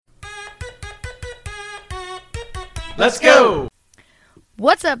Let's go!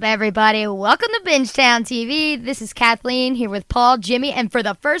 What's up, everybody? Welcome to Bingetown TV. This is Kathleen here with Paul, Jimmy, and for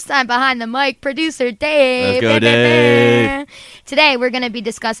the first time behind the mic, producer Dave. Let's go, Dave! Today, we're going to be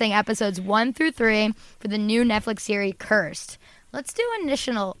discussing episodes 1 through 3 for the new Netflix series Cursed. Let's do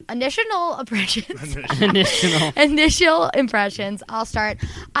initial impressions. Initial impressions. I'll start.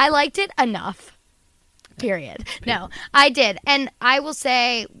 I liked it enough. Period. No, I did. And I will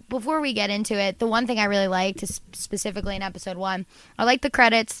say, before we get into it, the one thing I really liked, specifically in episode 1, I like the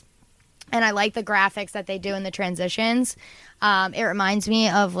credits and I like the graphics that they do in the transitions. It reminds me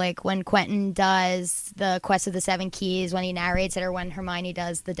of like when Quentin does the Quest of the Seven Keys, when he narrates it, or when Hermione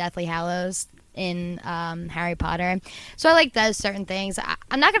does the Deathly Hallows in Harry Potter. So I like those certain things.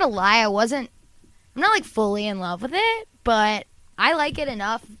 I'm not going to lie, I'm not like fully in love with it, but I like it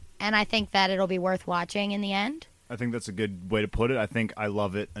enough. And I think that it'll be worth watching in the end. I think that's a good way to put it. I think I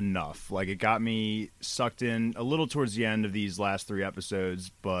love it enough. Like, it got me sucked in a little towards the end of these last 3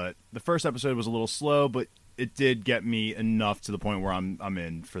 episodes, but the first episode was a little slow, but it did get me enough to the point where I'm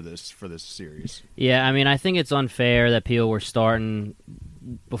in for this series. Yeah, I mean, I think it's unfair that people were starting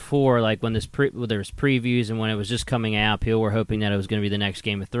before, like when there was previews and when it was just coming out, people were hoping that it was going to be the next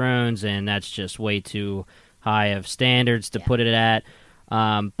Game of Thrones, and that's just way too high of standards to put it at.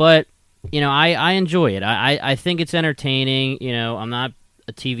 But, you know, I enjoy it. I think it's entertaining. You know, I'm not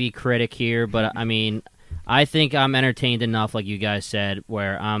a TV critic here, but, I mean, I think I'm entertained enough, like you guys said,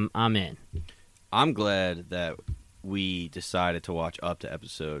 where I'm in. I'm glad that we decided to watch up to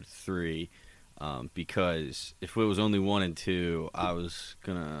episode 3, because if it was only 1 and 2, I was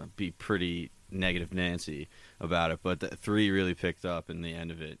going to be pretty negative Nancy about it. But the 3 really picked up, and the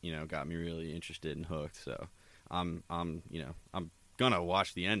end of it, you know, got me really interested and hooked. So I'm gonna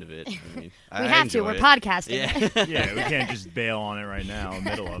watch the end of it. I mean, we have to. We're podcasting. Yeah. Yeah, we can't just bail on it right now in the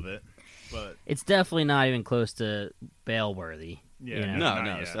middle of it. But it's definitely not even close to bail worthy. Yeah, you know?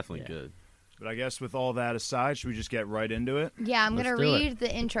 No, it's definitely good. But I guess with all that aside, should we just get right into it? Yeah, I'm gonna Let's do read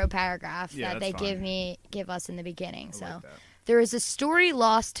the intro paragraph that they fine. give us in the beginning. So Like that. there is a story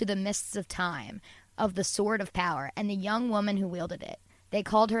lost to the mists of time of the Sword of Power and the young woman who wielded it. They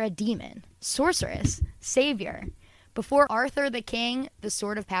called her a demon, sorceress, savior. Before Arthur the King, the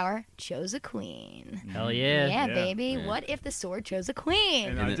Sword of Power chose a queen. Hell yeah. Yeah, Yeah. baby. Yeah. What if the sword chose a queen?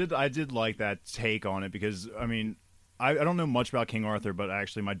 And I did like that take on it because, I mean, I don't know much about King Arthur, but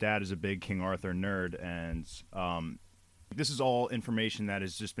actually my dad is a big King Arthur nerd, and this is all information that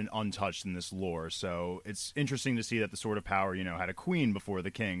has just been untouched in this lore. So it's interesting to see that the Sword of Power, you know, had a queen before the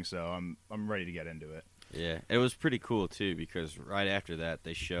king. So I'm ready to get into it. Yeah, it was pretty cool too, because right after that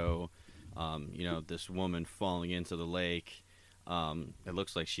they show, you know, this woman falling into the lake. It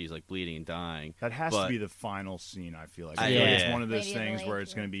looks like she's like bleeding and dying. That has to be the final scene. I feel like Yeah. it's one of those Lady of the things Lake, where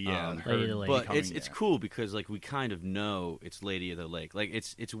it's going to be Lady her of the Lake. But becoming- it's cool because like we kind of know it's Lady of the Lake. Like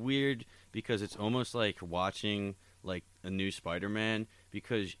it's weird because it's almost like watching like a new Spider-Man,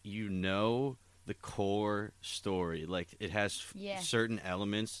 because you know the core story. Like it has certain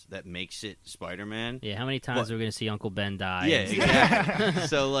elements that makes it Spider-Man. Yeah, how many times are we going to see Uncle Ben die? Yeah, exactly.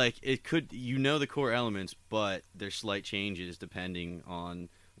 So like it could, you know, the core elements, but there's slight changes depending on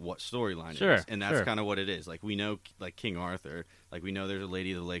what storyline it is. And that's kind of what it is. Like we know like King Arthur, like we know there's a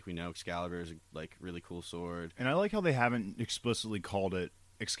Lady of the Lake, we know Excalibur is a like really cool sword. And I like how they haven't explicitly called it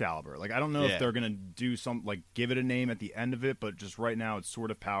Excalibur. Like I don't know if they're gonna do some like give it a name at the end of it, but just right now it's Sword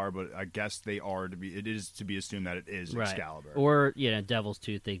of Power. But I guess it is to be assumed that it is Right. Excalibur. Or, you know, Devil's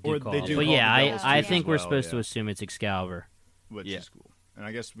Tooth they do Or call they it. do But call it yeah, Devil's I Tooth think as we're well, supposed to yeah. assume it's Excalibur. Which is cool. And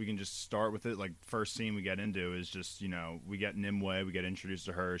I guess we can just start with it. Like first scene we get into is just, you know, we get Nimue, we get introduced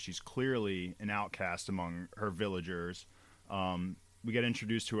to her. She's clearly an outcast among her villagers. We get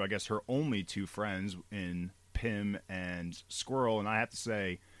introduced to, I guess, her only 2 friends in Pym and Squirrel, and I have to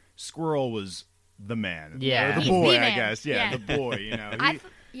say, Squirrel was the man. Yeah. Or the He's boy, the I man. guess. Yeah, Yeah. the boy, you know.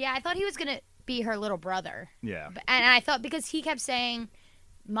 I thought he was gonna be her little brother. Yeah. And I thought, because he kept saying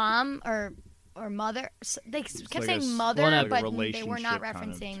mom or mother, they kept like saying a- mother, well, no, but like a they were not relationship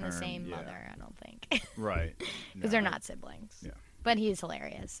kind of referencing the term, same yeah. mother, I don't think. Right. Because they're not siblings. Yeah. But he's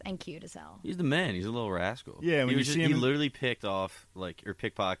hilarious and cute as hell. He's the man. He's a little rascal. Yeah, when he you was see just, him he in- literally picked off like or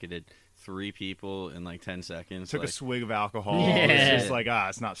pickpocketed 3 people in like 10 seconds. Took like, a swig of alcohol. Yeah. It's just like,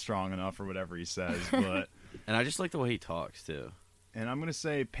 it's not strong enough or whatever he says. But and I just like the way he talks too. And I'm going to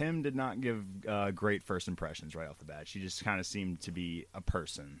say Pym did not give great first impressions right off the bat. She just kind of seemed to be a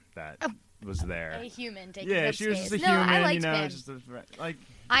person that was there. A human taking Yeah, up she was space. just a No, human, I you liked know. Pym. Just like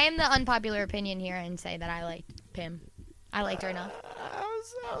I am the unpopular opinion here and say that I liked Pym. I liked her enough.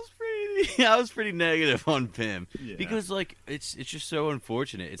 I was pretty I was pretty negative on Pym Yeah. because like it's just so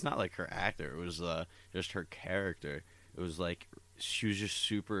unfortunate. It's not like her actor; it was just her character. It was like she was just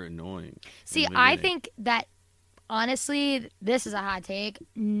super annoying. See, I think that honestly, this is a hot take.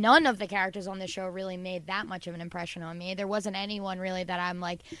 None of the characters on the show really made that much of an impression on me. There wasn't anyone really that I'm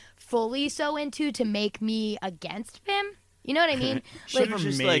like fully so into to make me against Pym. You know what I mean? Should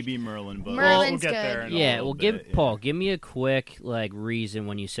just maybe Merlin, but Merlin's we'll get good. there. In a Yeah, little well, bit, give me a quick like reason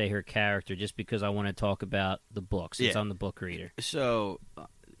when you say her character, just because I want to talk about the book since I'm the book reader. So,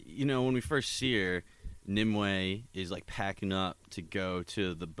 when we first see her, Nimue is like packing up to go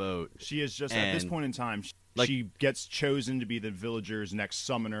to the boat. She is just at this point in time. She gets chosen to be the villagers' next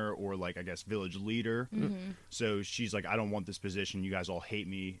summoner, or like I guess village leader. Mm-hmm. So she's like, I don't want this position. You guys all hate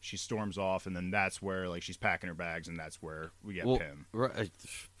me. She storms off, and then that's where like she's packing her bags, and that's where we get Pym.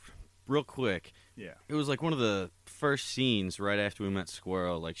 Real quick, Yeah, it was like one of the first scenes right after we met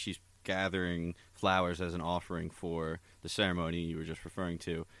Squirrel. Like she's gathering flowers as an offering for the ceremony you were just referring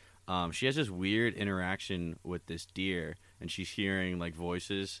to. She has this weird interaction with this deer, and she's hearing like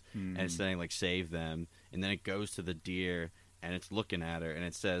voices and it's saying like save them, and then it goes to the deer and it's looking at her and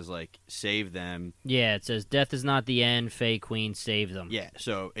it says like save them. Yeah, it says death is not the end. Fae Queen, save them. Yeah,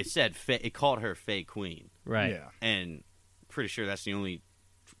 so it said it called her Fae Queen, Right. Yeah, and pretty sure that's the only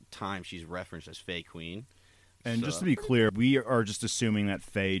time she's referenced as Fae Queen. and So- just to be clear, we are just assuming that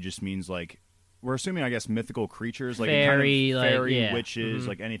Fae just means like we're assuming, I guess, mythical creatures like Fairy, like, fairy, yeah. witches, Mhm.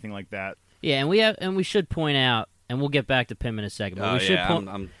 like anything like that. Yeah, and we should point out, and we'll get back to Pym in a second. But Oh we should yeah,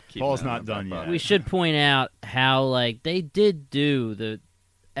 I'm keeping Paul's that not in my done back yet. pocket. we should point out how like they did do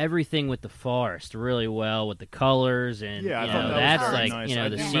everything with the forest really well with the colors and Yeah, I you thought know, that was that's very like nice. you know I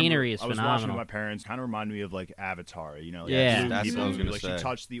the do scenery is remember, I was watching phenomenal. with my parents. Kind of reminded me of like Avatar. You know, like Yeah. blue That's people, what I was gonna like say. she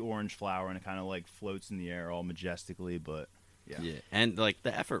touched the orange flower and it kind of like floats in the air all majestically. But Yeah, and like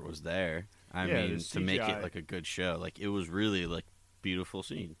the effort was there. I Yeah, mean, the to make CGI. it like a good show, like it was really like beautiful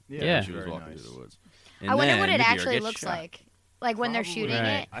scene. Yeah. when she was very walking nice. through the woods. I wonder what then it the deer actually gets looks shot. like when they're Probably. shooting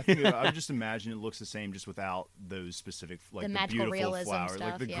Right. it. I think I would just imagine it looks the same, just without those specific like The the, magical beautiful realism flowers. stuff,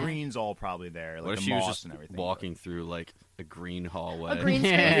 Like the yeah. green's all probably there, like What if the she was moss just and everything. walking through like a green hallway? A green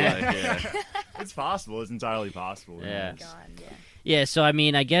screen. Yeah. But it's possible. It's entirely possible. who Yeah. knows? God, yeah. Yeah, so I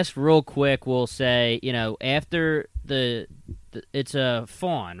mean, I guess real quick we'll say, after the it's a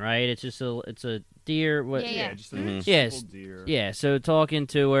fawn, right? It's just it's a deer. What? Yeah, Yeah, just a Mhm. Yes. simple deer. Yeah, so talking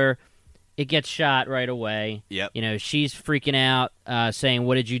to her, it gets shot right away. Yep. She's freaking out, saying,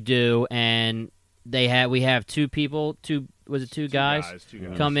 "What did you do?" And we have two people, two guys Two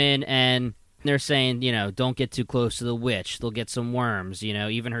guys. come in and they're saying, don't get too close to the witch. They'll get some worms.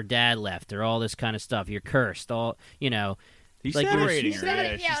 Even her dad left her. All this kind of stuff. You're cursed. He's Like, separating She her. said Yeah,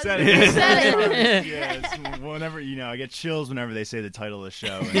 it, she yeah, said she it. said it. Yeah, it's whenever I get chills whenever they say the title of the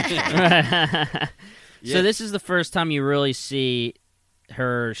show. So Yeah. this is the first time you really see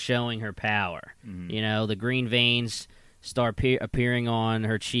her showing her power. Mhm. The green veins start appearing on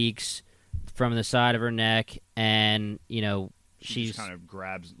her cheeks from the side of her neck, and She she's just kind of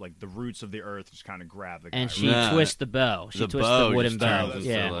grabs like the roots of the earth, just kind of grab the guy. and she Nah. twists the bow. She The twists bow the wooden just bow. turns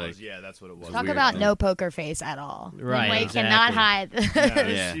Yeah. into, like- That's what it was. Talk weird about thing. no poker face at all. Right, Nimue exactly. cannot hide.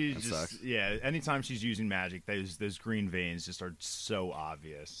 Yeah, she that just, sucks. yeah. Anytime she's using magic, those green veins just are so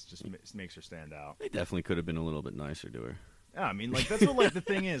obvious. Just makes her stand out. They definitely could have been a little bit nicer to her. Yeah, I mean, like that's what like the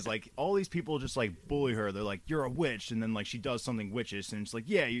thing is. Like all these people just like bully her. They're like, "You're a witch," and then like she does something witchish, and it's like,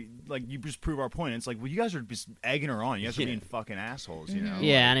 "Yeah, you just prove our point." And it's like, well, you guys are just egging her on. You guys are Yeah. being fucking assholes. You know?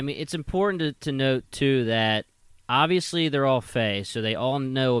 Yeah, and I mean it's important to note too that obviously they're all fae, so they all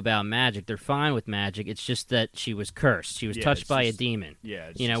know about magic. They're fine with magic. It's just that she was cursed. She was Yeah, touched it's by a just- demon.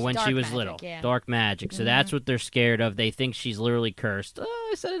 Yeah. It's When Dark she was magic, little. yeah. Dark magic. So that's what they're scared of. They think she's literally cursed. Oh,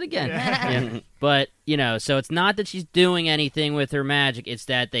 I said it again. Yeah. Yeah. But, so it's not that she's doing anything with her magic. It's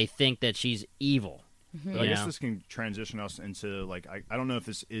that they think that she's evil. But I guess this can transition us into like I don't know if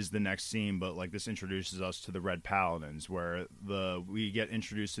this is the next scene, but like this introduces us to the Red Paladins, where we get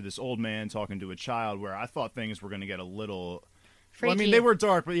introduced to this old man talking to a child. Where I thought things were going to get a little. Well, I mean, Freaky. they were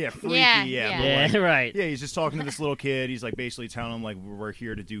dark, but freaky. Yeah, Yeah, but, Yeah, like, right. yeah, he's just talking to this little kid. He's like basically telling him like we're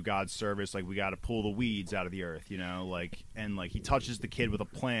here to do God's service. Like we got to pull the weeds out of the earth, and he touches the kid with a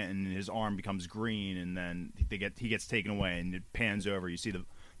plant, and his arm becomes green, and then he gets taken away, and it pans over. You see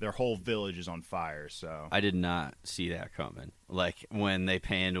their whole village is on fire. So I did not see that coming. Like when they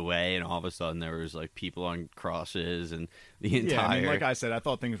panned away, and all of a sudden there was like people on crosses, and the entire. yeah, I mean, like I said, I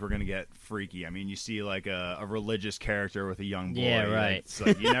thought things were going to get freaky. I mean, you see like a religious character with a young boy. Yeah, right. It's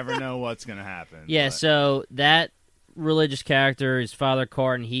like you never know what's going to happen. Yeah, but- so that religious character is Father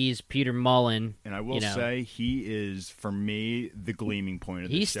Carton. He's Peter Mullen. And I will say, he is, for me, the gleaming point of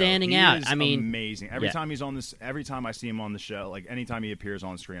the show. He's standing he out. Is amazing. Every time he's on this, every time I see him on the show, like anytime he appears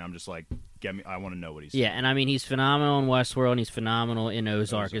on screen, I'm just like, get me. I want to know what he's saying. Yeah, and I mean, he's phenomenal in Westworld, and he's phenomenal in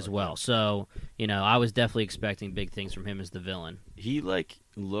Ozark as well. So, I was definitely expecting big things from him as the villain. He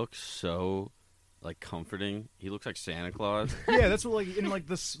looks so comforting. He looks like Santa Claus. Yeah, that's what in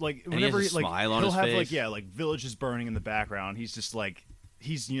this whenever he has a smile on he'll his have face. villages burning in the background. He's just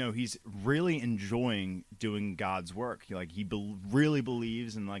he's really enjoying doing God's work. He really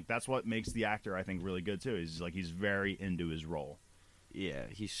believes, and that's what makes the actor, I think, really good too. He's very into his role. Yeah,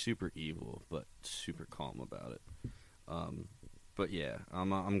 he's super evil, but super calm about it. But yeah,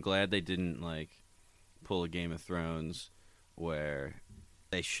 I'm glad they didn't pull a Game of Thrones where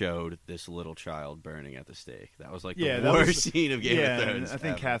they showed this little child burning at the stake. That was the worst scene of Game of Thrones. I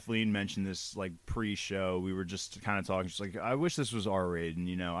think Kathleen mentioned this pre-show. We were just kind of talking. She's I wish this was R-rated,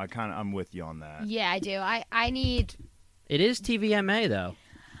 and I'm with you on that. Yeah, I do. I need. It is TVMA though.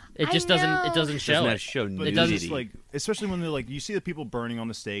 It just doesn't. It doesn't show it. Show nudity. It doesn't. Especially when they're you see the people burning on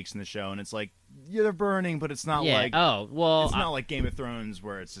the stakes in the show, and it's they're burning, but it's not it's not like Game of Thrones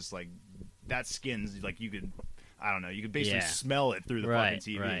where it's just that skin's you could. I don't know. You could basically smell it through the fucking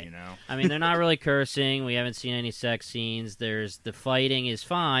TV, Right. I mean, they're not really cursing. We haven't seen any sex scenes. The fighting is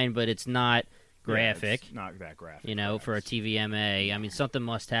fine, but it's not graphic. Yeah, it's not that graphic. For a TVMA. I mean, something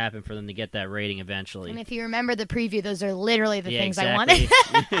must happen for them to get that rating eventually. And if you remember the preview, those are literally the things exactly. I wanted.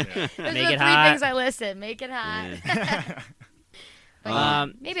 Those are Make the it three hot. things I listed. Make it hot.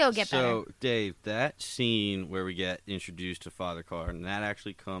 Maybe it'll get better. So, Dave, that scene where we get introduced to Father Carton, that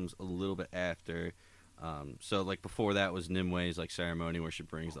actually comes a little bit after. Before that was Nimwe's ceremony where she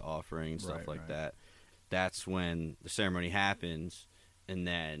brings the offering and stuff that. That's when the ceremony happens, and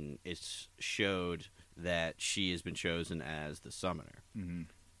then it's showed that she has been chosen as the summoner. Mm-hmm.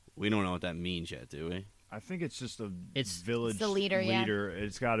 We don't know what that means yet, do we? I think it's just it's village. It's the leader. Yeah.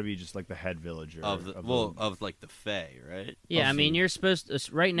 It's got to be just the head villager of the Fae, right? Yeah, I mean, you're supposed to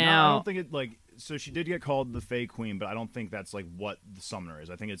right now. No, I don't think it So she did get called the Fae Queen, but I don't think that's what the summoner is.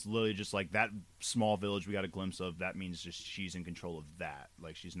 I think it's literally just that small village we got a glimpse of. That means just she's in control of that.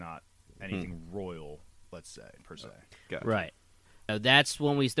 She's not anything royal, let's say, per se. Gotcha. Right. That's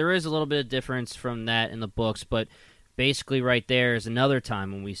when there is a little bit of difference from that in the books, but basically right there is another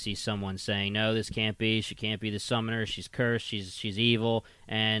time when we see someone saying, no, this can't be. She can't be the summoner. She's cursed. She's evil.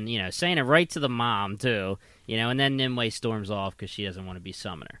 And, saying it right to the mom, too. And then Nimue storms off because she doesn't want to be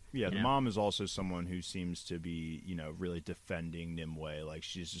summoner. Yeah, the mom is also someone who seems to be, really defending Nimue.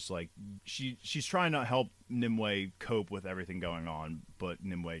 She's just she's trying to help Nimue cope with everything going on. But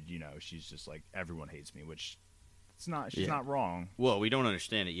Nimue, she's just everyone hates me, which... She's not wrong. Well, we don't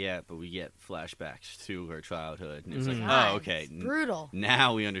understand it yet, but we get flashbacks to her childhood, and it's God, oh, okay, it's brutal.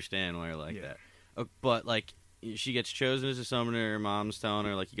 Now we understand why you're that. But she gets chosen as a summoner. Her mom's telling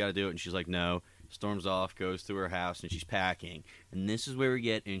her you got to do it, and she's no. Storms off, goes to her house, and she's packing. And this is where we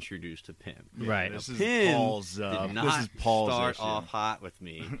get introduced to Pym. Right. This is Pym Paul's. did not this is Paul's start issue. off hot with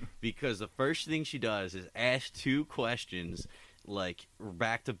me because the first thing she does is ask two questions.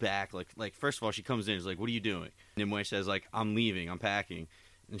 Back to back, first of all, she comes in, is what are you doing? Nimue says, I'm leaving, I'm packing.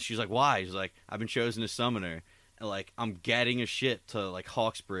 And she's why? She's I've been chosen as summoner. And, I'm getting a ship to,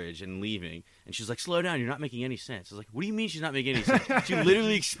 Hawksbridge and leaving. And she's slow down, you're not making any sense. I was what do you mean she's not making any sense? She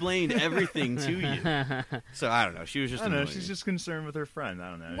literally explained everything to you. So, I don't know, she was just annoying. She's just concerned with her friend, I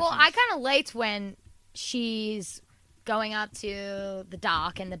don't know. Well, I kind of liked when she's going up to the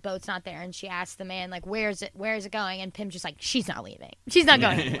dock and the boat's not there, and she asks the man where is it going, and Pym's just she's not leaving, she's not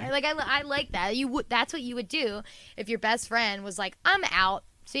going anywhere. I like that. That's what you would do if your best friend was I'm out,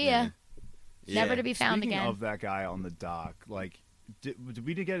 see ya. Never to be found Speaking again. of that guy on the dock, did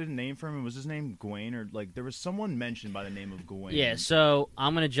we get a name for him? Was his name Gawain, or there was someone mentioned by the name of Gawain? Yeah, so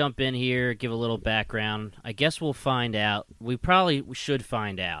I'm going to jump in here, give a little background. I guess we'll find out. We should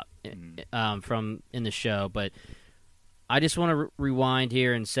find out from in the show, but I just want to rewind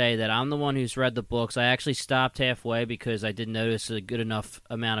here and say that I'm the one who's read the books. I actually stopped halfway because I did notice a good enough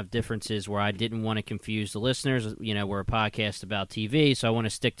amount of differences where I didn't want to confuse the listeners. We're a podcast about TV, so I want to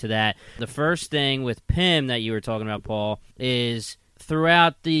stick to that. The first thing with Pym that you were talking about, Paul, is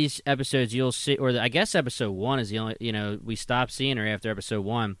throughout these episodes you'll see, or I guess episode 1 is the only, we stopped seeing her after episode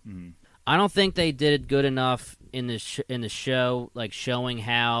 1. Mm-hmm. I don't think they did good enough in the show, showing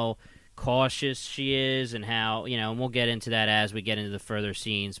how cautious she is and how, and we'll get into that as we get into the further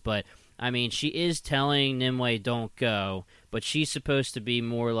scenes, but I mean, she is telling Nimue don't go, but she's supposed to be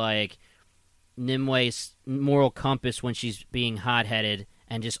more like Nimue's moral compass when she's being hot-headed,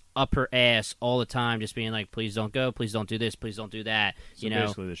 and just up her ass all the time, just being like, please don't go, please don't do this, please don't do that. So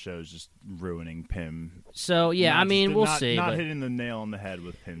basically the show is just ruining Pym. So, yeah, I mean, we'll see. Not hitting the nail on the head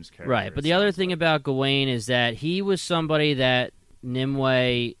with Pym's character. Right, but the other thing about Gawain is that he was somebody that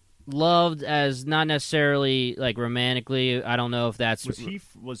Nimue loved as not necessarily like romantically. I don't know if that's is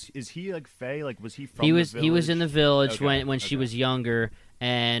he like Fae? Like was he from he the was in the village okay. when she was younger,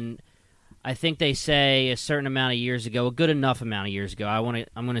 and I think they say a certain amount of years ago, a good enough amount of years ago.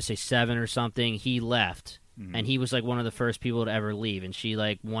 I'm gonna say 7 or something. He left. Mm-hmm. And he was like one of the first people to ever leave, and she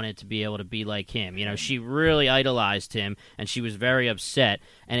like wanted to be able to be like him. You know, she really idolized him, and she was very upset.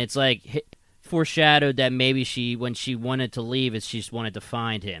 And it's like foreshadowed that maybe when she wanted to leave, she just wanted to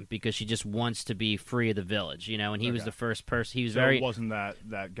find him because she just wants to be free of the village, you know. And he was the first person. He was it wasn't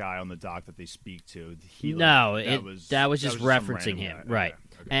that guy on the dock that they speak to. That was just referencing him, guy. Right?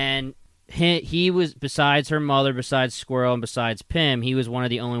 Okay. And he was, besides her mother, besides Squirrel, and besides Pym, he was one of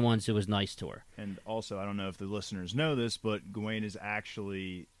the only ones who was nice to her. And also, I don't know if the listeners know this, but Gawain is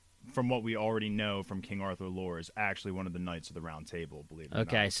actually, from what we already know from King Arthur lore, is actually one of the Knights of the Round Table, believe it or not.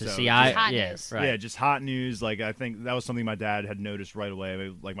 Okay, so see, just hot news. Like, I think that was something my dad had noticed right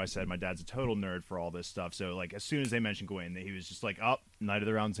away. Like I said, my dad's a total nerd for all this stuff. So, like, as soon as they mentioned Gawain, he was just like, "Oh, Knight of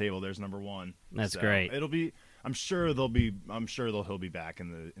the Round Table. There's number one." That's great. It'll be. I'm sure he'll be back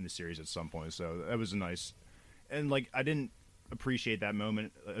in the series at some point. So that was a nice, and like I didn't appreciate that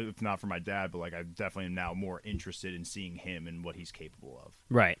moment if not for my dad, but like I definitely am now more interested in seeing him and what he's capable of.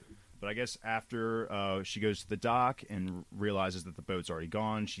 Right. But I guess after she goes to the dock and realizes that the boat's already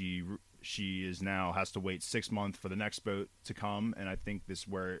gone, she has to wait 6 months for the next boat to come, and I think this is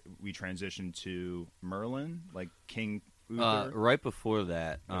where we transition to Merlin, like King Uther. Right before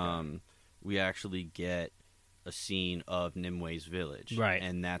that, we actually get a scene of Nimue's village, right?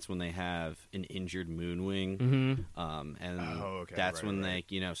 And that's when they have an injured Moonwing, and that's when they,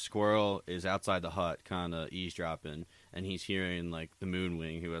 Squirrel is outside the hut, kind of eavesdropping, and he's hearing like the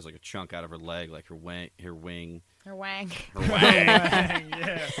Moonwing, who has like a chunk out of her leg, like her wang. Her wang.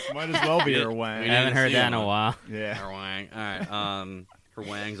 Yeah, might as well be her wang. I haven't heard that in a while. Yeah, her wang. All right. Her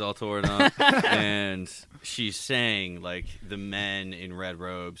wang's all torn up, and she's saying, like, the men in red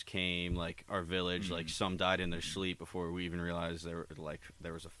robes came, like, our village, like, some died in their sleep before we even realized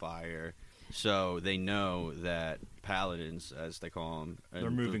there was a fire. So they know that paladins, as they call them,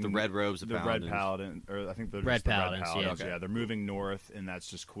 they're moving the red robes, the paladins. Red paladin, or I think they're red just the paladins, red paladins. yeah. Yeah, they're moving north, and that's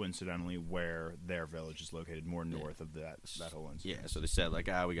just coincidentally where their village is located, more north of that whole instance. Yeah, so they said, like,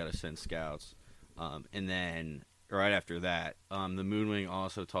 we got to send scouts. And then right after that, the Moonwing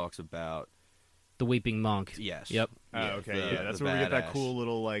also talks about the Weeping Monk. Yes. Yep. Okay. That's where we get that cool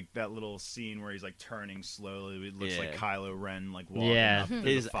little scene where he's like turning slowly. It looks like Kylo Ren like walking up through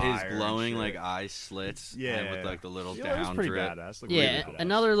his the fire. His glowing like eye slits. And with like the little down pretty drip. badass. Yeah.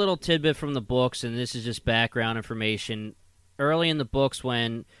 Another little tidbit from the books, and this is just background information. Early in the books,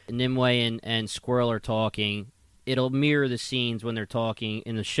 when Nimue and Squirrel are talking, it'll mirror the scenes when they're talking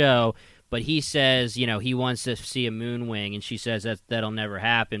in the show. But he says, he wants to see a Moonwing, and she says that'll never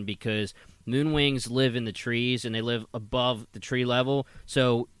happen because Moonwings live in the trees and they live above the tree level.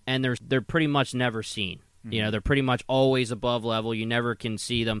 So, and they're pretty much never seen. Mm-hmm. They're pretty much always above level. You never can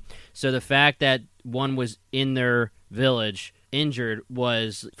see them. So the fact that one was in their village injured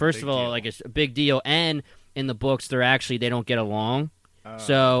was, first of all, like a big deal. And in the books, they don't get along.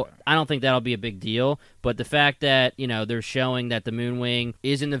 So I don't think that'll be a big deal. But the fact that, they're showing that the Moonwing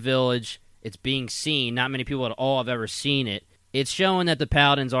is in the village, it's being seen. Not many people at all have ever seen it. It's showing that the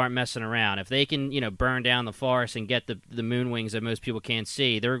Paladins aren't messing around. If they can, burn down the forest and get the Moonwings that most people can't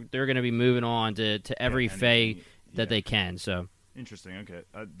see, they're going to be moving on to every Fae that they can. So interesting. Okay,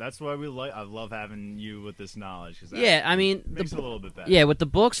 that's why I love having you with this knowledge. Cause makes it a little bit better. Yeah, with the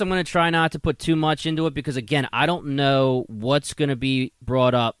books, I'm going to try not to put too much into it because, again, I don't know what's going to be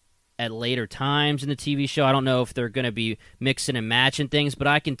brought up at later times in the TV show. I don't know if they're going to be mixing and matching things, but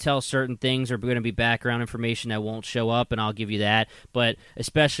I can tell certain things are going to be background information that won't show up, and I'll give you that. But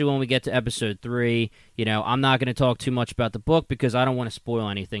especially when we get to episode 3, I'm not going to talk too much about the book because I don't want to spoil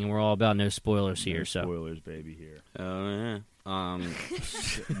anything, and we're all about no spoilers here. Spoilers, baby, here. Oh, yeah.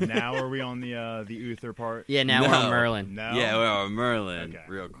 Now are we on the Uther part? Yeah, now we're on Merlin. No? Yeah, we're on Merlin. Okay.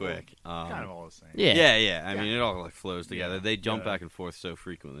 Real quick. Kind of all the same. Yeah. I mean, it all like flows together. They jump back and forth so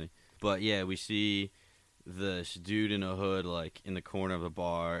frequently. But yeah, we see this dude in a hood like in the corner of a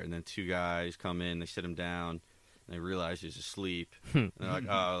bar, and then 2 guys come in. They sit him down, and they realize he's asleep. And they're like,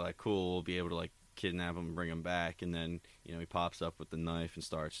 "Oh, like cool, we'll be able to like kidnap him and bring him back." And then he pops up with the knife and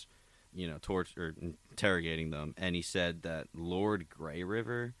starts interrogating them. And he said that Lord Grey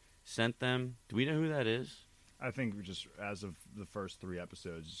River sent them. Do we know who that is? I think we're just as of the first 3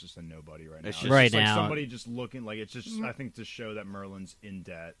 episodes, it's just a nobody right now. It's It's just- Right just like now. somebody just looking like it's just. I think to show that Merlin's in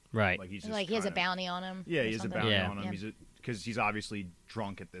debt. Right. Like he's just Like he has a kinda- bounty on him. Yeah, or he has a something. bounty Yeah. on him. Yeah. Because he's obviously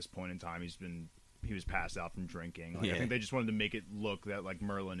drunk at this point in time. He was passed out from drinking. Like, Yeah. I think they just wanted to make it look that like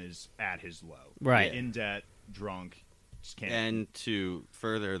Merlin is at his low. Right. In debt, drunk, just can't. And to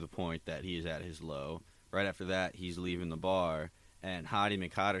further the point that he is at his low, right after that, he's leaving the bar, and Hottie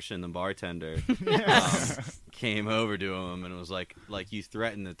McHotterson, the bartender, came over to him and was like you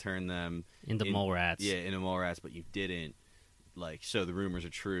threatened to turn them into mole rats. Yeah, into mole rats, but you didn't. Like, so the rumors are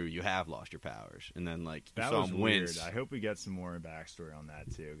true. You have lost your powers, and then like you that saw was him weird. wince. I hope we get some more backstory on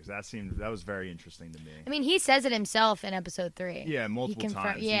that too, because that was very interesting to me. I mean, he says it himself in episode 3. Yeah, multiple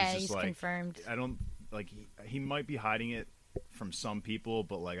times. Yeah, he's just like, confirmed. I don't like. He might be hiding it from some people,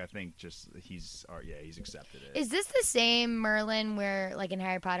 but like I think just he's accepted it. Is this the same Merlin where, like in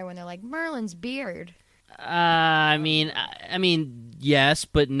Harry Potter, when they're like Merlin's beard? I mean, yes,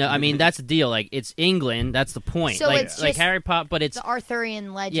 but no. I mean, that's the deal. Like, it's England. That's the point. So like, it's like just Harry Potter, but it's The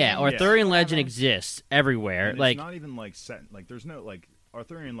Arthurian legend. yeah. Arthurian whatever. legend exists everywhere. And like it's not even like set. Like there's no like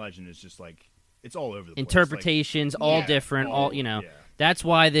Arthurian legend is just like it's all over the place. interpretations, all Yeah. different. All you know. Yeah. That's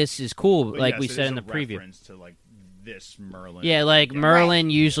why this is cool. But like yes, we it said is in a the preview. reference to like this Merlin. Yeah, like Yeah. Merlin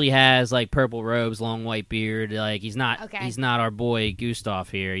usually has like purple robes, long white beard. Like he's not Okay. he's not our boy Gustav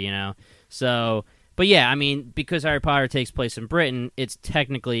here, you know. So, but yeah, I mean, because Harry Potter takes place in Britain, it's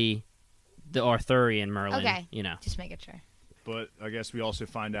technically the Arthurian Merlin. Okay. You know. Just make it sure. But I guess we also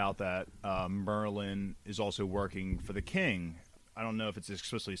find out that Merlin is also working for the king. I don't know if it's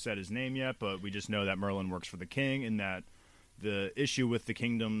explicitly said his name yet, but we just know that Merlin works for the king, and that the issue with the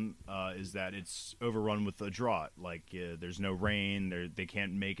kingdom is that it's overrun with a drought. Like there's no rain, they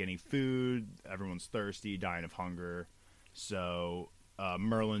can't make any food. Everyone's thirsty, dying of hunger. So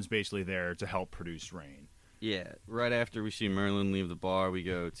Merlin's basically there to help produce rain. Yeah, right after we see Merlin leave the bar, we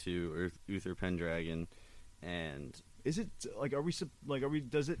go to Uther Pendragon, and Is it like are we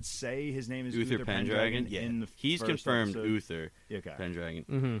does it say his name is Uther Pendragon. Yeah, in the he's first confirmed episode? Uther Okay. Pendragon.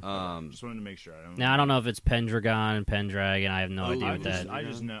 Mm-hmm. Just wanted to make sure. Now I don't know if it's Pendragon and Pendragon. I have no idea I what just, that. I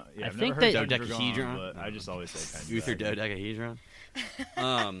just know. Yeah, I I've think never heard that- Pendragon, Dodecahedron? but I just always say Uther Pendragon. Dodecahedron.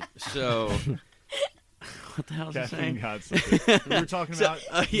 So what the hell is it Kathleen saying? got something. We were talking So,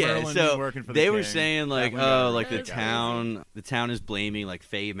 about Merlin so working for the they were king. saying like, Kathleen got oh, it. like the That was town is blaming like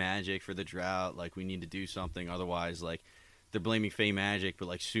Fey magic for the drought. Like we need to do something, otherwise, like they're blaming Fey magic, but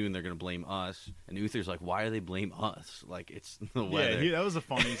like soon they're gonna blame us. And Uther's like, why do they blame us? Like it's the weather. Yeah, that was a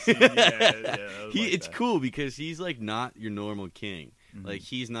funny scene. Yeah, that was like It's that. cool because he's like not your normal king. Mhm. Like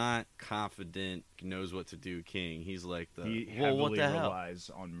he's not confident, knows what to do king. He's like the He well, what heavily the hell? relies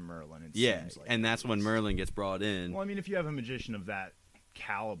on Merlin. It Yeah, seems like and that's when It's- Merlin gets brought in. Well, I mean, if you have a magician of that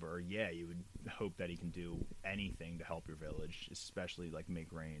caliber, yeah, you would hope that he can do anything to help your village, especially like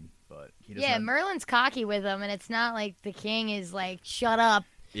make rain. But he doesn't. Yeah, have- Merlin's cocky with him, and it's not like the king is like, shut up.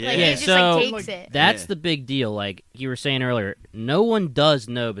 Yeah, Like, Yeah, he just so- like takes Like, it. That's Yeah. the big deal. Like you were saying earlier, no one does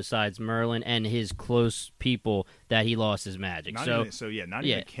know besides Merlin and his close people that he lost his magic. Not So even, not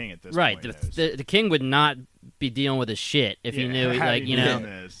yeah. even the king at this right, point. the king would not be dealing with his shit if he knew, how like he you knew know.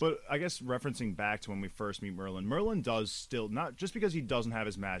 this. But I guess referencing back to when we first meet Merlin, Merlin does still not just because he doesn't have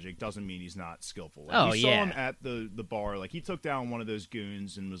his magic doesn't mean he's not skillful. Like, Oh, we saw yeah. him at the bar, like he took down one of those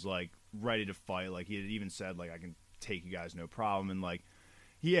goons and was like ready to fight. Like he had even said like I can take you guys no problem. And like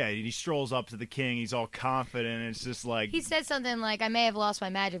yeah, he strolls up to the king. He's all confident. And it's just like He said something like, I may have lost my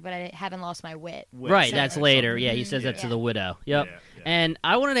magic, but I haven't lost my wit. Right, So- that's later. Yeah, he says that to Yeah. the widow. Yep. Yeah. And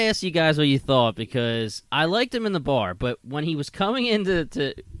I wanted to ask you guys what you thought because I liked him in the bar, but when he was coming into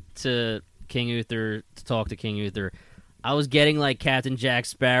to King Uther to talk to King Uther, I was getting like Captain Jack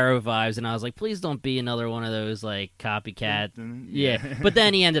Sparrow vibes, and I was like, please don't be another one of those like copycat. Yeah, but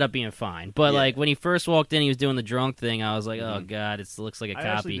then he ended up being fine. But Yeah. like when he first walked in, he was doing the drunk thing. I was like, oh god, it looks like a I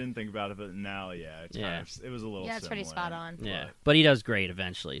actually copy. didn't think about it, but now, yeah, it's Yeah. Kind of, it was a little. Yeah, it's pretty similar, spot on. Yeah, but- but he does great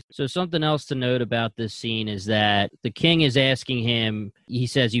eventually. So something else to note about this scene is that the king is asking him. He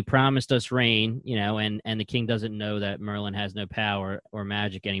says, "You promised us rain," you know, and the king doesn't know that Merlin has no power or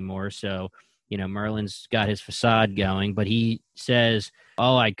magic anymore. So, you know, Merlin's got his facade going, but he says,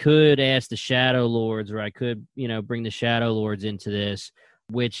 "Oh, I could ask the Shadow Lords, or I could, you know, bring the Shadow Lords into this,"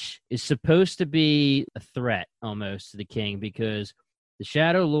 which is supposed to be a threat almost to the king because the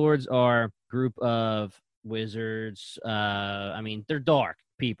Shadow Lords are a group of wizards. I mean, they're dark.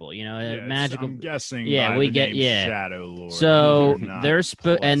 people, you know, Yeah, magical. I'm guessing. Yeah, by we the get name Shadow Lord. So Not they're and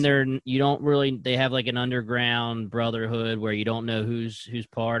pleasant. you don't really. They have like an underground brotherhood where you don't know who's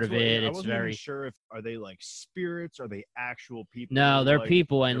part of So, it. I It's wasn't very even sure if are they like spirits? Are they actual people? no, they're like,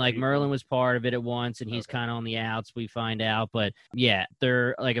 people, and they're like people? Merlin was part of it at once, and he's Okay. kind of on the outs. We find out, but yeah,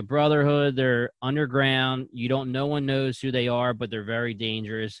 they're like a brotherhood. They're underground. No one knows who they are, but they're very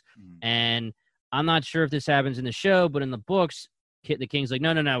dangerous. Mhm. And I'm not sure if this happens in the show, but in the books, the king's like,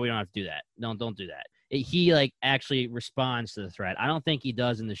 no, we don't have to do that. Don't do that. He like actually responds to the threat. I don't think he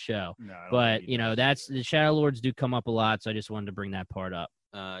does in the show, No, I don't but think he you know, does that's either. the Shadow Lords do come up a lot, so I just wanted to bring that part up.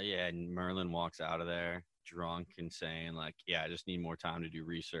 Yeah, and Merlin walks out of there drunk and saying like, "Yeah, I just need more time to do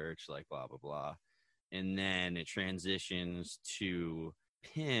research," like blah blah blah, and then it transitions to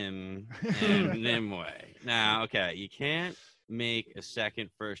Pym and Nimue. Now, okay, you can't make a second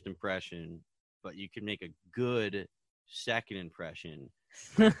first impression, but you can make a good second impression,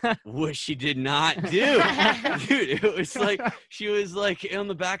 which she did not do. Dude, it was like she was like on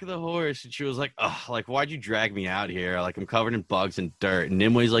the back of the horse and she was like, "Oh, like why'd you drag me out here? Like I'm covered in bugs and dirt." And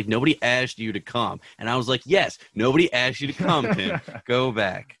Nimue's like, "Nobody asked you to come." And I was like, "Yes, nobody asked you to come, Pym. Go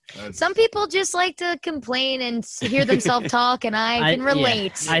back." Some people just like to complain and hear themselves talk, and I can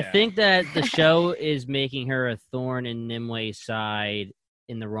relate. I Yeah. think that the show is making her a thorn in Nimue's side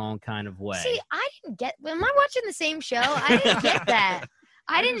in the wrong kind of way. See, I didn't get. Am I watching the same show? I didn't get that.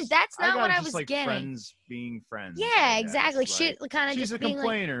 I didn't. That's not what got I just, was like, getting. Friends being friends. Yeah, I guess. exactly. Like, Shit, kind of she's just a being like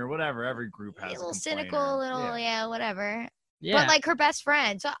complainer, whatever. Every group a has little a cynical, complainer. little yeah, whatever. yeah, But like her best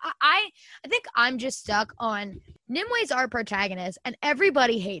friend. So I think I'm just stuck on Nimue's our protagonist, and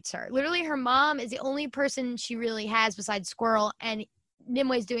everybody hates her. Literally, her mom is the only person she really has besides Squirrel, and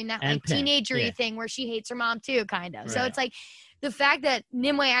Nimue's doing that And like Pym, teenagery yeah. thing where she hates her mom too, kind of. So Right. it's like the fact that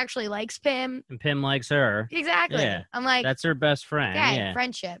Nimue actually likes Pym. and Pym likes her. Exactly. Yeah. I'm like, That's her best friend. okay, Yeah,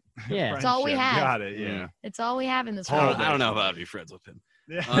 friendship. yeah. That's all we Friendship. have. Got it. Yeah. It's all we have in this I world. don't know if I'd be friends with him.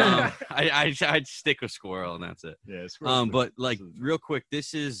 Yeah. I'd stick with Squirrel and that's it. Yeah. Squirrel's the- But like this is- real quick,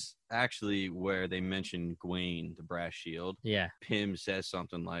 this is actually where they mention Gawain, the brass shield. Yeah. Pym says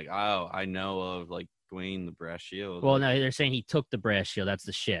something like, "Oh, I know of like Gawain, the brass shield." Well, no, they're saying he took the brass shield. That's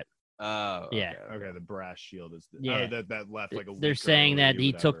the ship. Oh, Yeah. Okay, the brass shield is the Yeah. that left like a. They're week saying that early,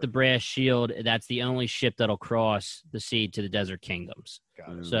 he took the whatever. brass shield. That's the only ship that'll cross the sea to the desert kingdoms.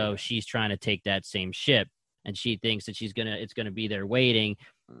 Got it. So she's trying to take that same ship, and she thinks that it's gonna be there waiting.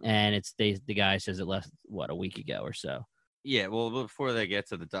 And the guy says it left a week ago or so. Yeah, well, before they get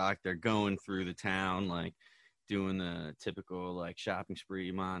to the dock, they're going through the town, like doing the typical like shopping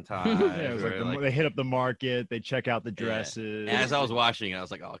spree montage. Yeah, it was where, like, they hit up the market, they check out the dresses. as I was watching it, I was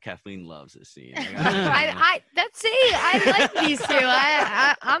like, "Oh, Kathleen loves this scene." Like, I like these two.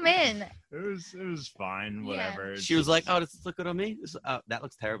 I'm in. It was fine, whatever. It's she was like, just- "Oh, does this look good on me? That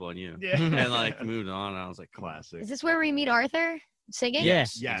looks terrible on you." yeah, And like moved on. And I was like, "Come on." classic. Is this where we meet Arthur singing? Yeah.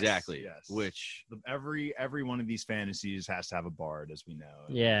 Yes, exactly. yes. Which Every one of these fantasies has to have a bard, as we know.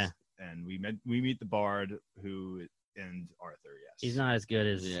 Yeah. and we meet the bard and Arthur. Yes, He's not as good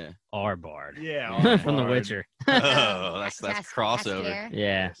as yeah. our bard. Yeah, our from The bard. Witcher. Oh, that's crossover. scare.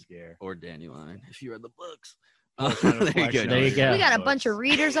 Yeah. Scare. Or Dandelion, if you read the books. I was trying to There you flex go. on There you these go. We got a books. bunch of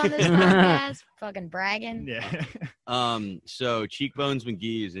readers on this podcast, fucking bragging. Yeah. So Cheekbones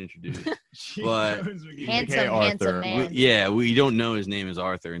McGee is introduced. Cheekbones McGee, Handsome, aka Arthur. handsome man. We don't know his name is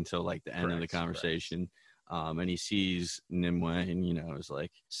Arthur until like the end of the Correct, conversation. And he sees Nimue and is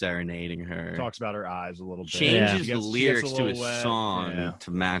like serenading her. Talks about her eyes a little bit. Changes She the gets- she lyrics gets a to little his wet. song Yeah.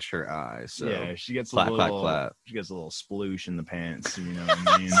 to match her eyes. So Yeah, she gets clap, a clap, little. clap. She gets a little sploosh in the pants. You know what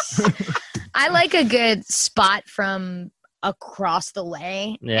I mean? I like a good spot from across the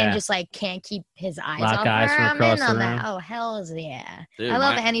way Yeah. and just like can't keep his eyes Lock off eyes her. from I'm across in the on that. room. Oh, hells yeah. Dude, I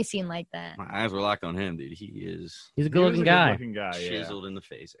love my- any scene like that. my eyes were locked on him, dude. He is He's a He good was looking a guy. good-looking guy. Yeah. chiseled in the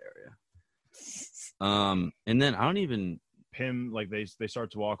face area. And then I don't even. Pym, like they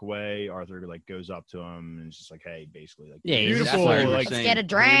start to walk away. Arthur like goes up to him and it's just like, hey, basically like, Yeah, beautiful. That's what we were Like, saying. Get a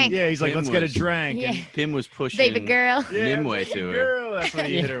drink. yeah, he's like, Pym let's get a was- drink. Yeah. And, Pym was pushing Baby girl. yeah, Nimue baby to her. girl. That's what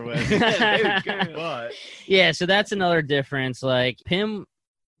he hit her with. Baby girl. But Yeah, so that's another difference. Like Pym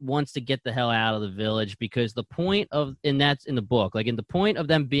wants to get the hell out of the village because the point of, and that's in the book, like in the point of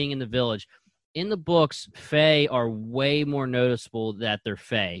them being in the village, in the books, Fae are way more noticeable that they're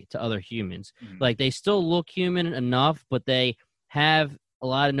Fae to other humans. Like they still look human enough, but they have a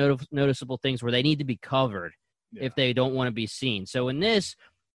lot of noticeable things where they need to be covered if they don't want to be seen. So in this,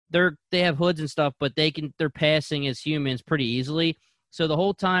 they have hoods and stuff, but they're passing as humans pretty easily. So the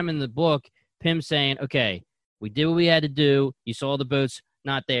whole time in the book, Pym's saying, "Okay, we did what we had to do. You saw the boats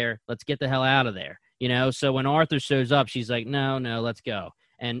not there. Let's get the hell out of there." So when Arthur shows up, she's like, "No, let's go."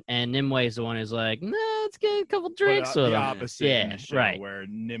 and Nimue is the one who's like, no, let's get a couple drinks with the him. opposite in the show, right. where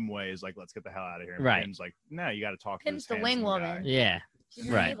Nimue is like, let's get the hell out of here. And Right. Pim's like, no, you got to talk to Pim's this the wing handsome woman. guy. Yeah, She's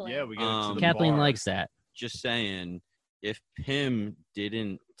right. enabling. Yeah, we go to the Kathleen bar. likes that. Just saying, if Pim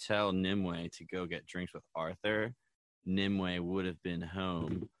didn't tell Nimue to go get drinks with Arthur, Nimue would have been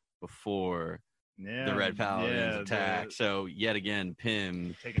home before the Red Paladins attack. So yet again,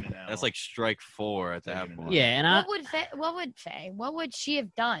 Pim, taking it out. that's like strike 4 at that Taking it point. out. Yeah, and What would she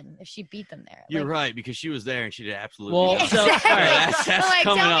have done if she beat them there? You're Like, right, because she was there and she did absolutely Well, nothing. so- Exactly. all right, that's So, like,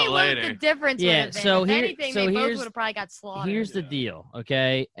 coming tell up me what later. the difference Yeah, would have been. so if here- anything, so they both here's- would have probably got slaughtered. Here's the deal,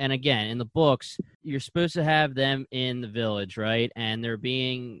 okay? And again, in the books, you're supposed to have them in the village, right? And they're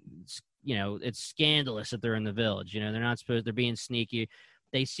being, it's scandalous that they're in the village. They're not supposed, they're being sneaky.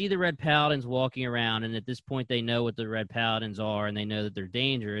 They see the Red Paladins walking around, and at this point, they know what the Red Paladins are, and they know that they're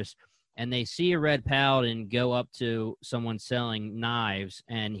dangerous. And they see a Red Paladin go up to someone selling knives,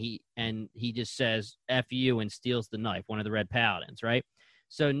 and he just says "F you" and steals the knife. One of the Red Paladins, right?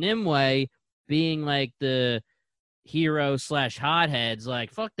 So Nimue, being like the hero / hothead's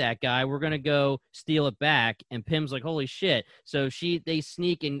like, fuck that guy, we're gonna go steal it back. And Pim's like, holy shit. So they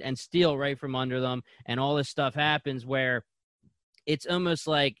sneak and steal right from under them, and all this stuff happens where it's almost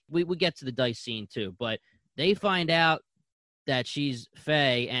like we get to the dice scene too, but they find out that she's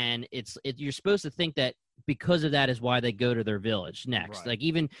Fae, and you're supposed to think that because of that is why they go to their village next. Right. Like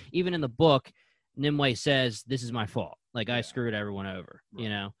even in the book, Nimue says, this is my fault, like I screwed everyone over.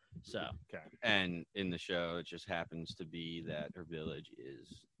 Right. So Okay. And in the show, it just happens to be that her village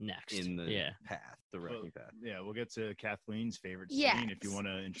is next in the yeah path, the wrecking path. Yeah, we'll get to Kathleen's favorite Yeah. scene if you want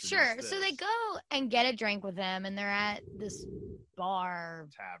to introduce Sure. this. So they go and get a drink with them, and they're at this bar,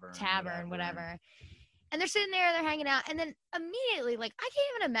 tavern, whatever. And they're sitting there, they're hanging out, and then immediately, like, I can't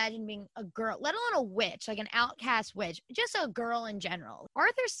even imagine being a girl, let alone a witch, like an outcast witch, just a girl in general.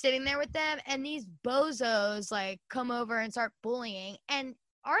 Arthur's sitting there with them, and these bozos, like, come over and start bullying, and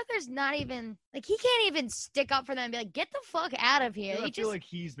Arthur's not even, like, he can't even stick up for them and be like, get the fuck out of here. I He feel just, like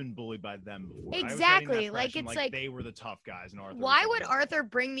he's been bullied by them before. Exactly, like, it's like they were the tough guys, and Arthur. why would Arthur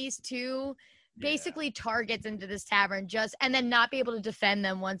bring these two basically targets into this tavern and then not be able to defend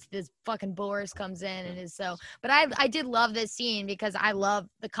them once this fucking Boris comes in and is so. But I did love this scene because I love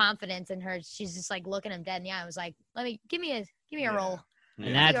the confidence in her. She's just like looking him dead in the eye. I was like, give me a roll.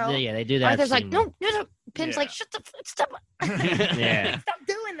 and that's Girl. they do that. Arthur's like, scene. no. Pim's like, shut the stop. Yeah. Stop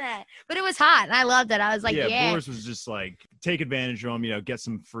doing that. But it was hot and I loved it. I was like, yeah. Boris was just like, take advantage of him, get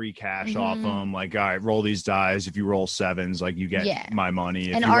some free cash off Mhm. him. Like, all right, roll these dice. If you roll sevens, like, you get my money.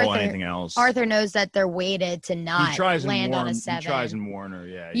 If And you roll Arthur- anything else, Arthur knows that they're weighted to he not tries land and on warn, a 7. He tries and warn her.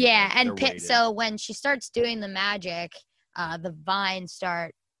 Yeah. Yeah, and they're Pip, weighted. so when she starts doing the magic, the vines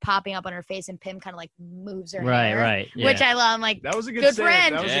start popping up on her face, and Pim kind of like moves her hair, right. Yeah. which I love. I'm like, that was a good good save.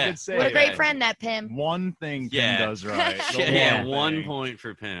 friend. That was Yeah. a good save. what a great Yeah. friend that Pim. One thing Pim Yeah. does right. The Yeah, one 1 thing. point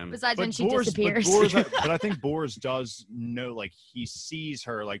for Pim. Besides when she Boris, disappears. but I think Boris does know, like, he sees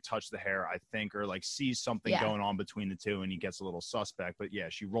her like touch the hair, I think, or like sees something Yeah. going on between the two, and he gets a little suspect. But yeah,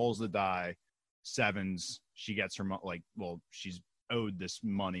 she rolls the die, sevens. She gets her she's owed this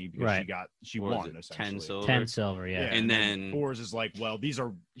money because Right. she What was won it, essentially. 10 silver? 10 silver, yeah. Yeah, And then- Boris is like, well,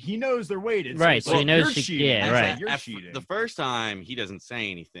 he knows they're weighted, Right, it's so he like, knows you're she- cheating. yeah, It's right. like, you're At cheating. the first time, he doesn't say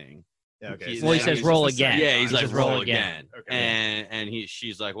anything. Okay, Well, he so says it's roll just the again. second Yeah, time. he's It's like just roll roll again, Okay. and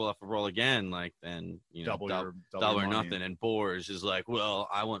she's like, well, if I roll again, like then Double double your or money. nothing. And Boris is like, well,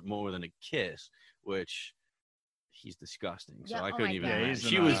 I want more than a kiss, which he's disgusting. So Yeah, I oh couldn't my even. God. imagine. Yeah,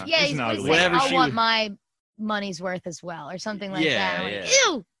 She he's was an, yeah, he's he's an gonna ugly say, Whatever I she want was- my money's worth as well, or something like Yeah, that. I'm like,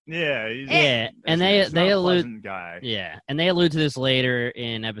 yeah. ew. Yeah, Yeah, and he's not they a allude. pleasant guy. Yeah, and they allude to this later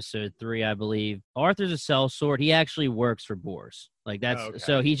in episode 3, I believe. Arthur's a sellsword. He actually works for Boris. Like that's Okay.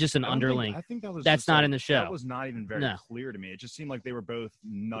 so he's just an I don't think- underling. I think that was That's just, not like, in the show. That was not even very No. clear to me. It just seemed like they were both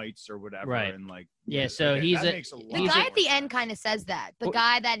knights or whatever. Right. And like, Yeah, so okay, he's that a- makes a lot The He's guy more at the sense. end kind of says that. The Well-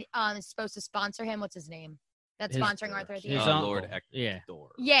 guy that is supposed to sponsor him, what's his name? That's His- sponsoring Arthur at the his end. uncle. Lord Ector. Yeah.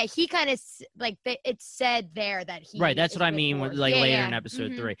 Yeah, he kind of it's said there that he Right, that's is what I with mean Boris. like Yeah, later yeah. in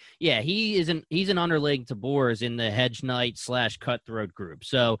episode Mhm. 3. Yeah, he's an underling to Boris in the hedge knight / cutthroat group.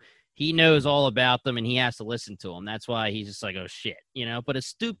 So he knows all about them and he has to listen to them. That's why he's just like, oh shit, But it's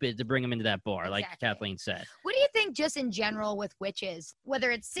stupid to bring him into that bar, like Exactly. Kathleen said. What do you think, just in general, with witches,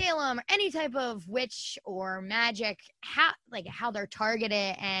 whether it's Salem or any type of witch or magic, how they're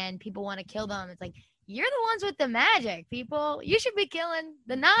targeted and people want to kill them? It's like, you're the ones with the magic, people. You should be killing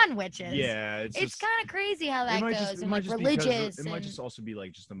the non-witches. Yeah, it's just, kind of crazy how that it might goes, just, it and might like just be 'cause religious. it might and- just also be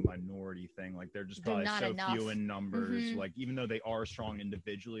like just a minority thing. Like they're just They're probably not so enough. few in numbers. Mhm. Like even though they are strong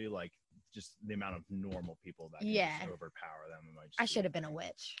individually, like just the amount of normal people that can Yeah. just overpower them. It might just I be- should have been a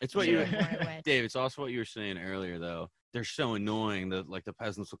witch. It's what Should've you, been born a witch. Dave. It's also what you were saying earlier, though. They're so annoying that like the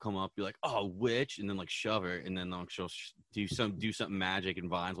peasants will come up, be like, "Oh, witch," and then like shove her, and then like she'll do something magic, and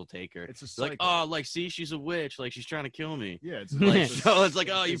vines will take her. It's a Like, cycle. oh, like see, she's a witch, like she's trying to kill me. Yeah, it's Like, it's- so it's like,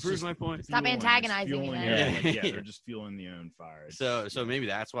 oh, you it's proved just my point. Stop fueling- it's antagonizing me fueling then. their- Yeah. like, yeah, they're just fueling the own fire. It's- So maybe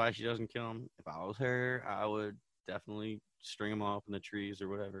that's why she doesn't kill him. If I was her, I would definitely string him off in the trees or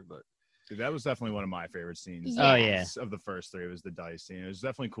whatever. But Dude, that was definitely one of my favorite scenes. Yeah. Oh, yeah. Of the first three, it was the dice scene. It was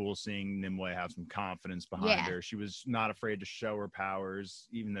definitely cool seeing Nimue have some confidence behind Yeah. her. She was not afraid to show her powers,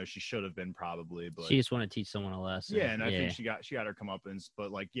 even though she should have been probably. But She just want to teach someone a lesson. yeah, and I think she got her comeuppance.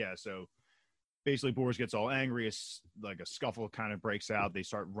 But like, yeah, so basically Boris gets all angry. It's like a scuffle kind of breaks out. They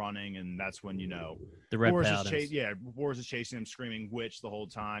start running, and that's when the Red Boris Paladins. Boris is chasing him, screaming "witch" the whole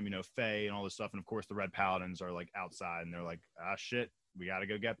time. Fae and all this stuff, and of course the Red Paladins are like outside, and they're like, "Ah, shit, we got to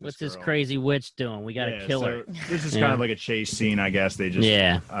go get this." What's this girl." crazy witch doing? We got to Yeah, kill so her. This is Yeah. kind of like a chase scene, I guess. They just,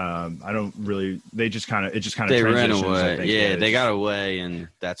 Yeah. I don't really. They just kind of, it just kind of. they ran transitions, I away. think. Yeah, they it's- got away, and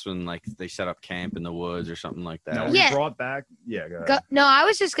that's when like they set up camp in the woods or something like that. No, Yeah. we brought back. Yeah, go ahead. No, I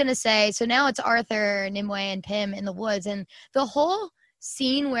was just gonna say. So now it's Arthur, Nimue, and Pym in the woods, and the whole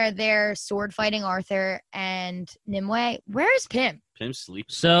scene where they're sword fighting Arthur and Nimue. Where's Pym? Pim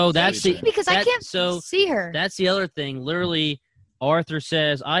sleeps. So that's the Because I that- can't so see her. that's the other thing. Literally, Arthur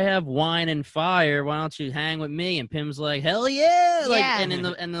says, "I have wine and fire. Why don't you hang with me?" And Pym's like, "Hell yeah!" Like, Yeah. and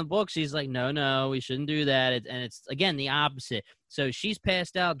in the book, she's like, "No, we shouldn't do that." And it's again the opposite. So she's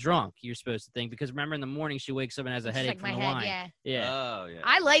passed out drunk. You're supposed to think because remember in the morning she wakes up and has a It's headache like from my the head, wine. yeah. Yeah. Oh yeah.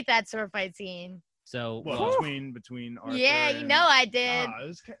 I like that sword fight scene. So Well, well, between Arthur. Yeah, you and- know I did. Ah, it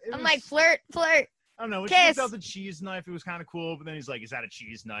I'm was- like flirt. I don't know. When she kiss. whipped out the cheese knife, it was kind of cool. But then he's like, "Is that a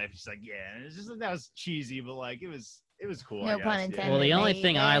cheese knife?" She's like, "Yeah." And it's just that was cheesy, but like it was cool. No I guess. pun Yeah. intended. well, the only baby.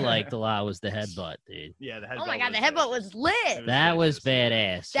 thing I liked a lot was the headbutt, dude. Yeah, the headbutt. Oh my god, the was, headbutt was lit. That was bad.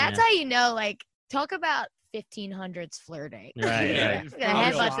 badass. That's you how you know. Like, talk about 1500s flirting. know? Right. Yeah, right. it's Gonna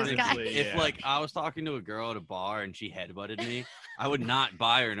probably headbutt this guy. honestly, If yeah. like I was talking to a girl at a bar and she headbutted me, I would not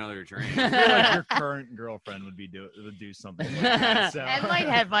buy her another drink. I feel like your current girlfriend would do something like that. So. Ed might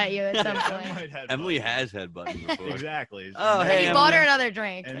headbutt you at some Yeah, point. Ed might headbutt Emily you. has headbutted me before. Exactly. Oh, And hey, He now bought they're- her another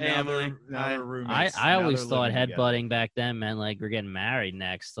drink. And Hey, now Emily. they're, now Hi. they're roommates. I Now always they're thought living together. headbutting back then meant like we're getting married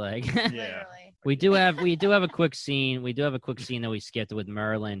next. Like Yeah. Literally. we do have a quick scene. We do have a quick scene that we skipped with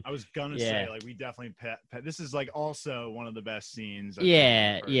Merlin. I was gonna Yeah. say, like, we definitely this is like also one of the best scenes. I think, in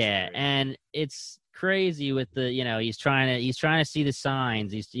Yeah, the first yeah, three. and it's crazy with the he's trying to see the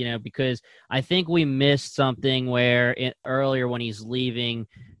signs. He's because I think we missed something where earlier when he's leaving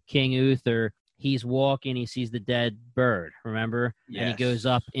King Uther, he's walking, he sees the dead bird. Remember, and he Yes. goes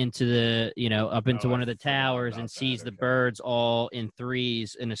up into the up into Oh, one I of the forgot towers about and that, sees the okay. birds all in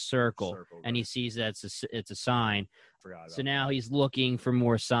threes in a circle, and he right. sees that it's a sign. Forgot about So now he's looking for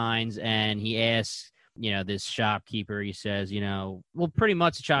more signs, and he asks, this shopkeeper. He says, pretty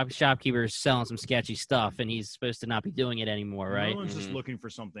much the shopkeeper is selling some sketchy stuff, and he's supposed to not be doing it anymore, that. right? Merlin's just Mhm. looking for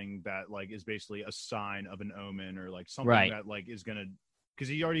something that like is basically a sign of an omen or like something Right. that like is gonna. Because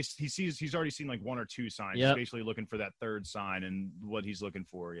he's already seen like one or two signs. Yep. He's basically looking for that third sign, and what he's looking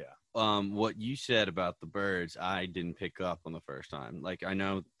for, yeah. What you said about the birds, I didn't pick up on the first time. Like I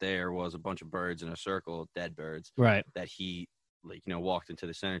know there was a bunch of birds in a circle, dead birds, Right. that he walked into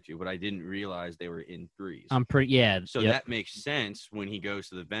the center to, but I didn't realize they were in threes. I'm pretty. Yeah. So yep, that makes sense when he goes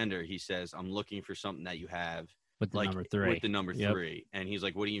to the vendor. He says, "I'm looking for something that you have with the like number 3. with the number Yep. 3." And he's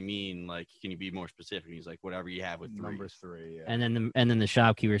like, "What do you mean? Like, can you be more specific?" And he's like, "Whatever you have with 3." Number 3, yeah. And then the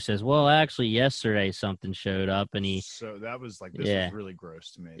shopkeeper says, "Well, actually, yesterday something showed up, and he." So that was like this Yeah. was really gross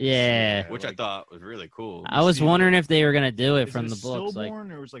to me. Yeah. Which like, I thought was really cool. I was see- wondering if they were gonna do it is from it the a books, like.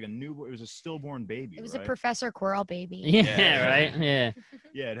 stillborn, or it was like it was a stillborn baby. It was right? a Professor Quirrell baby. Yeah, Yeah. right. Yeah.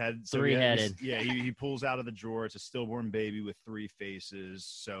 Yeah, it had so Three-headed. he pulls out of the drawer. It's a stillborn baby with 3 faces.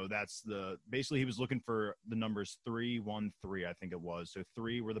 So that's basically he was looking for the numbers 3, 1, 3. I think it was. So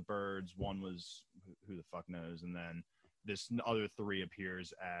 3 were the birds. 1 was who the fuck knows, and then this other 3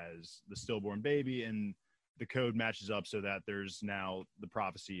 appears as the stillborn baby, and the code matches up so that there's now the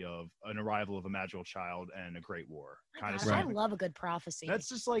prophecy of an arrival of a magical child and a great war. Kind of Gosh, I something. love a good prophecy. That's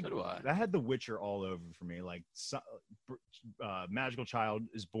just like So do I. that had The Witcher all over for me. Like, magical child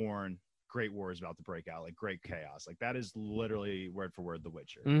is born, great war is about to break out, like great chaos. Like that is literally word for word The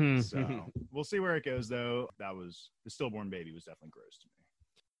Witcher. Mhm. So we'll see where it goes, though. The stillborn baby was definitely gross to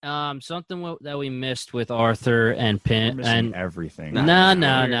me. Something that we missed with Arthur and We're Pim missing and everything. no,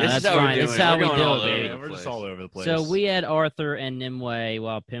 that's fine. That's how we do it, baby. We're just all over the place. So we had Arthur and Nimue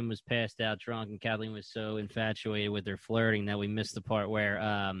while Pim was passed out drunk, and Kathleen was so infatuated with their flirting that we missed the part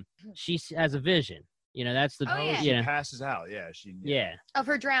where she has a vision. That's the she passes out. Yeah. Of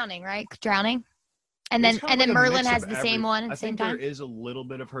her drowning, right? Drowning. And It's then kind of like a Merlin mix has of the same one at the same time. There is a little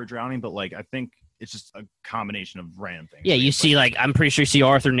bit of her drowning, but I think it's just a combination of random things. Yeah, you see, I'm pretty sure you see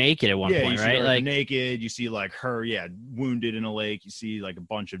Arthur naked at one point, you see right? Arthur naked. You see her, wounded in a lake. You see a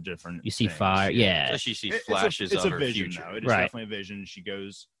bunch of different. You see things. fire. Yeah. So she sees flashes it's of a her vision, future. though. It is definitely a vision.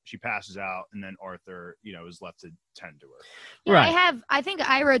 She passes out, and then Arthur, is left to tend to her. Yeah, right. I think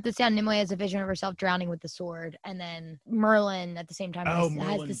I wrote this down. Nimue has a vision of herself drowning with the sword, and then Merlin at the same time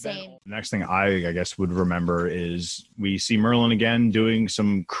has the same. The next thing I guess would remember is we see Merlin again doing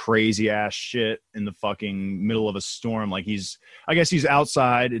some crazy ass shit in the fucking middle of a storm. He's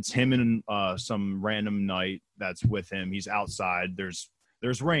outside. It's him and some random knight that's with him. He's outside.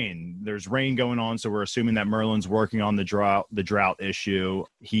 There's rain. There's rain going on, so we're assuming that Merlin's working on the drought issue.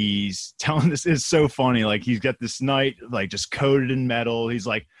 He's telling this is so funny. He's got this knight just coated in metal. He's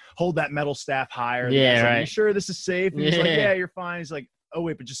like, hold that metal staff higher. Yeah, right. You sure this is safe? And he's like, yeah, you're fine. He's like, oh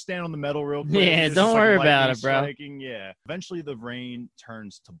wait, but just stand on the metal real quick. Yeah, don't worry about it, bro. Yeah. Eventually the rain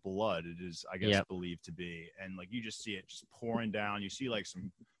turns to blood. It is, I guess, believed to be. And you just see it just pouring down. You see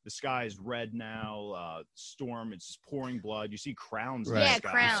the sky is red now. Storm, it's just pouring blood. You see crowns. Right. Yeah,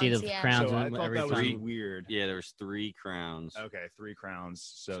 crowns. You see the crowns. So I thought that was time. weird. Yeah, there was 3 crowns. Okay, 3 crowns.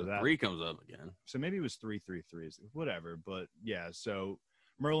 So that 3 comes up again. So maybe it was 333, whatever. But yeah, so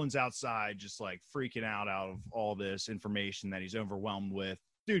Merlin's outside just freaking out of all this information that he's overwhelmed with.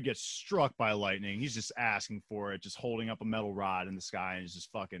 Dude gets struck by lightning. He's just asking for it, just holding up a metal rod in the sky, and is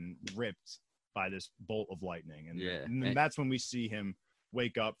just fucking ripped by this bolt of lightning. And then that's when we see him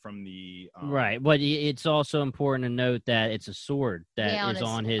wake up from the right. But it's also important to note that it's a sword that is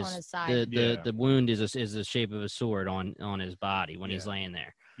on his side. The wound is the shape of a sword on his body when he's laying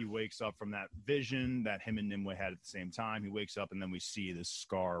there. He wakes up from that vision that him and Nimue had at the same time. He wakes up, and then we see this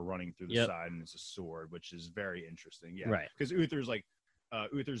scar running through the side, and it's a sword, which is very interesting. Yeah, right. Because Uther's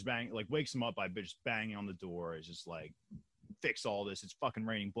wakes him up by just banging on the door. It's just fix all this. It's fucking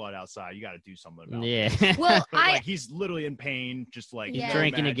raining blood outside. You got to do something about it. Yeah. Well, he's literally in pain, just he's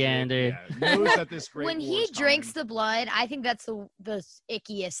drinking again, dude. Yeah, knows that this great when he drinks the blood, I think that's the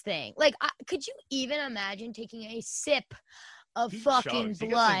ickiest thing. Could you even imagine taking a sip of fucking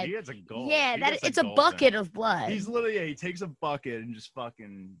blood? He gets a gulp. Yeah, it's a bucket of blood. He's literally he takes a bucket and just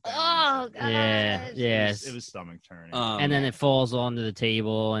fucking. Oh god. Yeah. It was stomach turning. And then it falls onto the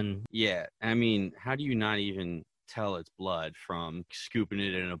table, and I mean, how do you not even tell it's blood from scooping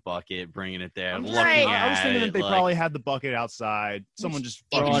it in a bucket, bringing it there, looking at it? I was thinking that they probably had the bucket outside. Someone just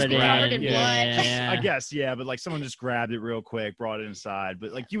brought it in. I guess, but someone just grabbed it real quick, brought it inside.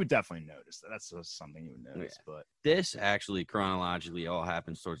 But you would definitely notice that. That's something you would notice. But this actually chronologically all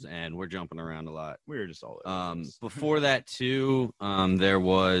happens towards the end. We're jumping around a lot. We're just all before that too. There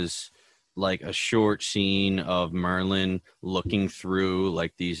was a short scene of Merlin looking through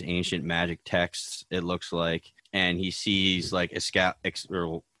these ancient magic texts. It looks like. And he sees the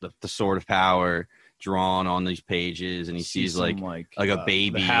sword of power drawn on these pages, and he sees a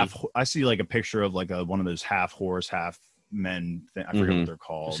baby. I see a picture of one of those half horse, half men. I forget what they're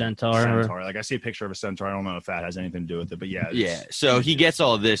called. Centaur. I see a picture of a centaur. I don't know if that has anything to do with it, but yeah. Yeah. So he gets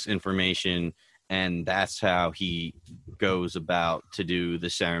all this information, and that's how he goes about to do the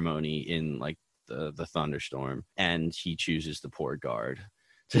ceremony in the thunderstorm, and he chooses the poor guard.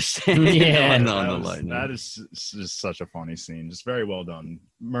 To stand on the lightning. That is just such a funny scene. Just very well done.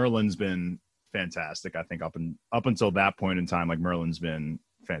 Merlin's been fantastic. I think up until that point in time, Merlin's been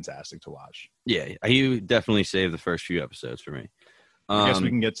fantastic to watch. Yeah, he definitely saved the first few episodes for me. I guess we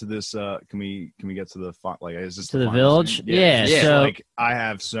can get to this. Can we get to the is this to the village? Scene? Yeah. So I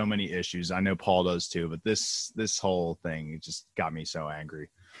have so many issues. I know Paul does too, but this whole thing just got me so angry.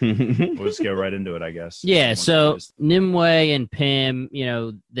 We'll just get right into it, I guess. Yeah, so Nimue and Pim,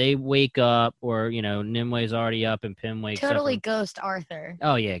 they wake up, or, Nimue's already up and Pim wakes up. Totally ghost Arthur.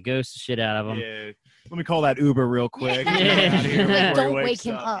 Oh, yeah, ghost the shit out of him. Yeah. Let me call that Uber real quick. Don't wake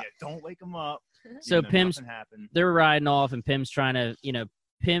him up. Yeah, don't wake him up. So they're riding off, and Pim's trying to,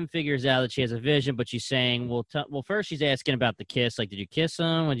 Pim figures out that she has a vision, but she's saying, well, first she's asking about the kiss. Did you kiss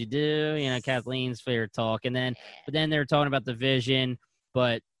him? What'd you do? Kathleen's favorite talk. But then they're talking about the vision,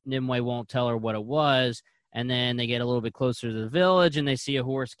 but Nimue won't tell her what it was. And then they get a little bit closer to the village, and they see a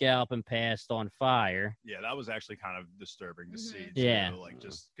horse galloping past on fire. Yeah, that was actually kind of disturbing to see. Too. Yeah. Like,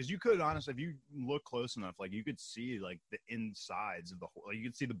 just because you could, honestly, if you look close enough, like, you could see, like, the insides of the horse. Like, you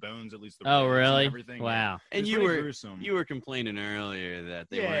could see the bones, at least the Oh, ribs really? and everything. Wow. Yeah. And Gruesome. you were complaining earlier that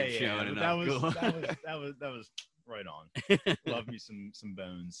they weren't showing enough. That was right on. Love me some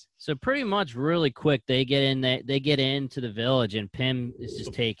bones. So pretty much really quick, they get into the village, and Pym is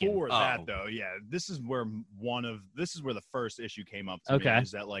just taken. Before that, though, yeah, this is where the first issue came up to me,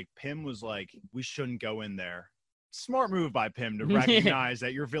 is that, like, Pym was like, we shouldn't go in there. Smart move by Pym to recognize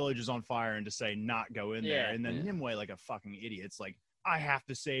that your village is on fire and to say not go in there. And then Nimue, like a fucking idiot, it's like, I have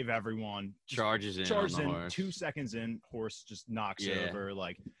to save everyone. Charges in 2 seconds in, horse just knocks over.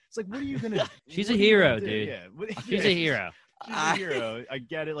 Like, it's like, what are you gonna? She's a hero, dude. Yeah, she's a hero. She's a hero. I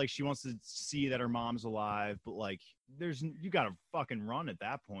get it. Like, she wants to see that her mom's alive, but like, you gotta fucking run at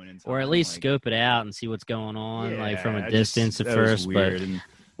that point in time, or at least scope it out and see what's going on, like from a distance at first. But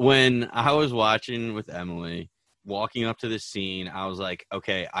when I was watching with Emily, walking up to this scene, I was like,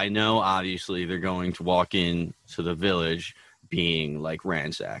 okay, I know obviously they're going to walk in to the village being like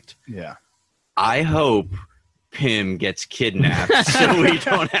ransacked. Yeah. I hope Pym gets kidnapped so we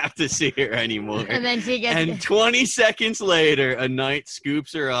don't have to see her anymore. And then she gets. And 20 seconds later, a knight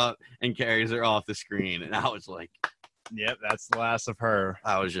scoops her up and carries her off the screen. And I was like, yep, that's the last of her.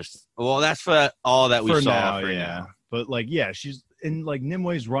 I was just, well, that's for all that we saw for now. But like, yeah, she's in, like,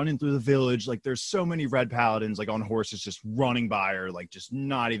 Nimue's running through the village. Like, there's so many red paladins, like, on horses just running by her, like, just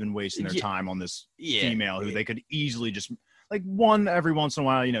not even wasting their time on this female who they could easily just, like, one every once in a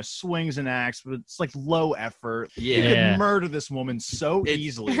while, you know, swings an axe, but it's like low effort. You could murder this woman so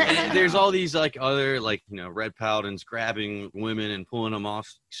easily. And there's all these like other, like, you know, red paladins grabbing women and pulling them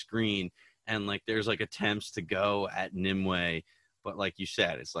off screen, and like there's like attempts to go at Nimue, but like you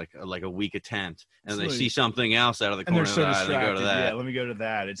said, it's like a weak attempt, and they see something else out of the corner of their eye, and they go to that. Yeah, let me go to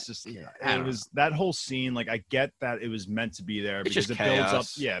that. It's just it was that whole scene. Like, I get that it was meant to be there because it builds up.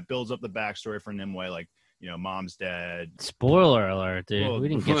 Yeah, it builds up the backstory for Nimue. Like, you know, mom's dead. Spoiler alert, dude. Well, we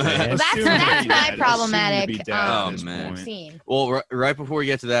didn't get that. That's my problematic scene. Well, right before we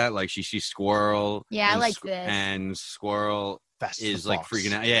get to that, like, she sees Squirrel. Yeah, I like this. And Squirrel is like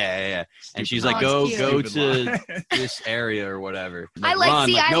freaking out. Yeah. And she's like, go to this area or whatever. Like,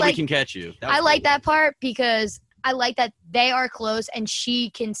 nobody can catch you. I like that part because I like that they are close and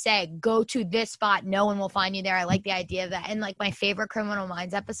she can say, go to this spot. No one will find you there. I like the idea of that. And like my favorite Criminal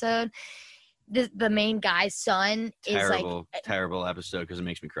Minds episode, the main guy's son is terrible episode because it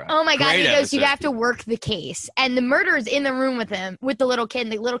makes me cry. Oh my God. He goes, you have to work the case. And the murderer's in the room with him, with the little kid.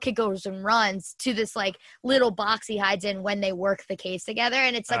 And the little kid goes and runs to this like little box he hides in when they work the case together.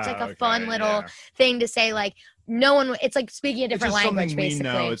 And it's such a fun little thing to say, like, no one. It's like speaking a different language, basically.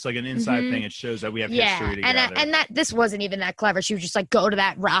 We know. It's like an inside thing. It shows that we have history together. And that this wasn't even that clever. She was just like, go to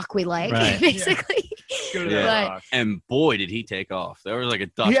that rock we like, basically. Go to that rock. And boy, did he take off! There was like a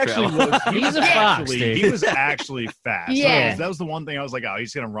dust He's a fox, dude. He was actually fast. Yeah, that was the one thing I was like, oh,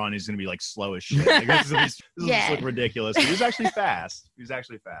 he's gonna run. He's gonna be like slow as shit. Like, this will just look ridiculous. But he was actually fast.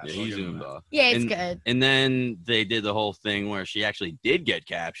 Yeah, he zoomed off. Yeah, it's good. And then they did the whole thing where she actually did get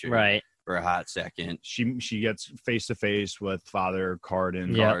captured. Right. For a hot second, she gets face to face with Father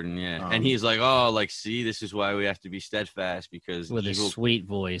Cardin. And he's like, "Oh, like, see, this is why we have to be steadfast because with evil, a sweet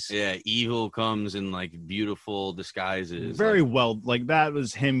voice. Yeah, evil comes in like beautiful disguises. Very well, like that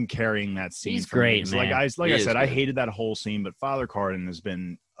was him carrying that scene. He's great, man. Like I said, I hated that whole scene, but Father Cardin has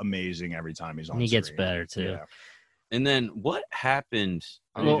been amazing every time he's on. And he screen. gets better too. Yeah. And then what happened?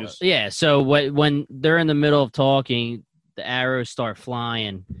 So when they're in the middle of talking, the arrows start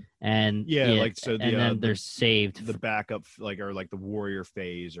flying. And then they're saved. The backup, like the warrior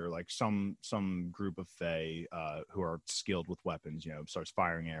phase, or like some group of fae who are skilled with weapons, you know, starts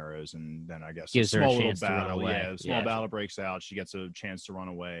firing arrows, and then I guess gives her a chance to run away. Yeah, small battle breaks out. She gets a chance to run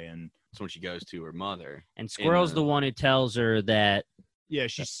away, and that's when she goes to her mother. And Squirrel's the one who tells her that. Yeah,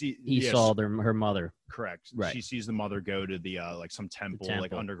 he saw her mother. Correct. Right. She sees the mother go to the like some temple,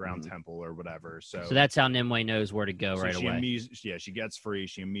 like underground temple or whatever. So that's how Nimue knows where to go right away. She gets free.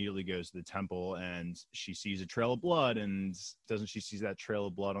 She immediately goes to the temple and she sees a trail of blood. And doesn't she see that trail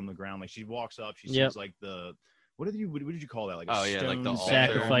of blood on the ground? Like, she walks up, she sees like the. What did you call that? Like like the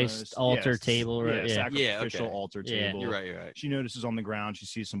sacrifice altar table, right? Sacrificial altar table. You're right. She notices on the ground, she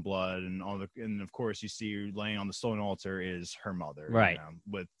sees some blood, and of course you see her laying on the stone altar is her mother, right? You know,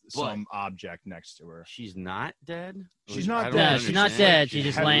 with some object next to her. She's not dead. She's not dead. She's not dead. She's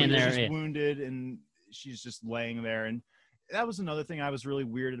just laying there. She's wounded, and she's just laying there. And that was another thing I was really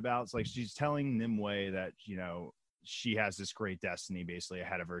weirded about. It's like she's telling Nimue that, you know, she has this great destiny basically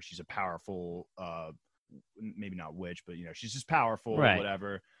ahead of her. She's a powerful maybe not witch, but she's just powerful or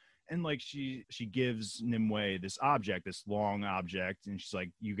whatever. And like she gives Nimue this object, this long object, and she's like,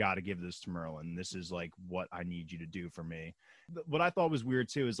 you got to give this to Merlin. This is like what I need you to do for me. What I thought was weird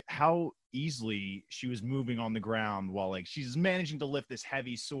too is how easily she was moving on the ground while like she's managing to lift this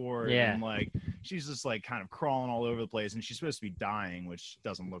heavy sword, and like she's just like kind of crawling all over the place, and she's supposed to be dying, which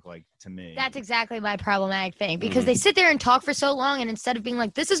doesn't look like to me. That's exactly my problematic thing, because they sit there and talk for so long, and instead of being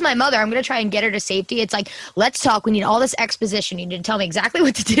like, this is my mother, I'm going to try and get her to safety, it's like, let's talk, we need all this exposition, you need to tell me exactly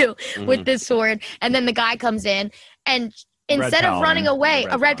what to do with this sword. And then the guy comes in, and instead of running away,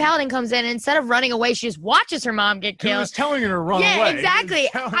 a red paladin comes in, and instead of running away, she just watches her mom get killed. He was telling her to run away. Yeah, exactly.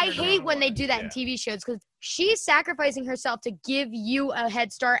 I hate when they do that in TV shows, because she's sacrificing herself to give you a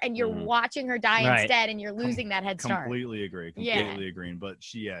head start, and you're watching her die instead, and you're losing that head start. Completely agree. Completely agreeing. But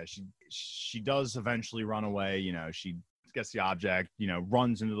she does eventually run away. She gets the object,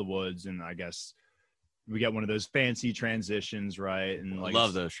 runs into the woods, and I guess we get one of those fancy transitions, right? And like,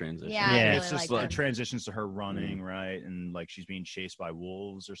 love those transitions. Yeah, really it's just like transitions to her running, right? And like she's being chased by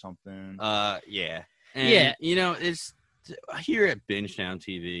wolves or something. Yeah. And, it's here at Bingetown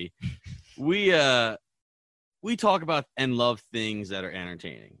TV. We talk about and love things that are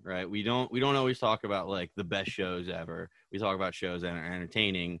entertaining, right? We don't always talk about like the best shows ever. We talk about shows that are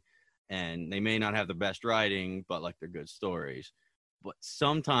entertaining, and they may not have the best writing, but like they're good stories. But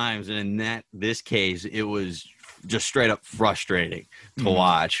sometimes, and in this case, it was just straight up frustrating to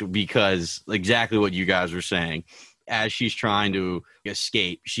watch, because exactly what you guys were saying, as she's trying to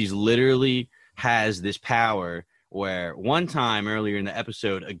escape, she's literally has this power where one time earlier in the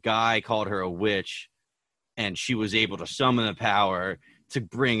episode, a guy called her a witch, and she was able to summon the power to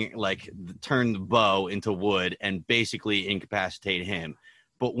turn the bow into wood and basically incapacitate him.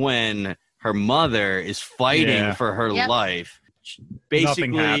 But when her mother is fighting for her life,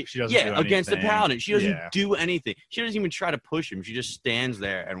 basically, she doesn't do against the anything. paladin, she doesn't do anything. She doesn't even try to push him. She just stands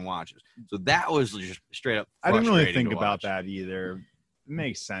there and watches. So that was just straight up I didn't really think to about watch. that either. It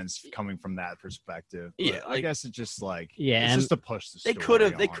makes sense coming from that perspective. Yeah, I guess it's just like and just to push the story.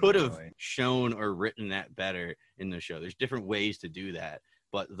 They could have really shown or written that better in the show. There's different ways to do that,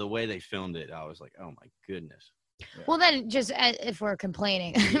 but the way they filmed it, I was like, oh my goodness. Yeah. Well, then, just if we're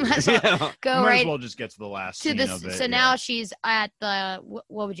complaining, might as well go might right as well just get to the last to scene this. of it. So now she's at the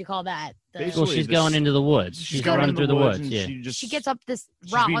what would you call that? Basically, well, she's going into the woods. She's going running through the woods. and Yeah. she gets up this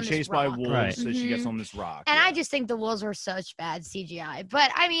She's rock being on this chased by rock. wolves, Right. so she gets on this rock. And I just think the wolves were such bad CGI.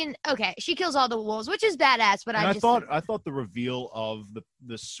 But I mean, okay, she kills all the wolves, which is badass. But And I thought the reveal of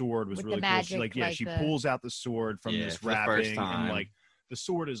the sword was With the really magic, cool. She pulls out the sword from this for the first wrapping, time. and like the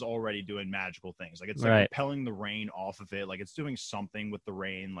sword is already doing magical things. Like it's Right. like repelling the rain off of it. Like it's doing something with the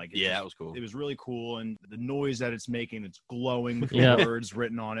rain. Like That was cool. It was really cool, and the noise that it's making, it's glowing with Yeah. words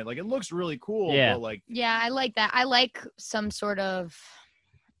written on it. Like it looks really cool. Yeah. But like yeah, I like that. I like some sort of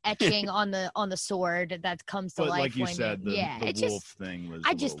etching on the sword that comes to but life. like you when said, the it wolf just thing was.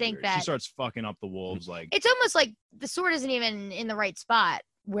 I a just little think weird. that- she starts fucking up the wolves. Like it's almost like the sword isn't even in the right spot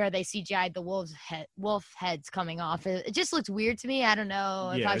where they CGI'd the wolf heads coming off. It just looks weird to me. I don't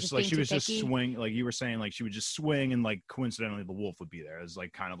know if I was it's just like being she too was picky. just swing, like you were saying, like she would just swing, and like coincidentally the wolf would be there. It's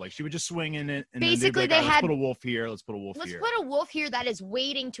like kind of like she would just swing in it, and Basically, then they'd be like, they "Let's had- put a wolf here. Let's put a wolf Let's here." put a wolf here that is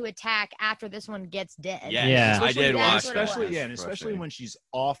waiting to attack after this one gets dead. Yeah. I did watch That's that. what it was. And especially when she's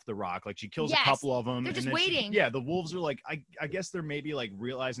off the rock, like she kills Yes. a couple of them. They're just and then waiting. the wolves are like, I guess they're maybe like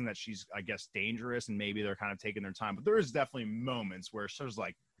realizing that she's, I guess, dangerous, and maybe they're kind of taking their time. But there is definitely moments where she's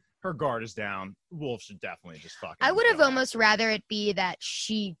like, her guard is down. Wolves should definitely just fucking. I would have go almost rather it be that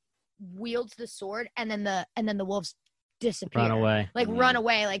she wields the sword and then the wolves disappear. Run away. Like run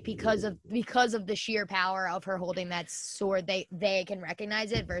away, like because of the sheer power of her holding that sword, they can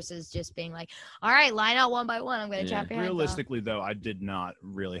recognize it versus just being like, all right, line out one by one. I'm gonna chop your heads off. Realistically, though, I did not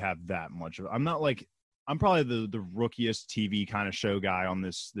really have that much of. I'm not like. I'm probably the rookiest TV kind of show guy on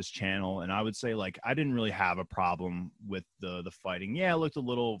this channel, and I would say like I didn't really have a problem with the fighting. Yeah, it looked a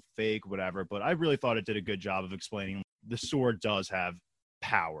little fake, whatever, but I really thought it did a good job of explaining the sword does have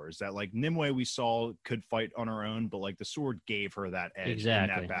powers that like Nimue we saw could fight on her own, but like the sword gave her that edge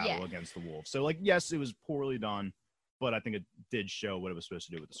Exactly. in that battle against the wolf. So like yes, it was poorly done, but I think it did show what it was supposed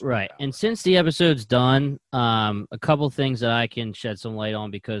to do with the sword. Right. power. And since the episode's done, a couple things that I can shed some light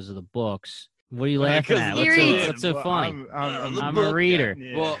on because of the books. What are you laughing at? Series. What's so funny? I'm I'm a reader.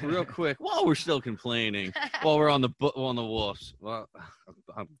 Yeah. Well, real quick, while we're still complaining, while we're on the wolves, well,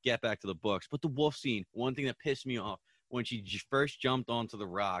 I'll get back to the books. But the wolf scene, one thing that pissed me off when she first jumped onto the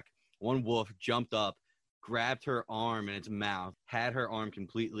rock, one wolf jumped up, grabbed her arm in its mouth, had her arm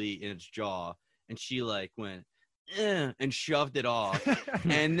completely in its jaw, and she like went, and shoved it off.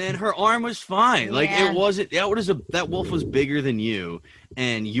 And then her arm was fine. Like it wasn't. That wolf was bigger than you,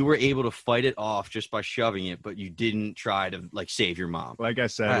 and you were able to fight it off just by shoving it. But you didn't try to like save your mom. Like I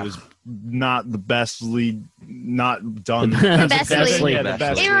said, it was not the best lead, not done. The best lead. Yeah, the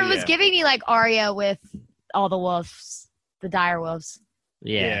best It lead, was giving me like Arya with all the wolves, the dire wolves.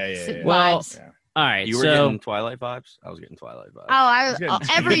 Yeah. Well, Vibes. all right. You were getting Twilight vibes. I was getting Twilight vibes.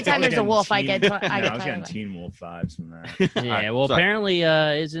 Every time there's a wolf, I get. I was getting Teen Wolf vibes from that. Yeah. Well, apparently,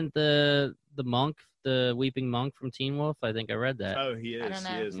 isn't the monk the weeping monk from Teen Wolf? I think I read that. Oh, he is. I don't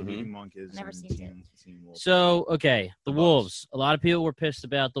know. He is. The weeping monk is. I've never seen Teen Wolf. So, okay, the Wolves. A lot of people were pissed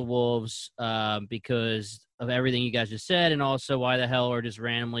about the Wolves because of everything you guys just said, and also why the hell are just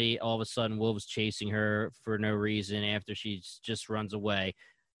randomly all of a sudden wolves chasing her for no reason after she just runs away.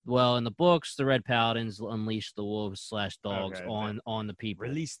 Well, in the books, the Red Paladins unleash the wolves/dogs on the people.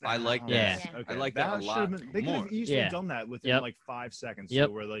 Release that. I like that. Yeah. Okay. I like that a lot. They could have easily done that within like 5 seconds,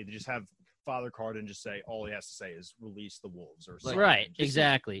 too, where they just have Father Carden just say all he has to say is release the wolves or something. Right,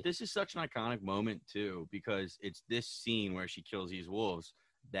 exactly. This is such an iconic moment too, because it's this scene where she kills these wolves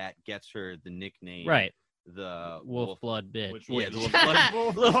that gets her the nickname, right? The wolf blood bitch. The wolf blood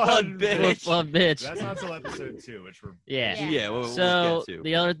bitch. Wolf blood bitch. That's not until episode 2, which we're so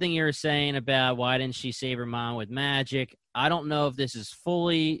the other thing you were saying about why didn't she save her mom with magic? I don't know if this is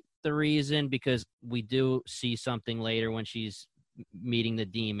fully the reason, because we do see something later when she's meeting the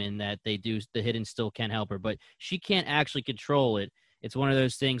demon that the hidden still can help her, but she can't actually control it. It's one of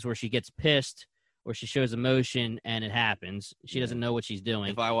those things where she gets pissed or she shows emotion and it happens. She doesn't know what she's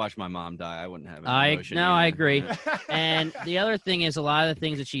doing. If I watched my mom die, I wouldn't have any emotion. I agree. And the other thing is, a lot of the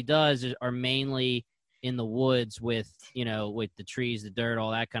things that she does are mainly in the woods with the trees, the dirt, all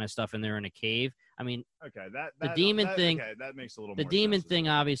that kind of stuff, and they're in a cave. I mean, the demon thing. Okay, that makes a little. The more demon sense thing,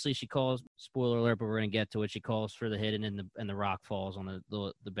 obviously, she calls. Spoiler alert, but we're gonna get to it. She calls for the hidden, and the rock falls on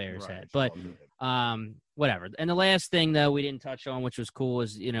the bear's head. But whatever. And the last thing though we didn't touch on, which was cool,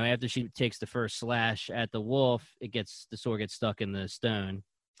 is after she takes the first slash at the wolf, the sword gets stuck in the stone.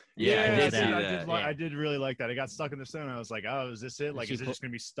 I did really like that. It got stuck in the stone. I was like, oh, is this it? Like, is it just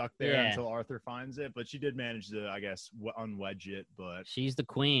gonna be stuck there until Arthur finds it? But she did manage to, I guess, unwedge it. But she's the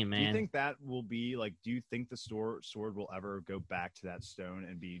queen, man. Do you think that will be like? Do you think the sword will ever go back to that stone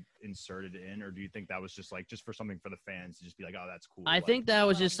and be inserted in, or do you think that was just for something for the fans to just be like, oh, that's cool? I think that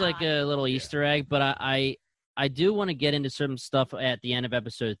was just like a little Easter egg. But I do want to get into some stuff at the end of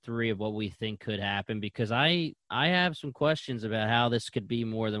episode 3 of what we think could happen, because I have some questions about how this could be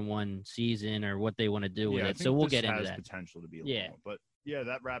more than one season or what they want to do with it. So we'll get into that. Potential to be a little more. But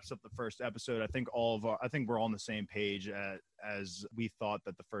that wraps up the first episode. I think I think we're on the same page as we thought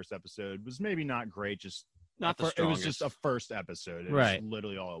that the first episode was maybe not great, just not the strongest. It was just a first episode. It was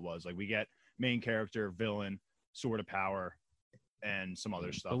literally all it was. Like, we get main character, villain, sword of power, and some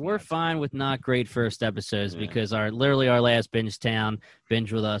other stuff. But we're fine with not great first episodes, because our last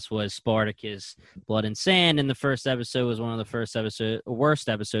binge with us was Spartacus Blood and Sand, and the first episode was one of the worst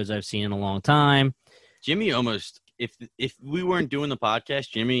episodes I've seen in a long time. Jimmy almost, if we weren't doing the podcast,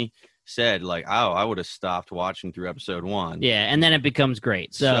 Jimmy said like, oh, I would have stopped watching through episode 1. Yeah, and then it becomes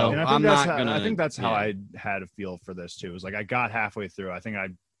great. So I think that's how I had a feel for this too. It was like I got halfway through. I think I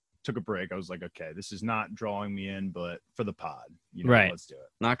took a break. I was like, okay, this is not drawing me in, but for the pod, let's do it.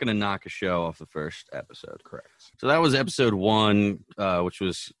 Not going to knock a show off the first episode. Correct. So that was episode 1, which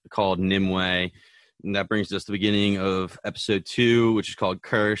was called Nimue. And that brings us to the beginning of episode 2, which is called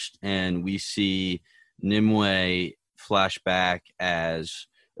Cursed. And we see Nimue flashback as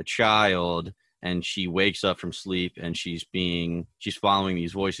a child, and she wakes up from sleep, and she's following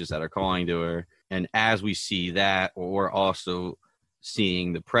these voices that are calling to her. And as we see that, we're also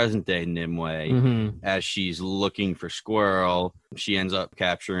seeing the present day Nimue as she's looking for Squirrel. She ends up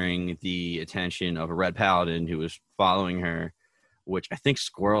capturing the attention of a Red Paladin who is following her, which I think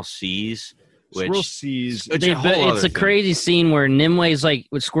Squirrel sees. It's a crazy scene where Nimue's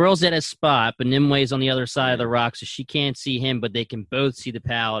Squirrel's at a spot, but Nimue's on the other side of the rock, so she can't see him, but they can both see the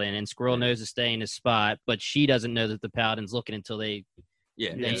Paladin, and Squirrel knows to stay in his spot, but she doesn't know that the Paladin's looking until they...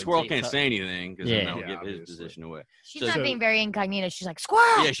 and Squirrel can't say anything because then they'll give his position away. She's not being very incognito. She's like,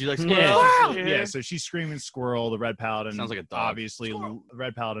 Squirrel! Yeah, she's like, Squirrel! Yeah, so she's screaming Squirrel. The Red Paladin sounds like a dog. Obviously, the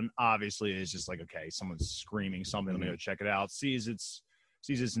Red Paladin obviously is just like, okay, someone's screaming something. Let me go check it out. Sees it's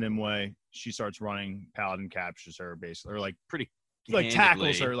Nimue. She starts running. Paladin captures her, basically, or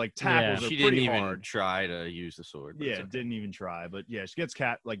tackles her her. She didn't pretty even hard. Try to use the sword. Didn't even try. But yeah, she gets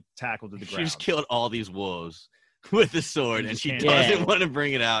tackled to the ground. She's killed all these wolves. with the sword, and just she can't- doesn't want to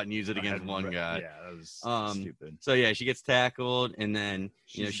bring it out and use it I against had one re- guy. Yeah, that was stupid. So yeah, she gets tackled, and then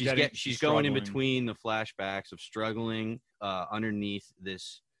she's going in struggling. between the flashbacks of struggling underneath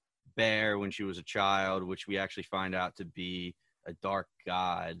this bear when she was a child, which we actually find out to be a dark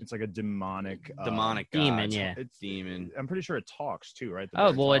god, It's like a demonic god. demon, yeah. It's demon. I'm pretty sure it talks too, right? The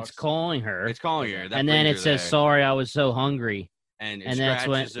Oh, bear well, it's talks. calling her. It's calling her, that and then brings it her says, there. sorry, I was so hungry. and it and that's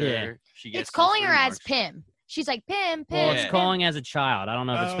when- scratches her. yeah. She gets It's calling those her as remarks. Pim. She's like Pim, Pim. Well, it's Yeah. calling as a child. I don't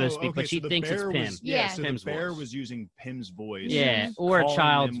know if it's supposed to be, okay, but she so the thinks it's bear Pim. was- Yeah. so Pim's the bear voice. was using Pim's voice. Yeah, or a calling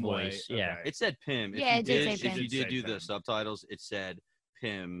child's Nimue. voice. Yeah. Okay. It said Pim. Yeah, it did say If Pim. you It did did do say the Pim. subtitles, it said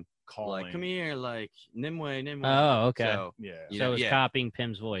Pim. Calling. Like, come here, like Nimue. Oh, okay. So, Yeah. you So know, it's yeah. copying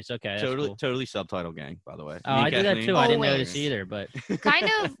Pim's voice. Okay, that's totally, cool. totally subtitle gang, by the way. Oh, Me I and did that Kathleen. too. I didn't Always. notice either, but Kind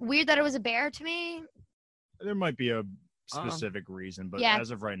of weird that it was a bear to me. There might be a specific reason, but Yeah.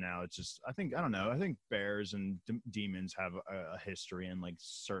 as of right now, it's just I don't know. I think bears and demons have a history and like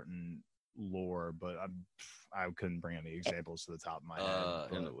certain lore, but I couldn't bring any examples to the top of my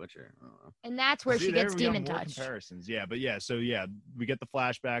head. In but- The Witcher. I don't know. And that's where See, she there gets we got demon more touch. comparisons. Yeah, but so we get the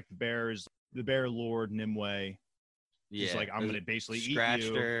flashback. The bear lord Nimue. She's like, I'm gonna basically scratched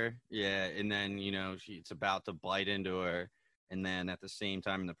eat you. her. Yeah, and then it's about to bite into her, and then at the same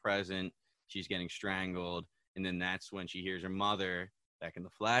time in the present, she's getting strangled, and then that's when she hears her mother back in the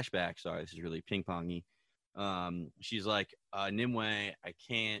flashback. Sorry, this is really ping pongy. She's like, Nimue, I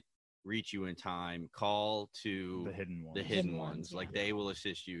can't reach you in time. Call to The hidden one. the hidden ones, ones. yeah. Like they will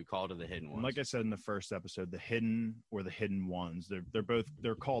assist you. Call to the hidden And ones. like I said in the first episode, the hidden or the hidden ones,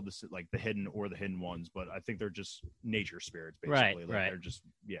 they're called like the hidden or the hidden ones, but I think they're just nature spirits Right, basically. right. They're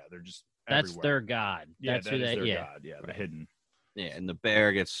just that's everywhere. their god. Yeah, That's that who is they. their Yeah. god. Yeah, the Right. hidden. Yeah, and the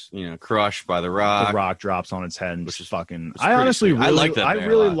bear gets crushed by the rock. The rock drops on its head and Which just is- fucking. it's I pretty honestly sweet. I really, like that I bear a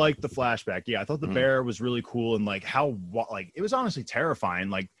really lot. liked the flashback. Yeah, I thought the Mhm. bear was really cool and like it was honestly terrifying.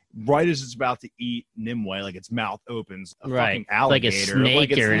 Like right as it's about to eat Nimue, like its mouth opens, a Right. fucking Like a alligator,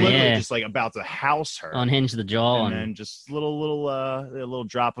 snake it's or- literally yeah. just like about to house her. Unhinge the jaw and and then just a little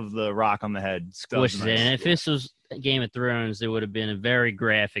drop of the rock on the head squishes it. nice. And if this was Game of Thrones, there would have been a very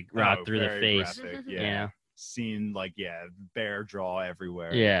graphic rock Oh, through the very face. graphic, You yeah. know? Seen bear draw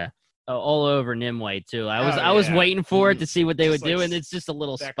everywhere. Yeah. All over Nimue too. I was Oh, I was yeah. waiting for it to see what they Just would do, like and it's just a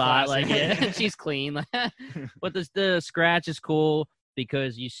little that spot. classic. Like yeah, she's clean. But the scratch is cool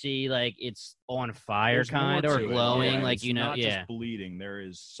because you see like it's on fire There's more kind or to it, glowing, yeah. like It's you know, not yeah. just bleeding. There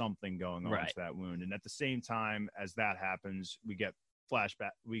is something going on Right. to that wound, and at the same time as that happens, we get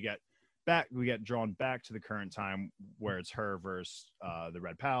flashback. We get drawn back to the current time where it's her versus the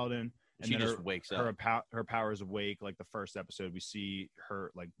Red Paladin. And She then just wakes up. her powers awake. Like the first episode, we see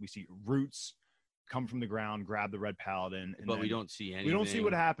Roots come from the ground, grab the Red Paladin, and But we then- don't see anything. we don't see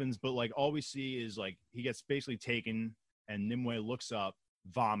what happens, but like all we see is like he gets basically taken, and Nimue looks up,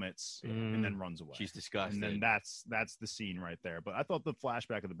 vomits, and then runs away. She's disgusted. And then that's the scene right there. But I thought the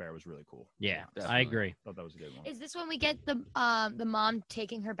flashback of the bear was really cool. Yeah, I Definitely. agree. Thought that was a good one. Is this when we get the mom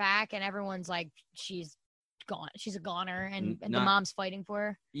taking her back and everyone's like she's gone, she's a goner, and the Not- mom's fighting for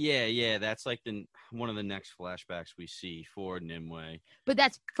her? Yeah, that's like one of the next flashbacks we see for Nimue. But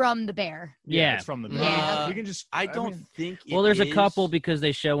that's from the bear. Yeah. it's from the Yeah. We can just. I don't mean, think. Well, there's a is. couple because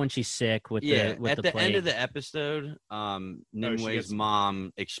they show when she's sick with Yeah, the with at the the plague. end of the episode, Nimue's gets-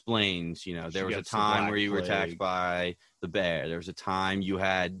 mom explains, She there was a gets the time Black where you were attacked Plague. by the bear. There was a time you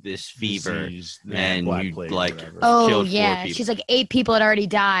had this fever, disease, and Black you Plague or like whatever. Oh killed 4 yeah, people. she's like 8 people had already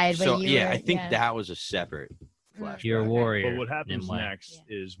died. But So you yeah, were, I think that was a separate Mm. flashback. You're a warrior. But what happens Nimue. next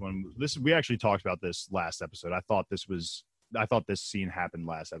is when we actually talked about this last episode. I thought this scene happened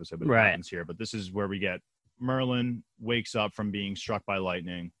last episode, but Right. it happens here. But this is where we get Merlin wakes up from being struck by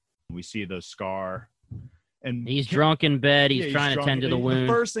lightning. We see the scar, and He's drunk in bed. He's yeah, trying to drunk. tend to the And wound.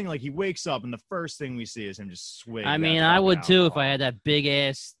 The first thing, like he wakes up, and the first thing we see is him just swig. I that mean, I fucking would too if alcohol. I had that big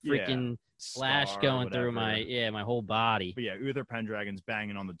ass Yeah. freaking slash Scar, going through whatever. my whole body. But yeah, Uther Pendragon's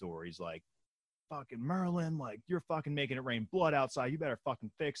banging on the door. He's like, "Fucking Merlin, like you're fucking making it rain blood outside. You better fucking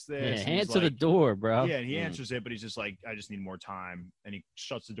fix Yeah, this." And he's answer the like- door, bro. Yeah, and he Mm. answers it, but he's just like, "I just need more time." And he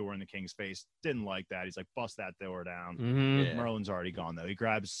shuts the door in the king's face. Didn't like that. He's like, "Bust that door down." Mm-hmm. Yeah. Merlin's already gone though. He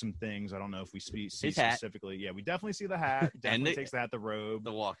grabs some things. I don't know if we see His hat. specifically. Yeah, we definitely see the hat. Definitely takes the hat, the robe,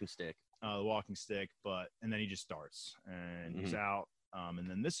 The walking stick. the walking stick. And then he just starts and he's Mhm. out. And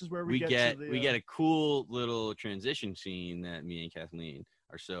then this is where We get get to the, we get a cool little transition scene that me and Kathleen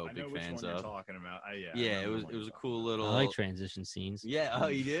are so I know big which fans one you're of. talking about. I Yeah, it remember was the one it you're was a talking cool about. little. I like transition scenes. Yeah. Oh,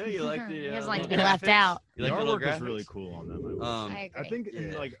 you do? You like the? You guys like to little be left graphics? out. You The like the little artwork is really graphics? cool on them. I will say. Um, I agree. I think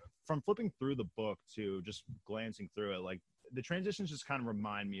in, Yeah. like from flipping through the book to just glancing through it, like the transitions just kind of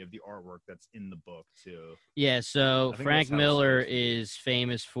remind me of the artwork that's in the book too. Yeah, so I think Frank that's how it's Miller supposed to be. is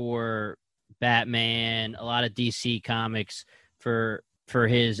famous for Batman, a lot of DC comics for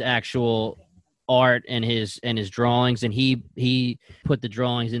his actual art and his drawings, and he put the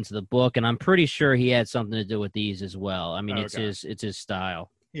drawings into the book, and I'm pretty sure he had something to do with these as well. I mean, it's his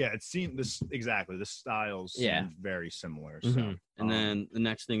style. Yeah, it seemed this exactly. The styles seem very similar. So, Mhm. And then the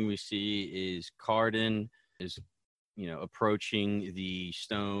next thing we see is Carden is, approaching the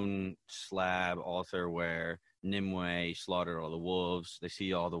stone slab altar where Nimue slaughtered all the wolves. They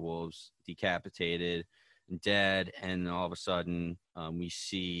see all the wolves decapitated and dead, and all of a sudden, we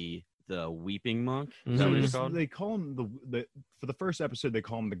see the Weeping Monk. Is that what Mhm. it's called? they call him the for the first episode they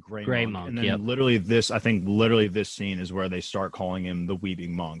call him the Gray Monk, and then yep. literally this scene is where they start calling him the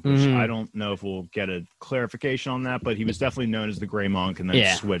Weeping Monk, which Mhm. I don't know if we'll get a clarification on that, but he was definitely known as the Gray Monk, and then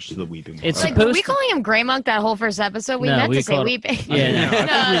Yeah. switched to the Weeping Monk. It's Like, supposed were we to- calling him Grey Monk that whole first episode? We No, meant we to say called- Weeping. Yeah, no, I think we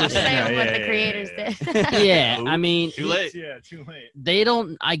no, were just saying saying- what yeah, the yeah, creators yeah, did. Yeah, I mean, Too late. Yeah, too late. they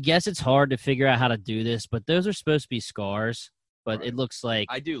don't. I guess it's hard to figure out how to do this, but those are supposed to be scars. But Right. it looks like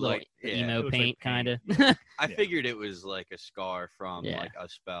I do little like- yeah, it emo looks like paint, paint, kind of. yeah. I Yeah. figured it was like a scar from Yeah. like a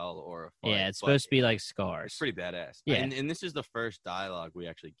spell or a fight. Yeah, it's but supposed to be like It's scars. pretty badass. Yeah. And this is the first dialogue we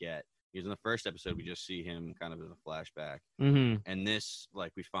actually get. Because in the first episode, we just see him kind of as a flashback. Mm-hmm. And this,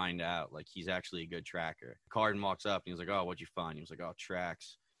 like, we find out, like, he's actually a good tracker. Carden walks up and he's like, "Oh, what'd you find?" He was like, "Oh,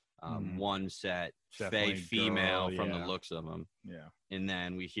 tracks. One set, Definitely fey female girl, from yeah. the looks of them." Yeah. And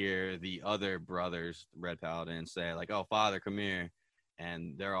then we hear the other brothers, Red Paladin, say, like, "Oh, father, come here."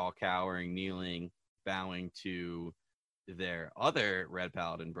 And they're all cowering, kneeling, bowing to their other Red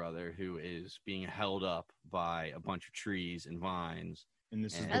Paladin brother, who is being held up by a bunch of trees and vines. And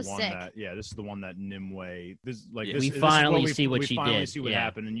this is That's the one sick. this is the one that Nimue. This like Yeah. this, We this is finally what see what we she finally did, see what yeah.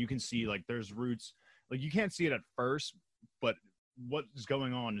 happened, and you can see like there's roots. Like you can't see it at first, but what is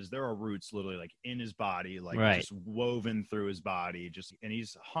going on is there are roots literally like in his body, like Right. just woven through his body, and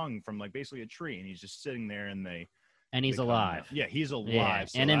he's hung from like basically a tree, and he's just sitting there, and And he's they come alive. out. Yeah, he's alive. Yeah,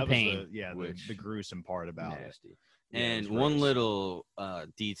 so and in that was pain, the gruesome part about it. Nasty. Yeah, it And was one gross. little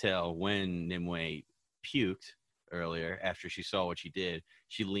detail, when Nimue puked earlier after she saw what she did,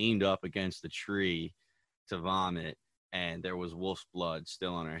 she leaned up against the tree to vomit, and there was wolf's blood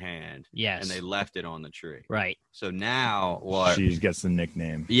still on her hand, Yes. and they left it on the tree. Right. So now what? She gets the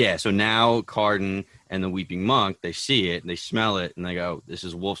nickname. Yeah, so now Carden and the Weeping Monk, they see it, they smell it, and they go, "This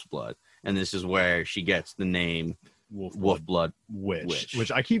is wolf's blood." And this is where she gets the name Wolf Blood Witch, Witch. which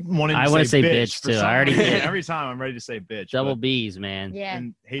I keep wanting to I say wanna say bitch bitch, for too. some I already reason. did. Every time I'm ready to say bitch. Double but- B's, man. Yeah.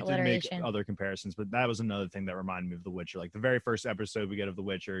 And hate to make alliteration. other comparisons, but that was another thing that reminded me of The Witcher. Like the very first episode we get of The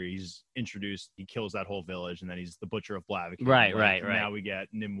Witcher, he's introduced, he kills that whole village, and then he's the Butcher of Blaviken. Right, Like, right, and right. Now we get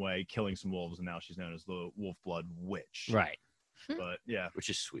Nimue killing some wolves, and now she's known as the Wolf Blood Witch. Right. But yeah, which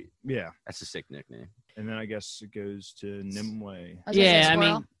is sweet. yeah. That's a sick nickname. And then I guess it goes to Nimue. I was gonna say Yeah, I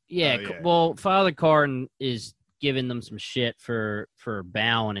squirrel. mean, yeah. Oh, yeah. Well, Father Carden is giving them some shit for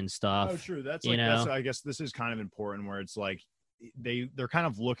bowing and stuff. Oh, true. That's you like know? that's. I guess this is kind of important, where it's like they're kind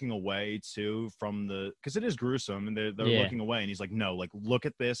of looking away too from the, because it is gruesome, and they're Yeah. looking away, and he's like, no, like look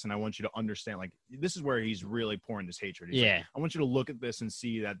at this, and I want you to understand. Like this is where he's really pouring this hatred. He's like, Yeah. I want you to look at this and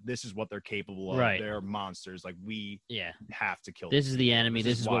see that this is what they're capable of. Right. They're monsters. Like we Yeah. have to kill. This them. is the enemy.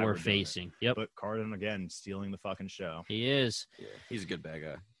 This is why what we're doing it. facing. Yep. But Carden again stealing the fucking show. He is. Yeah, he's a good bad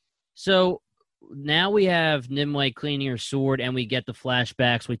guy. So now we have Nimue cleaning her sword, and we get the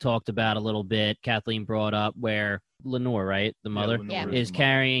flashbacks we talked about a little bit. Kathleen brought up where Lenore, right, the mother, Lenore Yeah. the is mother.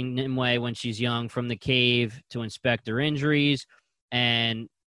 carrying Nimue when she's young from the cave to inspect her injuries, and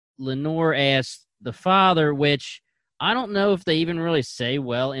Lenore asks the father, which I don't know if they even really say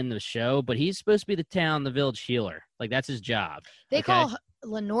well in the show, but he's supposed to be the village healer. Like that's his job. They okay. call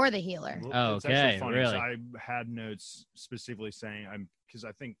Lenore the healer. Oh, It's actually okay, funny, 'cause really? I had notes specifically saying because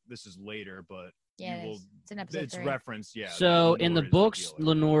I think this is later, but Yeah, you will, it's in episode it's 3. referenced. Yeah. So that in the Lenore is books, healer.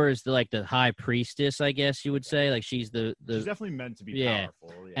 Lenore is the high priestess, I guess you would say. Like she's the She's definitely meant to be yeah.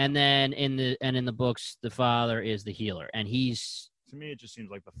 powerful. Yeah. and then in the books, the father is the healer, and he's to me, it just seems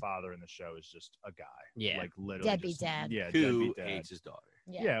like the father in the show is just a guy. Yeah. Like literally Deadbeat just, dad. Yeah, Who deadbeat dad. hates his daughter?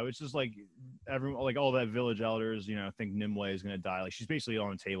 Yeah, it's just like everyone, like all that village elders, think Nimue is gonna die. Like she's basically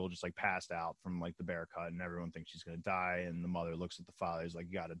on the table, just like passed out from like the bear cut, and everyone thinks she's gonna die. And the mother looks at the father, is like,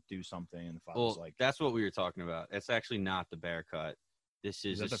 "You got to do something." And the father's Well, like, that's what we were talking about. It's actually not the bear cut. This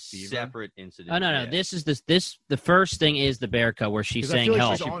is that a the fever? separate incident. oh no Yeah. this is the first thing is the bear cut where she's 'Cause I saying feel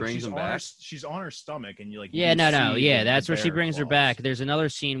like help. She brings him back? She's on her stomach, and you like. Yeah, you no, see yeah, the that's where she bear brings her claws. back. There's another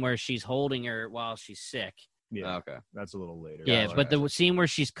scene where she's holding her while she's sick. Yeah, Okay. that's a little later. Yeah, Gotcha. but the scene where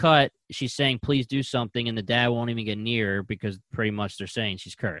she's cut she's saying, please do something, and the dad won't even get near her because pretty much they're saying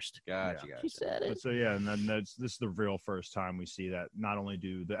she's cursed. Gotcha. She said it. But so yeah, and then this is the real first time we see that not only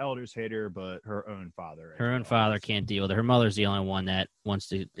do the elders hate her, but her own father. Her own father can't deal with her. Her mother's the only one that wants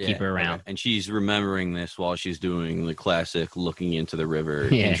to keep her around. And she's remembering this while she's doing the classic looking into the river,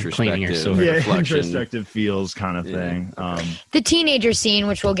 cleaning her sword. Introspective feels kind of thing. The teenager scene,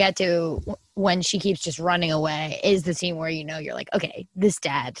 which we'll get to when she keeps just running away, is the scene where you're like, okay, this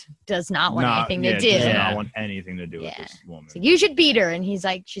dad does not want anything to do. Does not want anything to do with this woman. So you should beat her, and she's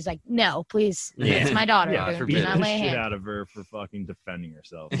like, no, please, it's my daughter. Beat not the lay a shit hand. out of her for fucking defending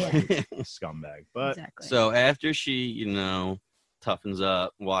herself. Yeah. Like a scumbag. But exactly. So after she, toughens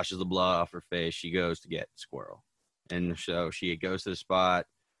up, washes the blood off her face, she goes to get Squirrel. And so she goes to the spot.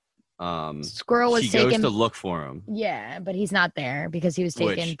 Squirrel was she taken. goes to look for him. Yeah, but he's not there because he was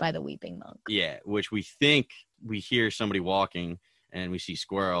taken by the weeping monk. Yeah, which we think we hear somebody walking and we see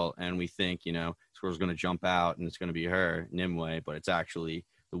Squirrel and we think, Squirrel's going to jump out and it's going to be her, Nimue, but it's actually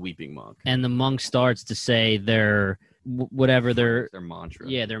the weeping monk. And the monk starts to say their mantra.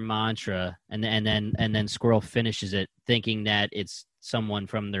 Yeah, their mantra, and then Squirrel finishes it thinking that it's someone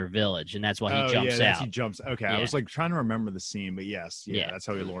from their village, and that's why he jumps out. He jumps. Okay, I was like trying to remember the scene, but yes, that's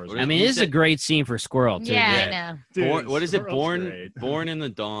how he lures. I mean, this is a great scene for Squirrel too. Yeah, I know. Dude, what is it? Great. Born in the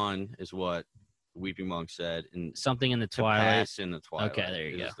dawn is what the weeping monk said, and something in the twilight. Pass in the twilight. Okay, there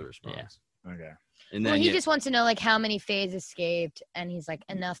you go. Is the response. Yeah. Okay. And then, he just wants to know how many Fays escaped, and he's like,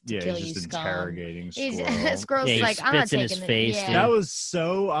 enough to kill you, just scum. interrogating Squirrel. Squirrel's he like, I'm not spits in taking his face. Yeah. That was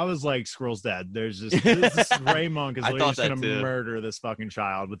so. I was like, Squirrel's dead. There's just this Ray monk is literally just gonna murder this fucking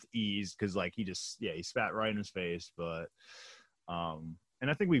child with ease because he spat right in his face. But and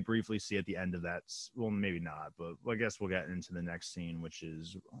I think we briefly see at the end of that. Well, maybe not, but I guess we'll get into the next scene, which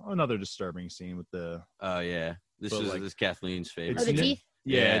is another disturbing scene with the. Oh yeah, this is Kathleen's favorite. Oh, the teeth.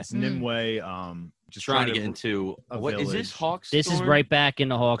 Yeah, it's Nimue. Just trying to get into what village. Is this Hawks? This is right back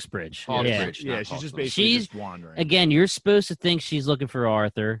into Hawksbridge. Yeah, she's just basically just wandering. Again, you're supposed to think she's looking for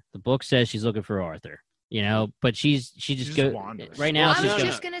Arthur. The book says she's looking for Arthur. But she just goes right now. Well, she's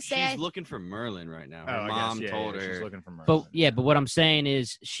just gonna say she's looking for Merlin right now. Her I mom guess, told her. She's looking for Merlin. But what I'm saying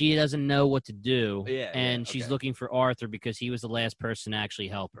is she doesn't know what to do, and she's okay. looking for Arthur because he was the last person to actually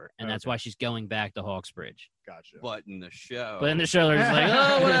help her, and that's why she's going back to Hawksbridge. Gotcha. But in the show, they're just like,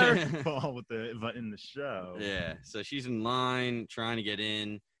 oh, whatever. But in the show, yeah. So she's in line trying to get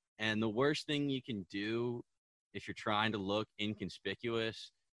in, and the worst thing you can do if you're trying to look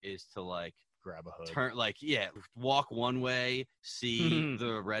inconspicuous is to grab a hood. Walk one way, see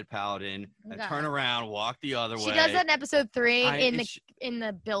the Red Paladin, and turn around, walk the other way. She does that in episode 3 in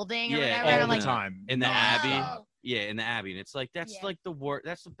the building or whatever. All the time. In the Abbey. Yeah, in the Abbey. And it's that's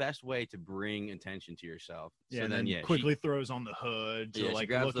that's the best way to bring attention to yourself. Yeah, so and then quickly throws on the hood to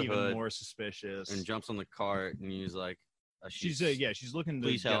grabs look the even more suspicious. And jumps on the cart and he's like, she's looking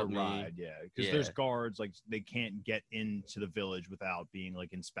to get a ride, because there's guards, they can't get into the village without being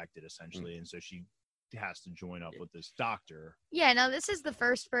inspected essentially, and so she has to join up with this doctor. Yeah, now this is the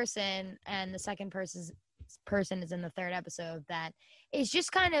first person, and the second person is in the third episode that is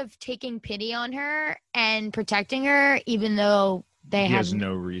just kind of taking pity on her and protecting her, even though he has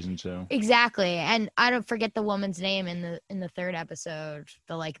no reason to. Exactly, and I don't forget the woman's name in the third episode.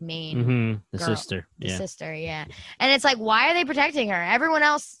 The main the girl, sister, and it's why are they protecting her? Everyone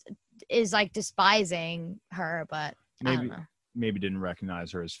else is despising her, but I don't know. Maybe didn't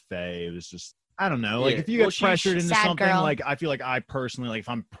recognize her as Faye. It was just. I don't know. If you get pressured into something, girl. I feel I personally, if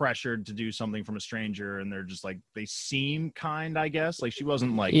I'm pressured to do something from a stranger and they're just they seem kind, I guess. She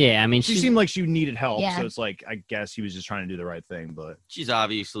wasn't she seemed like she needed help. Yeah. So it's I guess he was just trying to do the right thing. But she's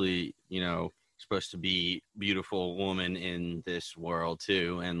obviously, supposed to be a beautiful woman in this world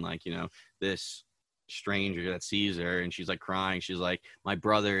too. And this stranger that sees her and she's crying. She's like, my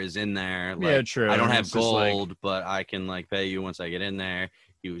brother is in there. True. I don't have gold, but I can pay you once I get in there.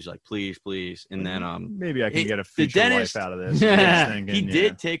 He was like, please. And then maybe I can get a future life out of this. He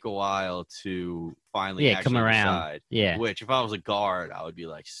did take a while to finally come around. Decide, which if I was a guard, I would be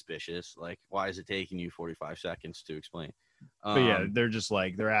suspicious. Why is it taking you 45 seconds to explain? But they're just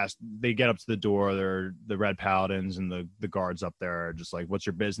they're asked. They get up to the door. They're the Red Paladins and the guards up there are just what's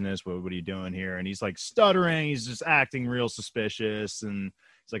your business? What are you doing here? And he's stuttering. He's just acting real suspicious. And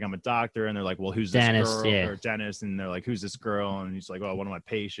he's I'm a doctor. And they're well, who's this girl? Or dentist. And they're who's this girl? And he's oh, one of my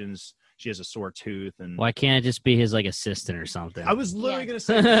patients. She has a sore tooth. And why can't it just be his assistant or something? I was literally gonna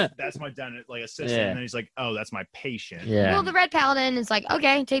say that's my dentist, assistant. And then he's oh, that's my patient. Yeah. Well, the Red Paladin is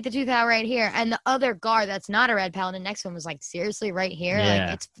okay, take the tooth out right here. And the other guard that's not a Red Paladin next to him was seriously right here.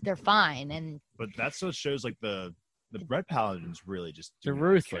 Yeah. They're fine. And but that's what shows the the Red Paladins really just They're not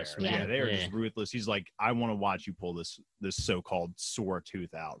ruthless, care. man. Yeah, they are Yeah. just ruthless. He's like, I want to watch you pull this so-called sore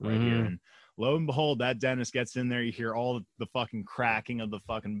tooth out right Mhm. here. And lo and behold, that dentist gets in there. You hear all the fucking cracking of the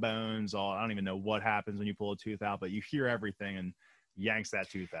fucking bones. I don't even know what happens when you pull a tooth out, but you hear everything and yanks that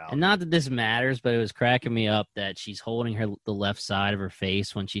tooth out. And not that this matters, but it was cracking me up that she's holding the left side of her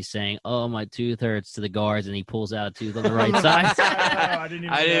face when she's saying, "Oh, my tooth hurts," to the guards, and he pulls out a tooth on the right side. I didn't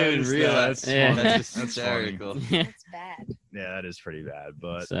even notice realize. that. Yeah. That's That's funny. hysterical. That's bad. Yeah, that is pretty bad.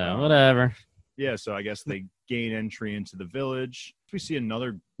 But So whatever. yeah, so I guess they gain entry into the village. We see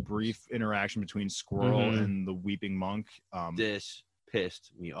another brief interaction between Squirrel Mhm. and the Weeping Monk. This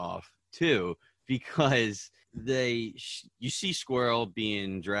pissed me off too because you see Squirrel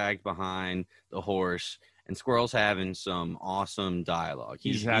being dragged behind the horse, and Squirrel's having some awesome dialogue.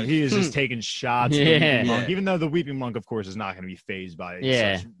 He is just taking shots at the Yeah. Weeping Monk, Yeah. even though the Weeping Monk, of course, is not going to be fazed by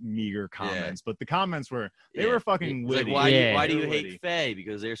Yeah. such meager comments. But the comments were Yeah. were fucking It's like, witty. why Yeah. do you They were hate witty. Faye?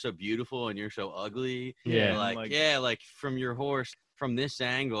 Because they're so beautiful and you're so ugly. Yeah. Like from your horse, from this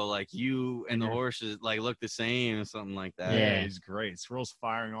angle, like you and the horses like look the same or something like that. Yeah. He's great. Squirrel's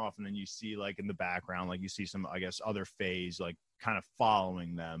firing off, and then you see like in the background, like you see some, I guess, other Fays like kind of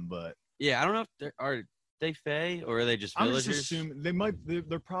following them. But Yeah, I don't know if are they Fae or are they just I'm villagers? just assuming they might.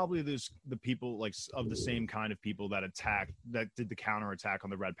 They're probably the people like of the same kind of people that did the counterattack on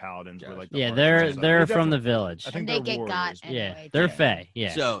the Red Paladins. Were, like, the Yeah, archers. they're They from the definitely- village. I think And they they're get got warriors. anyway. Yeah, they're too. Fae.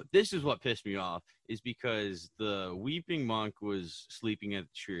 Yeah. So this is what pissed me off is because the Weeping Monk was sleeping at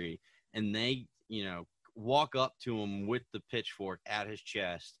the tree, and they, walk up to him with the pitchfork at his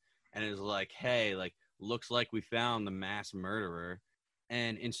chest, and is like, "Hey, like, looks like we found the mass murderer."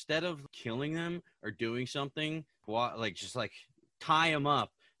 And instead of killing them or doing something, just tie him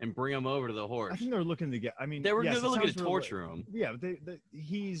up and bring him over to the I horse. think they're looking to get. I mean, They were yes, looking it to sounds real- torture him. Yeah,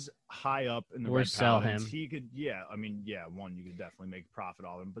 he's high up in the Or Red sell Paladins. him. He could, yeah. I mean, yeah. One, you could definitely make profit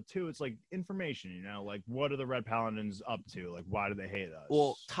off him, but two, it's like information. Like what are the Red Paladins up to? Like why do they hate us?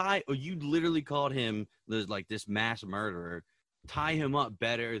 Well, you literally called him this mass murderer. Tie him up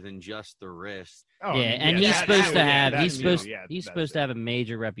better than just the wrist. Oh, Yeah, and he's that supposed too, to yeah, have that he's too, supposed yeah, he's that supposed too. to have a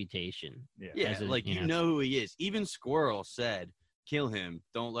major reputation. Yeah, As a- like you you know. know who he is. Even Squirrel said, "Kill him.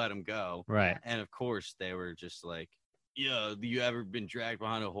 Don't let him go." Right. And of course, they were just like, "Yeah, you ever been dragged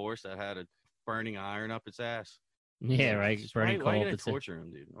behind a horse that had a burning iron up its ass?" Yeah, right. Just Burning why are you coal. gonna That's it. torture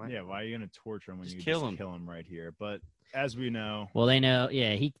him, dude? Why? Yeah, why are you gonna torture him when Just you kill just him. kill him right here? But as we know, Well, they know.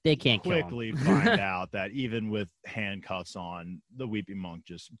 Yeah, they can't kill him. quickly find out that even with handcuffs on, the Weeping Monk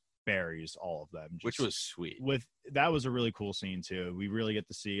just buries all of them. Which just- was sweet. that was a really cool scene too. We really get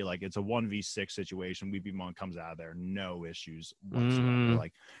to see like it's a 1v6 situation. Weeping Monk comes out of there, no issues whatsoever. Mhm.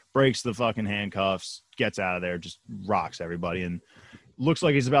 Like breaks the fucking handcuffs, gets out of there, just rocks everybody, and looks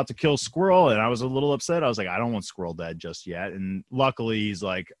like he's about to kill Squirrel. And I was a little upset. I was like, I don't want Squirrel dead just yet. And luckily, he's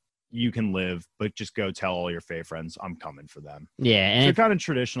like, you can live, but just go tell all your Fae friends I'm coming for them. Yeah, and So kind of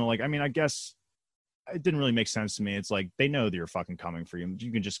traditional. Like, I mean, I guess it didn't really make sense to me. It's like they know that you're fucking coming for you.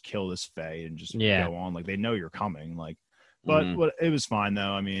 You can just kill this Fae and just Yeah. go on. Like they know you're coming. Like, but it was fine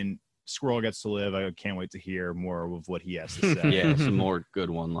though. I mean, Squirrel gets to live. I can't wait to hear more of what he has to say. Yeah, some more good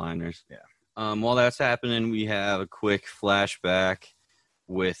one-liners. Yeah. While that's happening, we have a quick flashback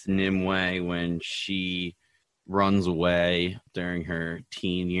with Nimue when she runs away during her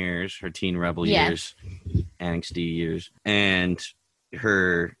teen years, her teen rebel Yeah. years, angsty years, and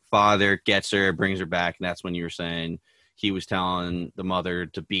her father gets her, brings her back, and that's when you were saying he was telling the mother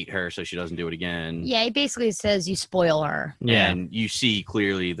to beat her so she doesn't do it again. Yeah, he basically says you spoil her. yeah, And you see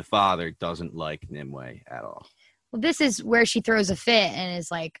clearly the father doesn't like Nimue at all. Well, this is where she throws a fit and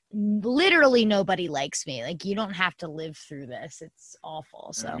is like, literally nobody likes me. Like, you don't have to live through this. It's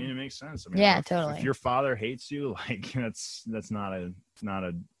awful. So I mean, it makes sense. I mean, Yeah, if, totally. If your father hates you, like that's not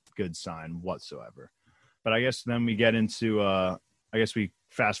a good sign whatsoever. But I guess then we get into I guess we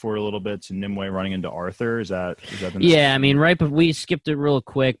fast forward a little bit to Nimue running into Arthur. Is that the next yeah. I mean, right, but we skipped it real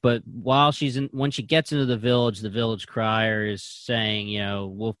quick. But when she gets into the village crier is saying,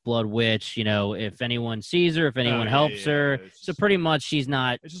 Wolf Blood Witch. If anyone sees her, if anyone helps her, it's so just- pretty much she's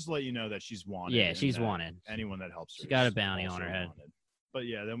not. It's just to let you know that she's wanted. Yeah, and she's that wanted. Anyone that helps her. She's got a is bounty on also her head. wanted. But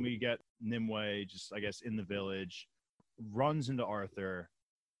yeah, then we get Nimue just, I guess, in the village, runs into Arthur,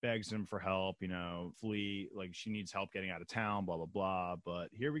 begs him for help, flee, like she needs help getting out of town, blah, blah, blah. But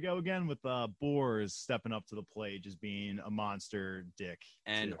here we go again with Boars stepping up to the plate, just being a monster dick.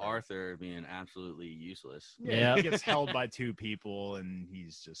 And to her. Arthur being absolutely useless. Yeah. He gets held by two people and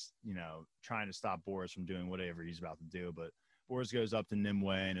he's just, trying to stop Boris from doing whatever he's about to do. But Boris goes up to Nimue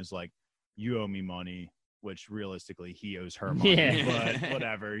and is like, you owe me money, which realistically he owes her money. Yeah. But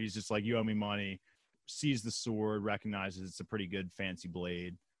whatever. He's just like, you owe me money. sees the sword, recognizes it's a pretty good fancy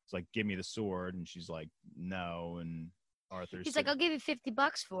blade. It's like, give me the sword, and she's like, no, and He's like, I'll give you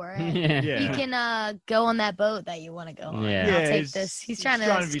 $50 for it. Yeah. You can go on that boat that you want to go on. Yeah. I'll take this. He's trying to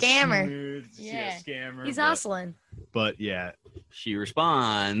scam her. Yeah, scammer. He's hustling. But yeah, she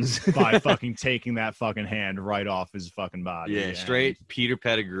responds by fucking taking that fucking hand right off his fucking body. Yeah, straight Peter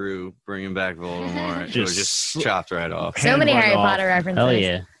Pettigrew bringing back Voldemort. just chopped right off. So many Harry Potter references. Hell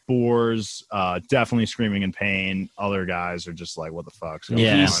yeah. Boars definitely screaming in pain. Other guys are just like, what the fuck's going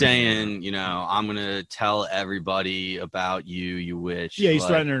on? He's saying, I'm gonna tell everybody about you, you witch. Yeah, he's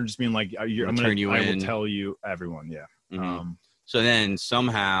threatening her, just being like, I will tell you everyone. Yeah. Mm-hmm. So then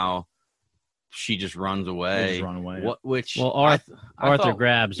somehow she just runs away. Arthur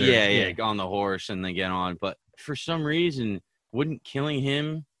grabs her. Yeah, on the horse, and they get on. But for some reason, wouldn't killing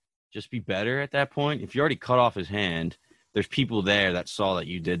him just be better at that point? If you already cut off his hand, there's people there that saw that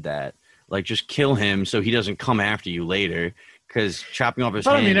you did that. Like, just kill him so he doesn't come after you later. Because chopping off his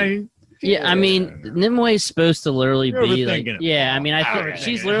hand. Nimue is supposed to literally be like. Yeah, I mean, I think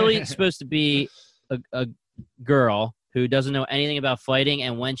she's literally supposed to be a girl who doesn't know anything about fighting,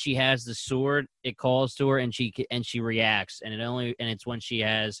 and when she has the sword, it calls to her, and she reacts, and it's when she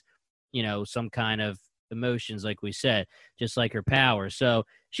has, some kind of emotions, like we said, just like her power. So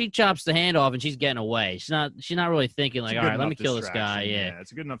she chops the hand off, and she's getting away. She's not really thinking like, all right, let me kill this guy. Yeah,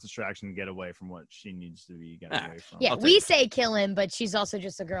 it's a good enough distraction to get away from what she needs to be getting away from. Yeah, we say kill him, but she's also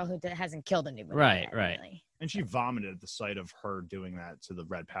just a girl who hasn't killed anybody. Right. Really. And she vomited at the sight of her doing that to the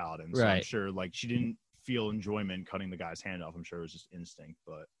Red Paladin. So I'm sure, like, she didn't feel enjoyment cutting the guy's hand off. I'm sure it was just instinct.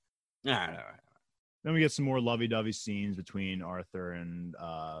 But all right. Then we get some more lovey-dovey scenes between Arthur and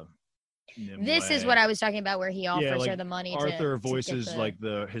Nimue. This is what I was talking about, where he offers her the money. Arthur voices like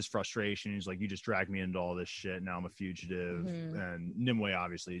his frustration. He's like, "You just dragged me into all this shit. Now I'm a fugitive." Mm-hmm. And Nimue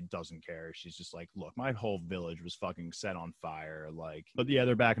obviously doesn't care. She's just like, "Look, my whole village was fucking set on fire." Like, but yeah,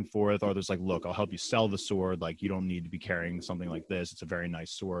 they're back and forth. Arthur's like, "Look, I'll help you sell the sword. Like, you don't need to be carrying something like this. It's a very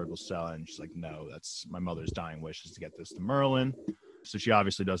nice sword. We'll sell it." And she's like, "No, that's my mother's dying wish is to get this to Merlin." So she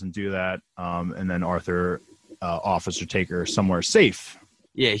obviously doesn't do that. And then Arthur offers to take her somewhere safe.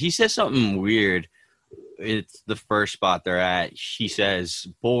 Yeah, he says something weird. It's the first spot they're at. She says,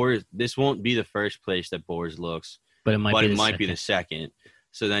 "Bors, this won't be the first place that Bors looks, but it might be the second."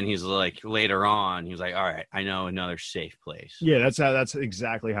 So then he's like, later on, he was like, "All right, I know another safe place." Yeah, that's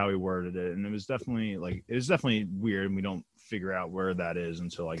exactly how he worded it, and it was definitely weird, and we don't figure out where that is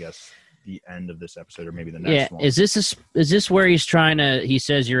until, I guess, the end of this episode, or maybe the next one. Is this where he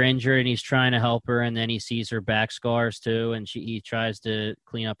says you're injured and he's trying to help her, and then he sees her back scars too, and he tries to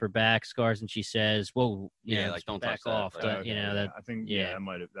clean up her back scars, and she says, "Whoa, like don't back off." I think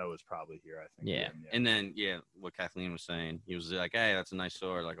that was probably here. I think. Yeah. And then what Kathleen was saying, he was like, "Hey, that's a nice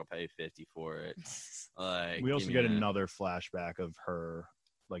sword. Like, I'll pay $50 for it." Like, we also get another flashback of her,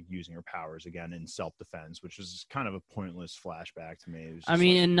 like, using her powers again in self-defense, which is kind of a pointless flashback to me.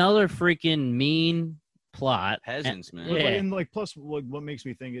 Another freaking mean plot. Peasants, man. Yeah. And plus, like, what makes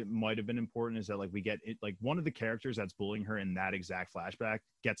me think it might have been important is that, like, we get it, like, one of the characters that's bullying her in that exact flashback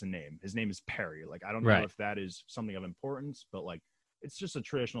gets a name. His name is Perry. Like, I don't know if that is something of importance, but, like, it's just a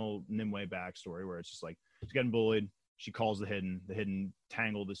traditional Nimue backstory where it's just like, she's getting bullied. She calls the hidden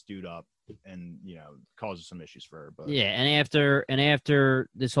tangle this dude up, and causes some issues for her. But and after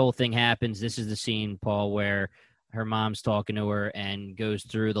this whole thing happens, this is the scene, Paul, where her mom's talking to her and goes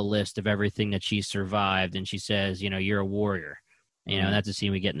through the list of everything that she survived, and she says, "You're a warrior." And that's a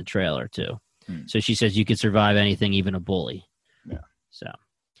scene we get in the trailer too. Mm. So she says you could survive anything, even a bully. Yeah. So,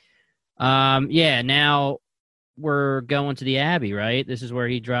 now we're going to the Abbey, right? This is where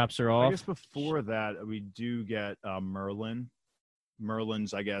he drops her off. I guess before that, we do get Merlin.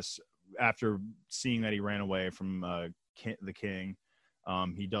 Merlin's, I guess, after seeing that he ran away from the king,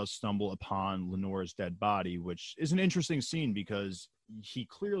 he does stumble upon Lenore's dead body, which is an interesting scene because he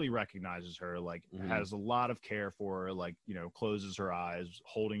clearly recognizes her, like, has a lot of care for her, like, closes her eyes,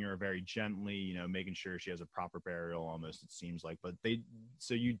 holding her very gently, making sure she has a proper burial almost, it seems like. But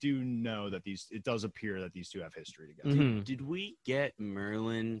so you do know that it does appear that these two have history together. Mm-hmm. Did we get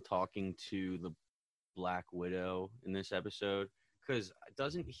Merlin talking to the Black Widow in this episode? Because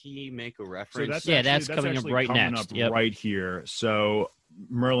doesn't he make a reference? So that's coming up right next. Right here. So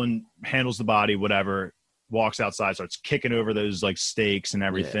Merlin handles the body, whatever, walks outside, starts kicking over those, like, stakes and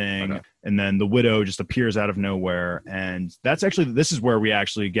everything. Okay. And then the widow just appears out of nowhere. And this is where we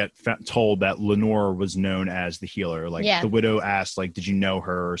actually get told that Lenore was known as the healer. Like, the widow asked, like, "Did you know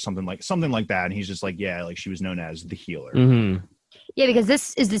her?" or something like that. And he's just like, "Yeah, like, she was known as the healer." Mm-hmm. Yeah, because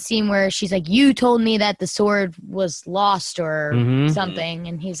this is the scene where she's like, "You told me that the sword was lost or something,"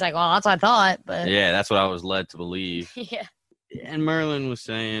 and he's like, "Well, that's what I thought." But Yeah, that's what I was led to believe. yeah, And Merlin was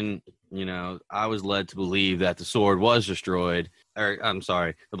saying, I was led to believe that the sword was destroyed. Or, I'm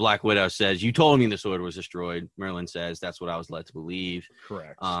sorry, the Black Widow says, "You told me the sword was destroyed." Merlin says, "That's what I was led to believe."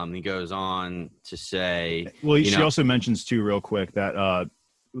 Correct. He goes on to say, well, she also mentions too, real quick, that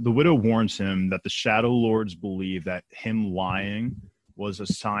the Widow warns him that the Shadow Lords believe that him lying was a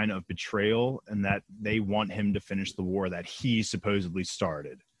sign of betrayal and that they want him to finish the war that he supposedly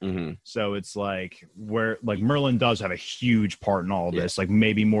started. Mm-hmm. So it's like Merlin does have a huge part in all of this, like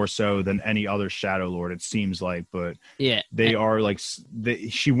maybe more so than any other Shadow Lord, it seems like. But they are like,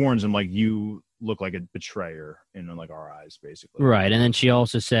 she warns him, like, you look like a betrayer in like our eyes, basically. Right. And then she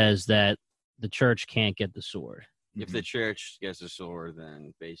also says that the church can't get the sword. If the church gets a sword,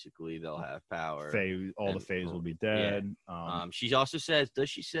 then basically they'll have power. All the Fays will be dead. Yeah. She also says, does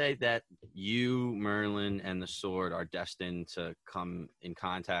she say that you, Merlin, and the sword are destined to come in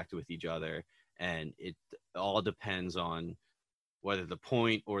contact with each other, and it all depends on whether the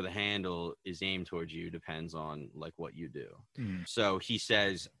point or the handle is aimed towards you, depends on like what you do. Mm-hmm. So he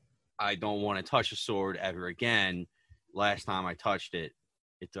says, I don't want to touch a sword ever again. Last time I touched it,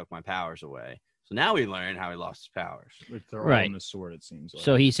 it took my powers away. So now we learn how he lost his powers. They're all in the sword, it seems like.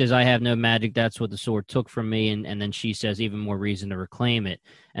 So he says, I have no magic. That's what the sword took from me. And then she says, even more reason to reclaim it.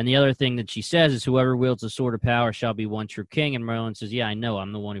 And the other thing that she says is, whoever wields the sword of power shall be one true king. And Merlin says, yeah, I know.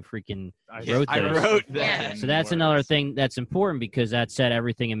 I'm the one who freaking wrote I this. wrote that. So that's another thing that's important, because that set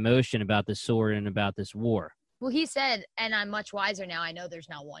everything in motion about this sword and about this war. Well, he said, and I'm much wiser now. I know there's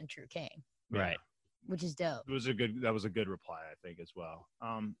not one true king. Right. Which is dope. That was a good reply, I think, as well.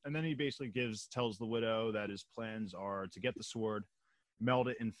 And then he basically tells the Widow that his plans are to get the sword, meld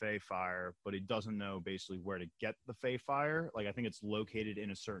it in Fey fire, but he doesn't know basically where to get the Fey fire. Like, I think it's located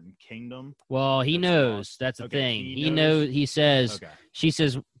in a certain kingdom. Well, he knows. Lost. That's the Okay, thing. he He knows. knows. He says. Okay. She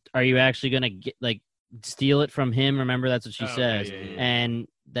says, "Are you actually gonna steal it from him?" Remember, that's what she says. Yeah. And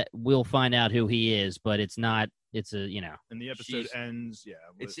that we'll find out who he is, but it's not. It's a And the episode ends. Yeah.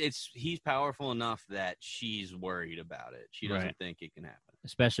 He's powerful enough that she's worried about it. She doesn't think it can happen.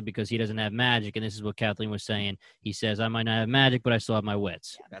 Especially because he doesn't have magic, and this is what Kathleen was saying. He says, I might not have magic, but I still have my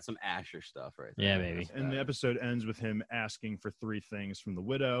wits. Yeah, that's some Asher stuff right there. Yeah, baby. And the episode ends with him asking for 3 things from the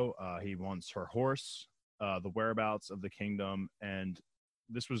Widow. He wants her horse, the whereabouts of the kingdom, and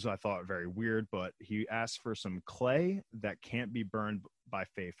this was, I thought, very weird, but he asked for some clay that can't be burned by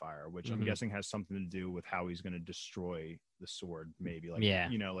Fey fire, which I'm guessing has something to do with how he's going to destroy the sword, maybe. Like,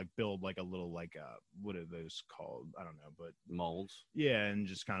 like build like a little, like, what are those called? I don't know, but molds. Yeah, and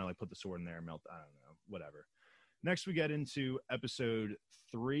just kind of like put the sword in there and melt. I don't know, whatever. Next, we get into episode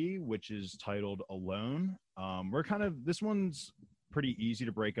 3, which is titled Alone. This one's pretty easy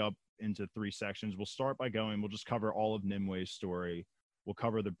to break up into 3 sections. We'll start by we'll just cover all of Nimwe's story. We'll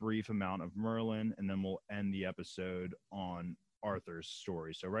cover the brief amount of Merlin, and then we'll end the episode on Arthur's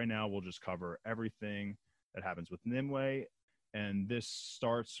story. So right now we'll just cover everything that happens with Nimue, and this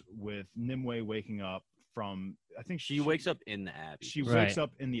starts with Nimue waking up from, I think she wakes up in the Abbey. She wakes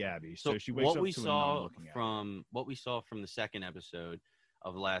up in the Abbey. So she wakes up to a nun looking at her. What we saw from the second episode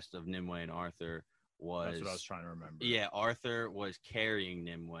of Last of Nimue and Arthur was... That's what I was trying to remember. Yeah, Arthur was carrying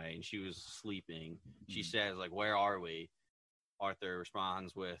Nimue, and she was sleeping. She says, like, where are we? Arthur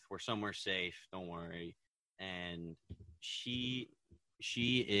responds with, we're somewhere safe, don't worry. And she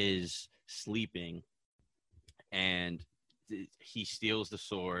is sleeping, and he steals the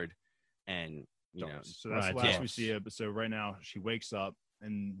sword, and so that's the last we see it. So right now she wakes up,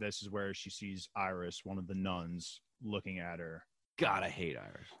 and this is where she sees Iris, one of the nuns, looking at her. God, I hate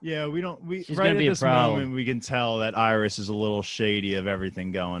Iris. Yeah, She's right gonna be at a this problem. moment we can tell that Iris is a little shady of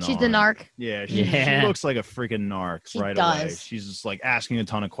everything going on. She's the narc. Yeah, she looks like a freaking narc right away. She's just like asking a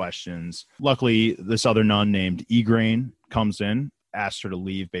ton of questions. Luckily, this other nun named Igraine comes in, asks her to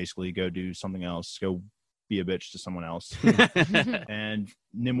leave, basically go do something else, go be a bitch to someone else. And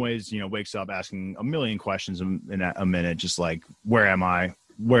Nimwe's, wakes up asking a million questions in a minute, just like, where am I?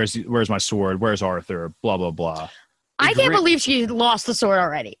 Where's my sword? Where's Arthur? Blah, blah, blah. I can't believe she lost the sword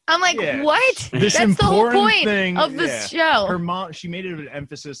already. I'm like, what? That's the whole point of the show. Her mom, she made it an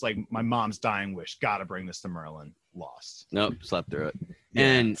emphasis, like, my mom's dying wish. Gotta bring this to Merlin. Lost. Nope, slept through it. Yeah.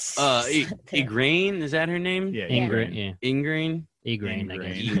 And Igraine, is that her name? Yeah, Igraine. Yeah. Igraine? Igraine, I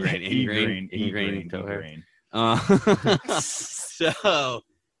guess. Igraine. So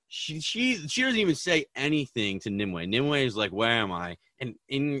she doesn't even say anything to Nimue. Nimue is like, where am I? And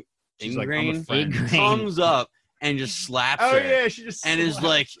Igraine comes up and just slaps her. Oh, yeah, she just and is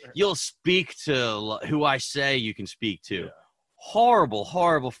like, you'll speak to who I say you can speak to. Yeah. horrible,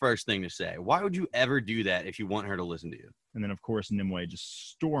 horrible first thing to say. Why would you ever do that if you want her to listen to you? And then, of course, Nimue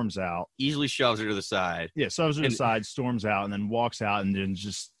just storms out. Easily shoves her to the side. Yeah, shoves her to the side, storms out, and then walks out and then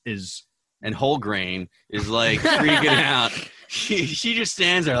just is... And Wholegrain is, like, freaking out. She just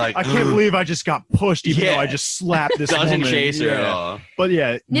stands there like, I can't believe I just got pushed, even though I just slapped this Doesn't woman. chase her at all. But,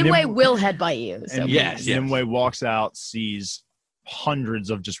 yeah. Nimue will headbutt you. So and Nimue walks out, sees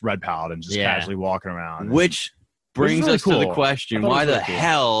hundreds of just red paladins just casually walking around. Which brings us to the question, why the really cool.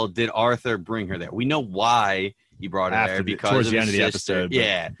 hell did Arthur bring her there? We know why he brought her there because towards of the end his of the sister. episode.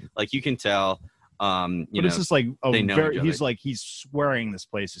 Yeah, like you can tell. But it's just like they know each other. he's like he's swearing this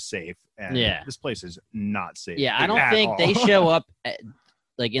place is safe, and this place is not safe. Yeah, I don't think they show up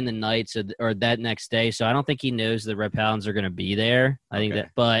like in the nights or that next day, so I don't think he knows the Red Paladins are going to be there. I think that,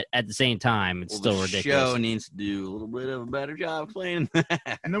 but at the same time, it's still ridiculous. The show needs to do a little bit of a better job explaining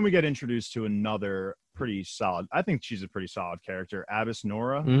that. And then we get introduced to another pretty solid. I think she's a pretty solid character, Abbess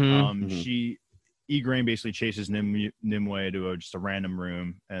Nora. Igraine basically chases Nimue to just a random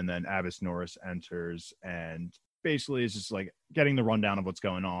room, and then Abbess Norris enters and basically is just like getting the rundown of what's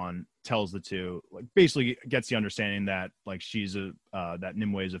going on, tells the two, like basically gets the understanding that like she's that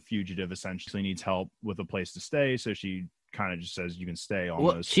Nimue is a fugitive, essentially needs help with a place to stay. So she kind of just says, you can stay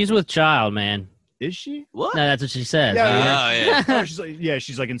almost. Well, she's with child, man. Is she? What? No, that's what she says. Yeah. She's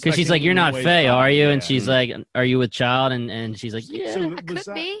like, because she's like, you're not Fae, are you? And she's like, are you with child? And she's like, yeah, so could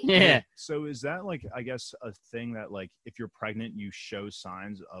be. Yeah. So is that like, I guess, a thing that like if you're pregnant, you show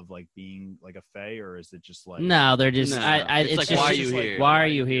signs of like being like a Fae, or is it just like? No, they're just. No. It's like, just, why are you here? Why are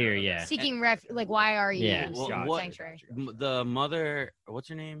you here? Yeah. Seeking like, why are you? Yeah. Well, sanctuary. The mother, what's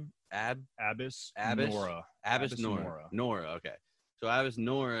her name? Abbess Nora. Abbess Nora. Nora. Okay. So Abbess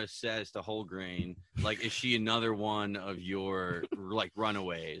Nora says to Wholegrain, like, is she another one of your like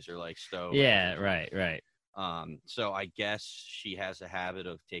runaways or like stowaways? Yeah. Right. So I guess she has a habit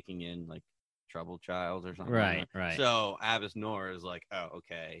of taking in like troubled child or something. Right. So Abbess Nora is like, oh,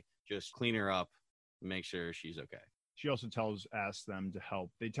 okay, just clean her up, make sure she's okay. She also asks them to help.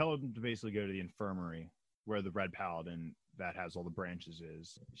 They tell them to basically go to the infirmary where the Red Paladin that has all the branches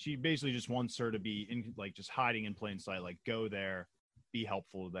is. She basically just wants her to be in like just hiding in plain sight, like go there, be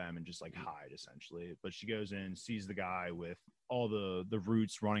helpful to them, and just like hide essentially. But she goes in, sees the guy with all the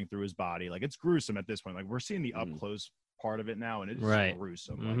roots running through his body. Like it's gruesome at this point. Like we're seeing the up close part of it now, and it is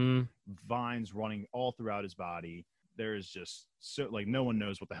gruesome. Like vines running all throughout his body. There is just so like no one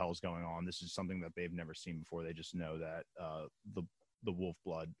knows what the hell is going on. This is something that they've never seen before. They just know that the wolf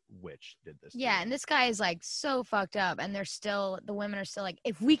blood witch did this. Yeah, and this guy is like so fucked up, and the women are still like,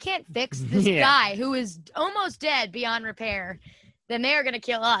 if we can't fix this guy who is almost dead beyond repair, then they are going to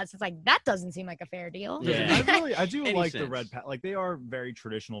kill us. It's like, that doesn't seem like a fair deal. Yeah. I do like the Red Paladins. Like, they are very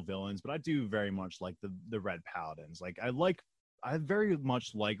traditional villains, but I do very much like the Red Paladins. Like, I very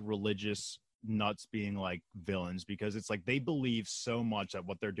much like religious nuts being like villains, because it's like they believe so much that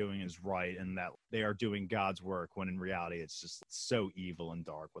what they're doing is right and that they are doing God's work, when in reality it's just so evil and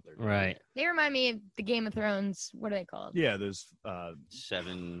dark what they're doing. Right. They remind me of the Game of Thrones. What are they called? Yeah, there's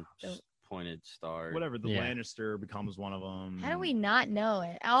 7 pointed stars. Whatever, the Lannister becomes one of them. How do we not know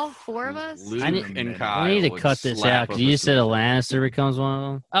it? All 4 of us? Luke and Kyle. I need to cut this out because you said a Lannister becomes one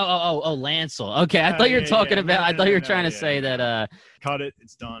of them. Oh, Lancel. Okay, I thought you were talking about. I thought you were trying to say that. Cut it.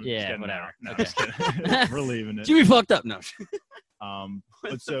 It's done. Yeah, whatever. No, just kidding. We're leaving it. Jimmy fucked up. No.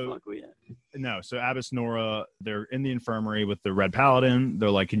 But so Abbess Nora, they're in the infirmary with the Red Paladin. They're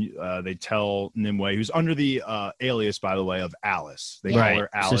like, they tell Nimue, who's under the alias, by the way, of Alice. They call her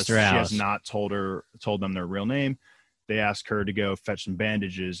Alice. Sister Alice. She has not told them their real name. They ask her to go fetch some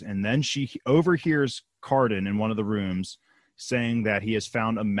bandages, and then she overhears Cardin in one of the rooms saying that he has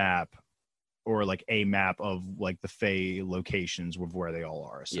found a map, or like a map of like the Fae locations of where they all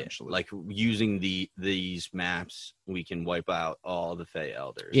are, essentially. Yeah, like using these maps, we can wipe out all the Fae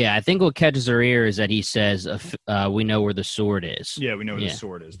elders. Yeah, I think what catches her ear is that he says, we know where the sword is. Yeah, we know where the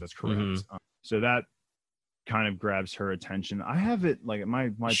sword is. That's correct. So that kind of grabs her attention. I have it like my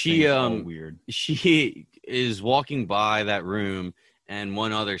thing is all weird. She is walking by that room, and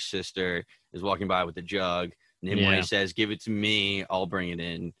one other sister is walking by with the jug. Nimue says, give it to me, I'll bring it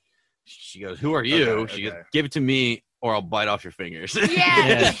in. She goes, who are you? She goes, give it to me or I'll bite off your fingers.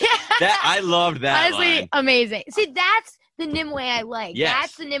 Yeah. I loved that. Honestly, line. amazing. See, that's the Nimue I like. Yes.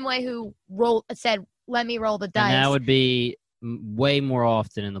 That's the Nimue who said, let me roll the dice. And that would be way more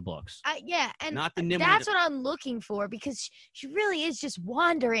often in the books. And not the Nimue. That's what I'm looking for, because she really is just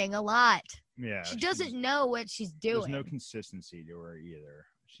wandering a lot. Yeah. She doesn't know what she's doing. There's no consistency to her either.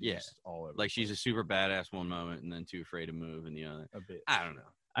 She's all over. Like she's a super badass one moment and then too afraid to move in the other. A bit. I don't know.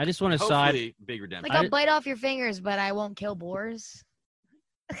 I just want to Hopefully, big redemption. Like, I'll bite off your fingers, but I won't kill boars.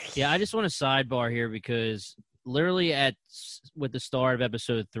 Yeah, I just want to sidebar here because literally with the start of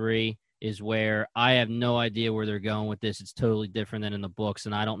episode 3 is where I have no idea where they're going with this. It's totally different than in the books,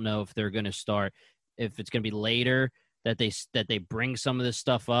 and I don't know if they're going to start, if it's going to be later that they bring some of this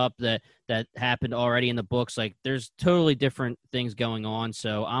stuff up that happened already in the books. Like, there's totally different things going on.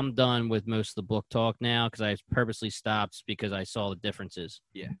 So I'm done with most of the book talk now because I purposely stopped because I saw the differences.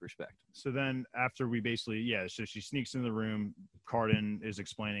 Yeah, respect. So then after we basically, so she sneaks into the room. Cardan is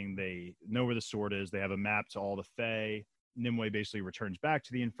explaining they know where the sword is. They have a map to all the Fae. Nimue basically returns back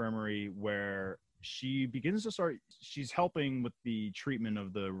to the infirmary where she begins to she's helping with the treatment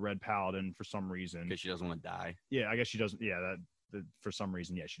of the Red Paladin for some reason. Because she doesn't want to die. Yeah, I guess she doesn't. Yeah, for some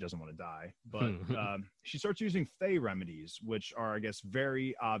reason, she doesn't want to die. But she starts using Fae remedies, which are, I guess,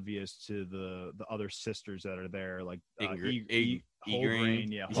 very obvious to the other sisters that are there, like Wholegrain.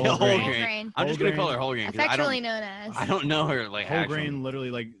 Yeah, Wholegrain. I'm just gonna call her Wholegrain. Affectionately known as. I don't know her like Wholegrain. Literally,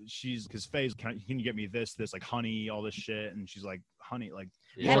 like she's because Fae's. Can you get me this, like honey, all this shit? And she's like, honey, like.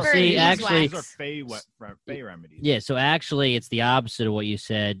 Yeah. Well, see, actually, these are Fae remedies. Yeah, so actually, it's the opposite of what you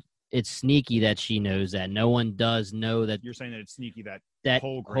said. It's sneaky that she knows that. No one does know that. You're saying that it's sneaky that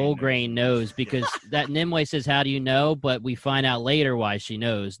Wholegrain knows because that Nimue says, "How do you know?" But we find out later why she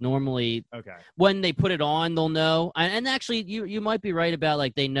knows. Normally, when they put it on, they'll know. And actually, you might be right about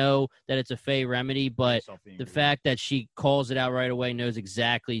like they know that it's a Fae remedy, but the fact that she calls it out right away, knows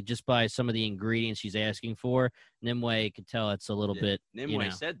exactly just by some of the ingredients she's asking for. Nimue could tell it's a little bit. Nimue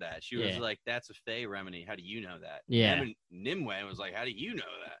said that. She was like, "That's a Fae remedy. How do you know that?" Yeah. And Nimue was like, "How do you know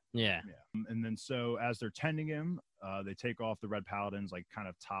that?" Yeah. And then so as they're tending him, they take off the Red Paladin's like kind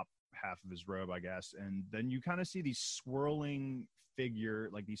of top half of his robe, I guess, and then you kind of see these swirling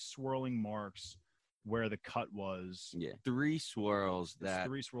these swirling marks where the cut was. Yeah, three swirls that are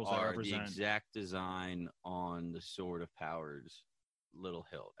represent the exact design on the Sword of Power's little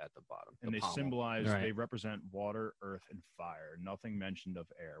hilt at the bottom. And they pommel. symbolize, they represent water, earth, and fire. Nothing mentioned of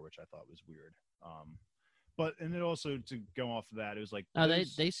air, which I thought was weird. But and it also, to go off of that, it was like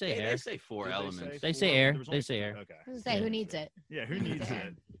they say air. They say four elements. They say air. They say air. Okay. I was gonna say, who needs it? Yeah, who needs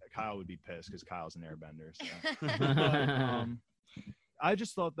it? Kyle would be pissed because Kyle's an airbender. So. I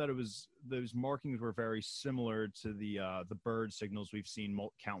just thought that those markings were very similar to the bird signals we've seen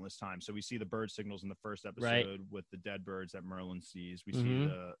countless times. So we see the bird signals in the first episode with the dead birds that Merlin sees. We see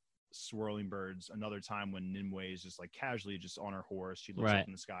the swirling birds another time when Nimue is just like casually just on her horse. She looks up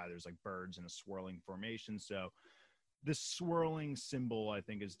in the sky. There's like birds in a swirling formation. So this swirling symbol, I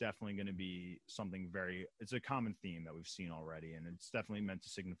think, is definitely going to be something it's a common theme that we've seen already, and it's definitely meant to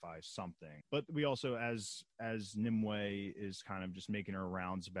signify something. But we also, as Nimue is kind of just making her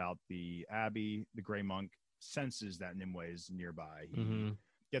rounds about the Abbey, the Gray Monk senses that Nimue is nearby. He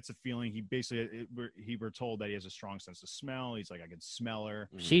gets a feeling. He basically, we're told that he has a strong sense of smell. He's like, I can smell her.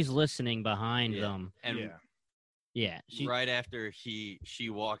 She's listening behind them. And right after she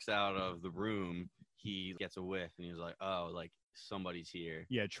walks out of the room, he gets a whiff and he's like, "Oh, like somebody's here."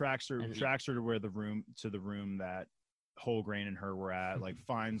 Yeah, tracks her to the room that Wholegrain and her were at. Like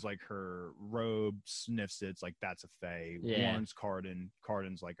finds like her robe, sniffs it. It's like, that's a Fae. Warns Cardan.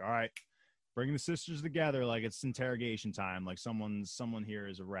 Cardan's like, "All right, bringing the sisters together like it's interrogation time. Like someone here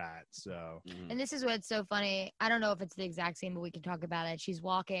is a rat." So. And this is what's so funny. I don't know if it's the exact same, but we can talk about it. She's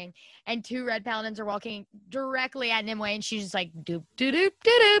walking, and two Red Paladins are walking directly at Nimue, and she's just like doop doop doop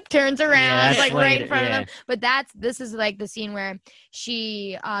doop, turns around like right in front of them. But this is like the scene where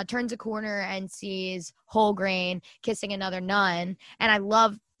she turns a corner and sees Wholegrain kissing another nun, and I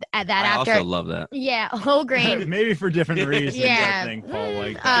love. I also love that. Yeah, Wholegrain. Maybe for different reasons. Yeah. I think Paul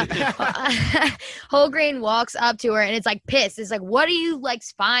liked Wholegrain walks up to her and it's like pissed. It's like, what are you like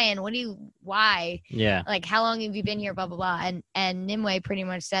spying? Why? Yeah. Like, how long have you been here? Blah, blah, blah. And Nimue pretty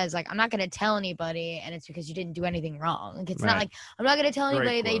much says, like, I'm not going to tell anybody. And it's because you didn't do anything wrong. Like, it's not like, I'm not going to tell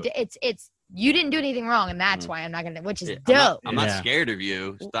anybody they did. It's you didn't do anything wrong, and that's why I'm not gonna. Which is dope. I'm not scared of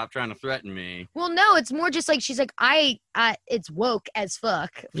you. Stop trying to threaten me. Well, no, it's more just like she's like it's woke as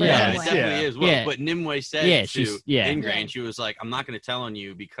fuck. For it definitely is woke. Yeah. But Nimue said to Ingrain, she was like, "I'm not gonna tell on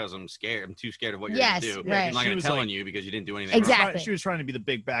you because I'm scared. I'm too scared of what you're gonna do. Right. I'm not gonna tell on you because you didn't do anything wrong." She was trying to be the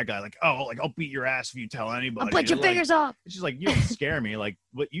big bad guy, like, "Oh, like I'll beat your ass if you tell anybody. I'll put your fingers off." She's like, "You don't scare me. Like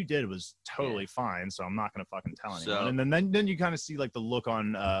what you did was totally fine, so I'm not gonna fucking tell anyone." And then you kind of see like the look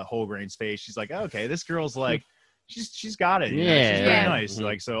on Wholegrain's face. She's like, "Okay, this girl's like, she's got it. You know? She's very nice.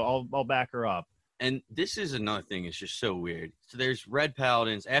 Like, so I'll back her up." And this is another thing. It's just so weird. So there's Red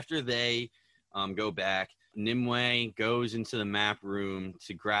Paladins. After they go back, Nimue goes into the map room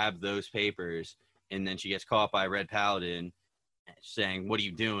to grab those papers, and then she gets caught by Red Paladin. saying, "What are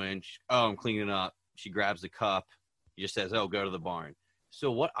you doing?" "Oh, I'm cleaning up." She grabs the cup. He just says, "Oh, go to the barn."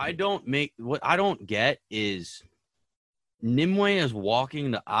 So what I don't get is Nimue is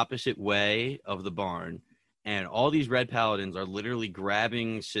walking the opposite way of the barn, and all these red paladins are literally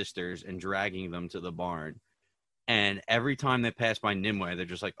grabbing sisters and dragging them to the barn. And every time they pass by Nimue, they're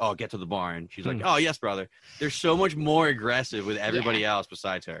just like, "Oh, get to the barn." She's like, "Oh, yes, brother." They're so much more aggressive with everybody else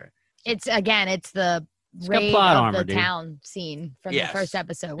besides her. It's the raid plot of armor, the dude. town scene from the first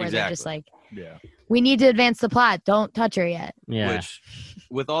episode where they're just like, Yeah. "We need to advance the plot. Don't touch her yet." Yeah. Which,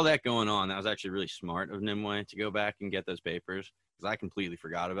 with all that going on, that was actually really smart of Nimue to go back and get those papers, because I completely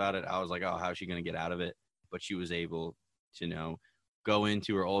forgot about it. I was like, "Oh, how's she going to get out of it?" But she was able to, go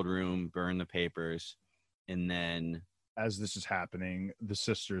into her old room, burn the papers, and then As this is happening, the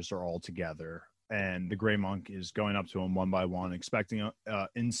sisters are all together, and the Gray Monk is going up to them one by one, inspecting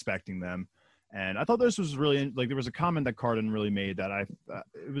them. And I thought this was really, like, there was a comment that Cardin really made that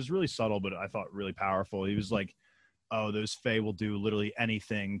it was really subtle, but I thought really powerful. He was like, "Oh, those Fae will do literally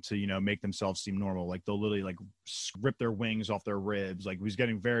anything to, make themselves seem normal. Like, they'll literally, like, rip their wings off their ribs." Like, he was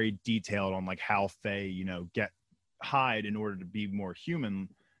getting very detailed on, like, how Fae, hide in order to be more human.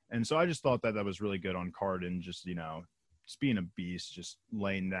 And so I just thought that was really good on Cardin, just being a beast, just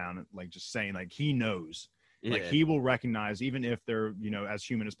laying down, like, just saying, like, he knows. Like, he will recognize, even if they're, as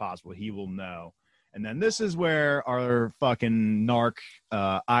human as possible, he will know. And then this is where our fucking narc,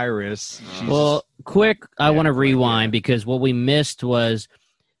 Iris. I want to rewind because what we missed was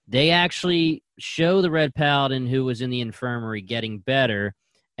they actually show the Red Paladin who was in the infirmary getting better,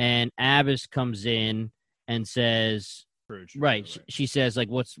 and Abbas comes in and says, right. She says, like,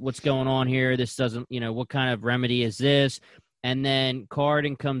 what's going on here? This doesn't, what kind of remedy is this? And then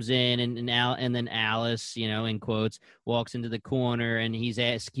Cardin comes in, and then Alice, in quotes, walks into the corner, and he's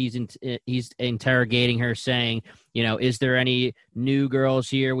interrogating her, saying, "Is there any new girls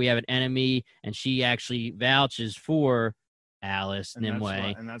here? We have an enemy." And she actually vouches for Alice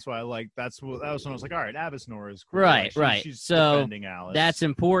Nimue, and that's why I like. That was when I was like, all right, Abbas Nora is cool. Right. She's so defending Alice. That's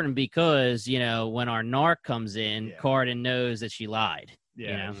important because when our narc comes in, Cardin knows that she lied.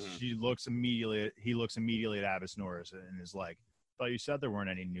 Yeah, he looks immediately at Abbas Norris and is like, "Thought you said there weren't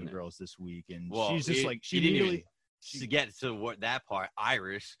any new girls this week." And she's just like, she immediately to get to that part.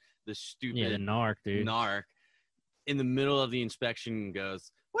 Iris, the stupid the narc dude, in the middle of the inspection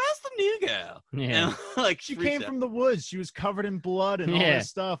goes, "Where's the new girl?" Yeah, and, she came from the woods. She was covered in blood and all this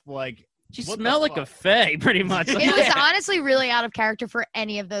stuff. Like, she smelled like a fae, pretty much. It was honestly really out of character for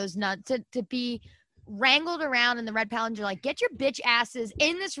any of those nuts to be wrangled around, and the Red Paladins are like, "Get your bitch asses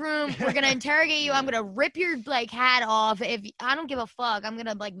in this room. We're gonna interrogate you. I'm gonna rip your hat off. If I don't give a fuck, I'm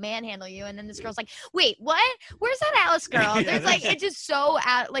gonna manhandle you." And then this girl's like, "Wait, what? Where's that Alice girl?" There's it's just so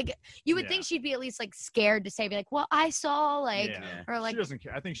out. Like, you would think she'd be at least scared to say, be like, "Well, I saw or like." She doesn't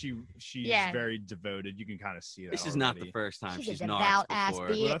care. I think she's very devoted. You can kind of see that. This is not the first time she's devout ass before.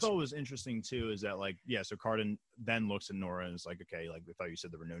 bitch. What I thought was interesting too is that so Cardin then looks at Nora and is like, "Okay, I thought you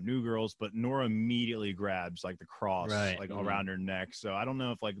said there were no new girls," but Nora immediately grabs the cross around her neck. So I don't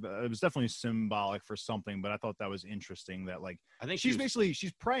know if it was definitely symbolic for something, but I thought that was interesting that I think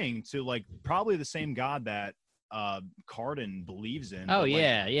she's praying to probably the same God that Cardin believes in. Oh,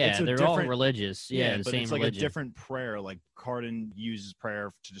 they're all religious. Yeah, the but same it's religion. a different prayer. Cardin uses prayer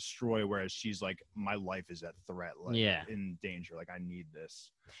to destroy, whereas she's like, "My life is at threat, in danger. I need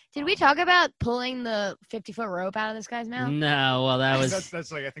this." Did we talk about pulling the 50-foot rope out of this guy's mouth? No, well, that was.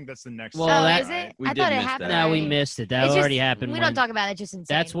 That's I think that's the next. Well, is it? I thought it happened. No, we missed it. That already happened. We don't talk about it. Just insane.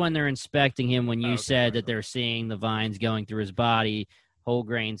 That's when they're inspecting him. When you said that they're seeing the vines going through his body.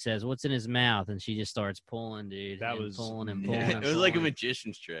 Wholegrain says, "What's in his mouth?" And she just starts pulling, dude. That was pulling and yeah, pulling. It was like a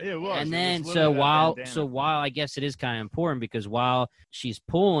magician's trick. Yeah, it was. And then while I guess it is kind of important because while she's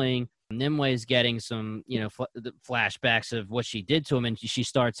pulling, Nimue's getting some flashbacks of what she did to him, and she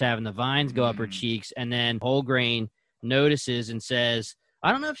starts having the vines go up her cheeks, and then Wholegrain notices and says,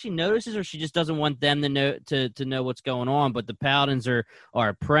 I don't know if she notices or she just doesn't want them to know what's going on, but the paladins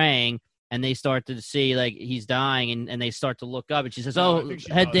are praying. And they start to see he's dying, and they start to look up, and she says,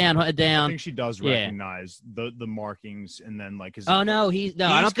 head down." I think she does recognize the markings, and then his. Oh no,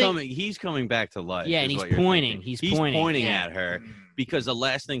 I don't think he's coming back to life. Yeah, and he's pointing. He's pointing at her because the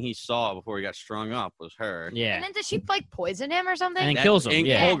last thing he saw before he got strung up was her. Yeah. And then does she poison him or something? And kills him.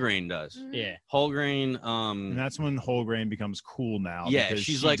 Yeah. Wholegrain does. Mm-hmm. Yeah. Wholegrain. And that's when Wholegrain becomes cool now. Yeah,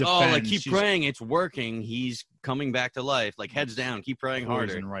 she's like, keep praying, it's working. He's coming back to life. Heads down, keep praying harder.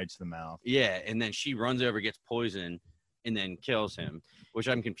 Poison right to the mouth. Yeah, and then she runs over, gets poisoned, and then kills him, which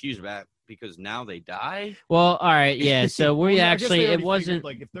I'm confused about because now they die. Well, all right, yeah. So it wasn't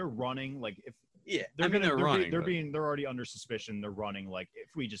if they're running, Yeah, they're running. They're already under suspicion. They're running. Like,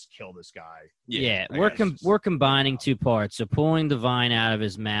 if we just kill this guy. Yeah, we're combining two parts. So pulling the vine out of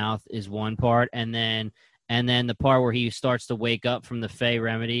his mouth is one part, and then the part where he starts to wake up from the Fey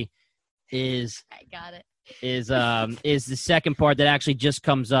remedy is I got it. Is the second part that actually just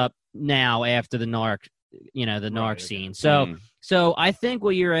comes up now after the narc, narc scene. So I think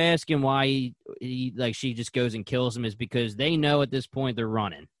what you're asking why he like she just goes and kills him is because they know at this point they're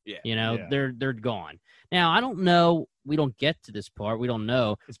running. Yeah. They're gone. Now I don't know. We don't get to this part. We don't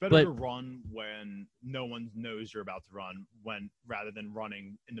know. It's better to run when no one knows you're about to run, rather than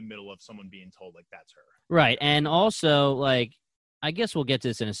running in the middle of someone being told like that's her. Right, and also like I guess we'll get to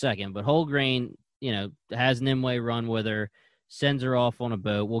this in a second, but Holgrain, has Nimue run with her, sends her off on a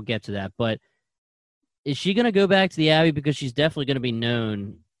boat. We'll get to that, but is she going to go back to the Abbey because she's definitely going to be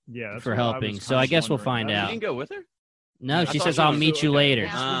known for helping? So I guess we'll find out. You didn't go with her? No, she says, I'll meet you later.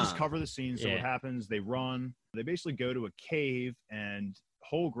 We'll just cover the scene. So what happens, they run. They basically go to a cave, and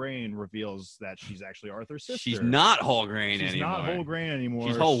Holgrain reveals that she's actually Arthur's sister. She's not Holgrain anymore. She's not Holgrain anymore.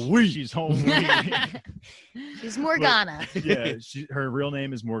 She's whole wheat. She's whole wheat. She's Morgana. Her real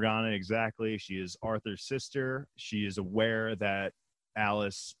name is Morgana, exactly. She is Arthur's sister. She is aware that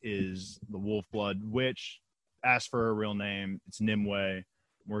Alice is the Wolf-Blood Witch. Asks for her real name. It's Nimue.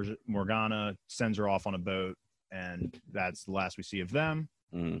 Morgana sends her off on a boat, and that's the last we see of them.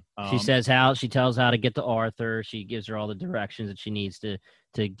 She tells how to get to Arthur. She gives her all the directions that she needs to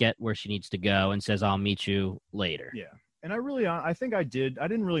get where she needs to go, and says, I'll meet you later. Yeah. And I think I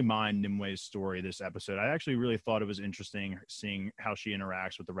didn't really mind Nimue's story this episode. I actually really thought it was interesting seeing how she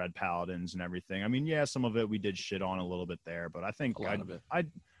interacts with the Red Paladins and everything. I mean, yeah, some of it we did shit on a little bit there, but I think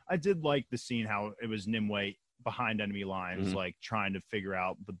I did like the scene, how it was Nimue behind enemy lines, like trying to figure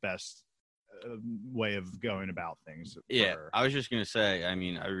out the best way of going about things. Yeah, I was just gonna say, I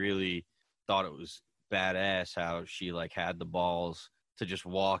mean, I really thought it was badass how she like had the balls to just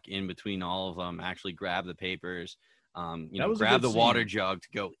walk in between all of them, actually grab the papers, grab the water jug to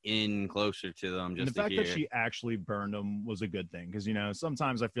go in closer to them. And the fact that she actually burned them was a good thing, because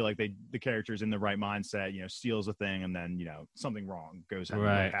sometimes I feel like the character's in the right mindset, steals a thing, and then something wrong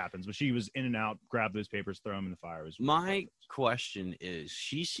happens. But she was in and out, grab those papers, throw them in the fire. My question is,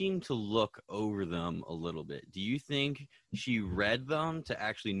 she seemed to look over them a little bit. Do you think she read them to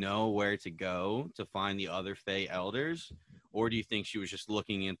actually know where to go to find the other Fey elders, or do you think she was just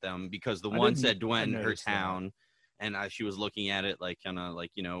looking at them because the one said Dwayne, her town? And she was looking at it like kind of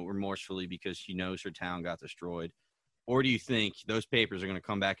like, remorsefully because she knows her town got destroyed? Or do you think those papers are going to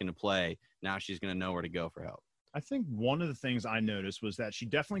come back into play? Now she's going to know where to go for help. I think one of the things I noticed was that she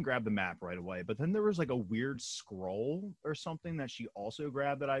definitely grabbed the map right away, but then there was like a weird scroll or something that she also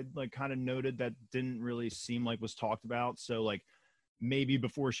grabbed that I like kind of noted that didn't really seem like was talked about. So like maybe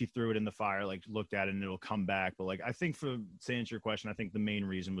before she threw it in the fire, like looked at it and it'll come back. But like, I think to answer your question, I think the main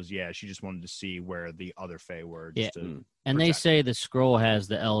reason was, she just wanted to see where the other Fae were. And they say the scroll has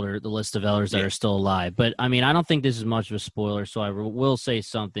the list of elders that are still alive. But I mean, I don't think this is much of a spoiler, so I will say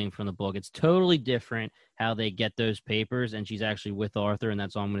something from the book. It's totally different how they get those papers, and she's actually with Arthur, and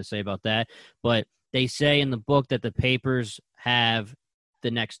that's all I'm going to say about that. But they say in the book that the papers have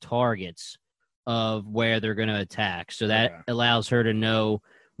the next targets of where they're going to attack. So that allows her to know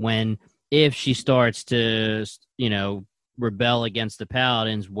if she starts to, rebel against the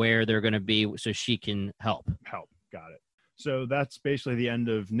Paladins, where they're going to be so she can help. Got it. So that's basically the end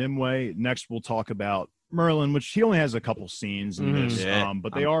of Nimue. Next, we'll talk about Merlin, which he only has a couple scenes in this,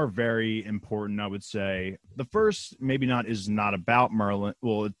 but they are very important, I would say. The first is not about Merlin.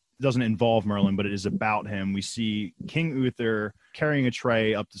 Well, it doesn't involve Merlin, but it is about him. We see King Uther carrying a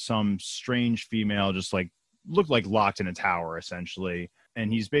tray up to some strange female, just like looked like locked in a tower, essentially.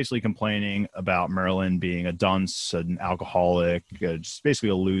 And he's basically complaining about Merlin being a dunce, an alcoholic, just basically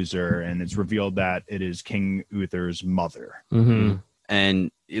a loser. And it's revealed that it is King Uther's mother. Mm-hmm.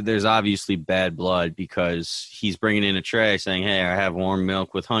 And there's obviously bad blood because he's bringing in a tray saying, hey, I have warm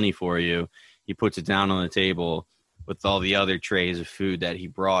milk with honey for you. He puts it down on the table with all the other trays of food that he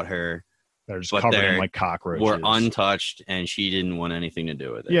brought her. They're just covered in like cockroaches. Were untouched, and she didn't want anything to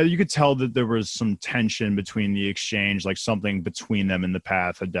do with it. Yeah, you could tell that there was some tension between the exchange, like something between them in the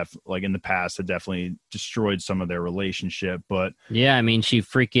past had definitely destroyed some of their relationship. But yeah, I mean, she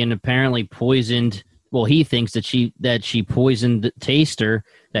freaking apparently poisoned. Well, he thinks that she poisoned the taster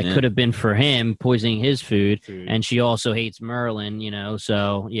that could have been for him, poisoning his food, and she also hates Merlin,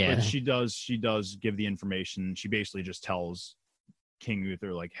 so yeah. But she does give the information. She basically just tells King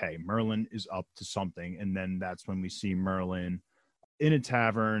Uther, like, hey, Merlin is up to something. And then that's when we see Merlin in a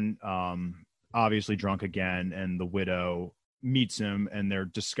tavern, obviously drunk again, and the widow meets him, and they're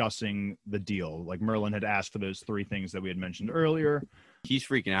discussing the deal. Like Merlin had asked for those 3 things that we had mentioned earlier. He's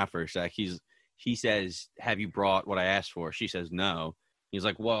freaking out for a sec. He says, "Have you brought what I asked for?" She says, "No." He's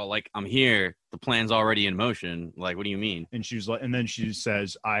like, "Well, like, I'm here. The plan's already in motion. Like, what do you mean?" And she's like, and then she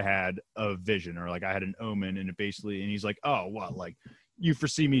says, "I had a vision," or like, "I had an omen," and it basically, and he's like, "Oh, what? Like, you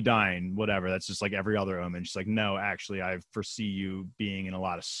foresee me dying, whatever. That's just like every other omen." She's like, "No, actually, I foresee you being in a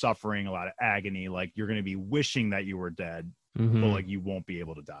lot of suffering, a lot of agony. Like, you're going to be wishing that you were dead, but like you won't be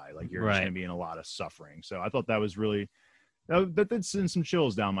able to die. Like, you're just going to be in a lot of suffering." So I thought that was really, that sends some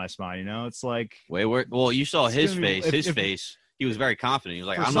chills down my spine. You know, it's like, well, you saw his face. His face. He was very confident. He was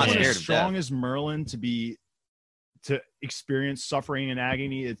like, "I'm not scared of death." As strong as Merlin to experience suffering and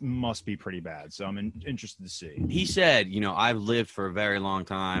agony, it must be pretty bad. So I'm interested to see. He said, "I've lived for a very long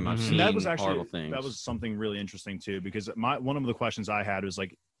time. I've seen horrible things." That was something really interesting too, because one of the questions I had was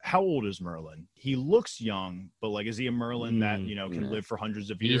like, how old is Merlin? He looks young, but like, is he a Merlin that can live for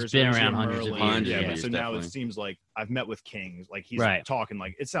hundreds of years? He's been around hundreds of years. Yeah, so now it seems like I've met with kings. Like he's talking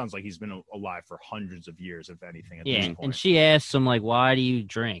like, it sounds like he's been alive for hundreds of years, if anything. At this point. And she asks him like, "Why do you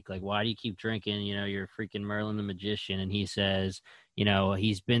drink? Like, why do you keep drinking? You're freaking Merlin the magician." And he says,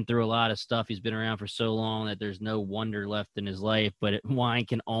 he's been through a lot of stuff. He's been around for so long that there's no wonder left in his life, but wine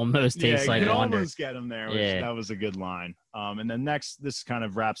can almost taste like wonder. Almost get him there. That was a good line. And then next, this kind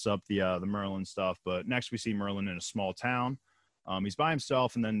of wraps up the Merlin stuff. But next we see Merlin in a small town. He's by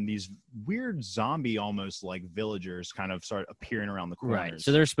himself, and then these weird zombie, almost like villagers, kind of start appearing around the corners. Right.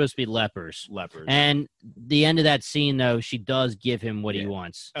 So they're supposed to be lepers. Lepers. And the end of that scene, though, she does give him what he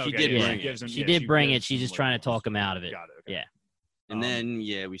wants. She did bring it. She did bring it. She's just trying to talk him out of it. Got it. Okay. Yeah. And then,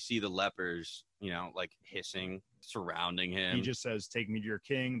 we see the lepers, like hissing, surrounding him. He just says, "Take me to your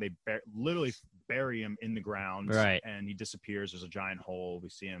king." They literally bury him in the ground, right? And he disappears. There's a giant hole. We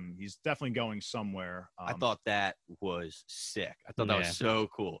see him. He's definitely going somewhere. I thought that was sick. I thought that was so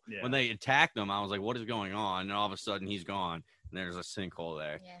cool. Yeah. When they attacked him, I was like, "What is going on?" And all of a sudden, he's gone. And there's a sinkhole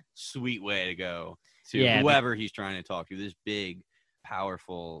there. Yeah. Sweet way to go to whoever he's trying to talk to. This big,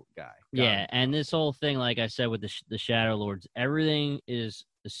 powerful guy. Yeah, and this whole thing, like I said, with the Shadow Lords, everything is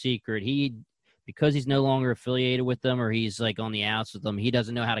a secret. Because he's no longer affiliated with them, or he's like on the outs with them, he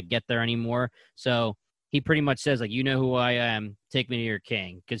doesn't know how to get there anymore. So he pretty much says, like, "You know who I am. Take me to your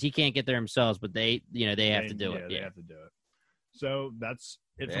king," because he can't get there themselves, but they have to do it. They have to do it. So that's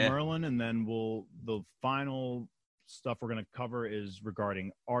it for Merlin, and then the final stuff we're going to cover is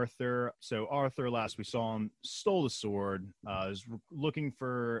regarding Arthur. So Arthur, last we saw him, stole the sword, is looking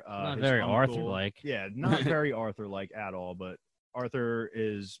for not his very uncle. Arthur-like. Yeah, not very Arthur-like at all, but Arthur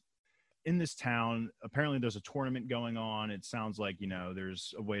is in this town. Apparently there's a tournament going on. It sounds like,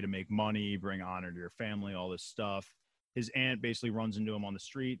 there's a way to make money, bring honor to your family, all this stuff. His aunt basically runs into him on the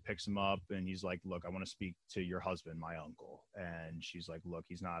street, picks him up, and he's like, "Look, I want to speak to your husband, my uncle." And she's like, "Look,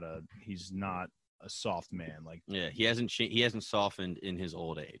 he's not a soft man. Like, he hasn't softened in his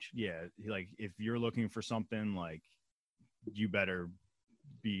old age. Yeah, like, if you're looking for something, like, you better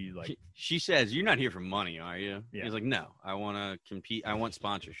be like." She says, "You're not here for money, are you?" Yeah. He's like, "No, I want to compete. I want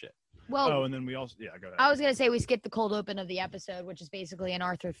sponsorship." Well, and then we also, go ahead. I was gonna say we skipped the cold open of the episode, which is basically an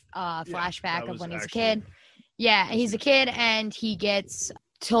Arthur flashback of when he's a kid. Yeah, he's a kid, and he gets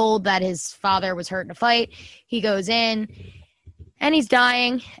told that his father was hurt in a fight. He goes in, and he's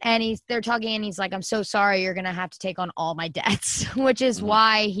dying, and they're talking, and he's like, "I'm so sorry, you're gonna have to take on all my debts," which is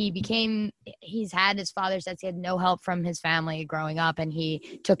why he's had his father's debts. He had no help from his family growing up, and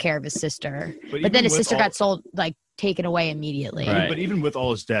he took care of his sister. But then his sister got taken away immediately. Right. But even with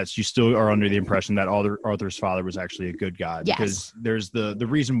all his debts, you still are under the impression that Arthur's father was actually a good guy. Yes. Because there's the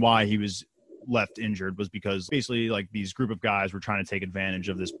reason why he was left injured was because basically, like, these group of guys were trying to take advantage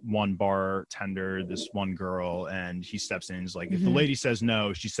of this one bartender, this one girl, and he steps in and is like, if the lady says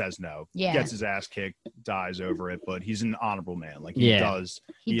no, she says no. Yeah. Gets his ass kicked, dies over it, but he's an honorable man. Like, he says,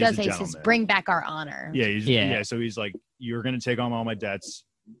 bring back our honor. Yeah. So he's like, "You're going to take on all my debts,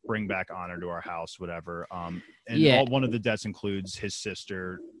 bring back honor to our house," whatever. One of the debts includes his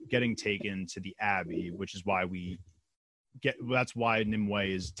sister getting taken to the Abbey, which is why that's why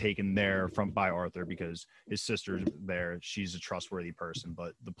Nimue is taken there by Arthur, because his sister's there. She's a trustworthy person,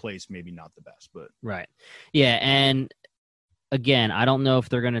 but the place maybe not the best. But right. Yeah, and again, I don't know if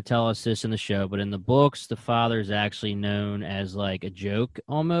they're going to tell us this in the show, but in the books, the father is actually known as like a joke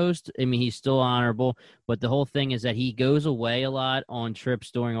almost. I mean, he's still honorable, but the whole thing is that he goes away a lot on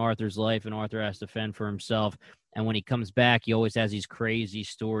trips during Arthur's life, and Arthur has to fend for himself. And when he comes back, he always has these crazy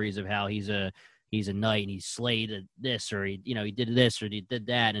stories of how he's a knight and he slayed this, or he did this, or he did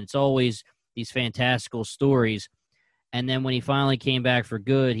that. And it's always these fantastical stories. And then when he finally came back for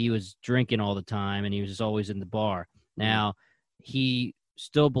good, he was drinking all the time, and he was just always in the bar. Now, he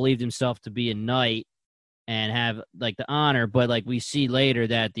still believed himself to be a knight and have like the honor, but like we see later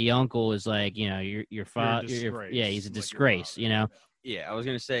that the uncle is like, you know, your father, yeah, he's a disgrace, you know. Yeah, I was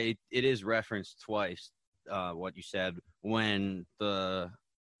gonna say it is referenced twice. What you said when the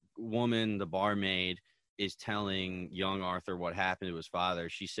woman, the barmaid, is telling young Arthur what happened to his father,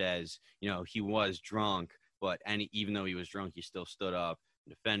 she says, you know, he was drunk, but even though he was drunk, he still stood up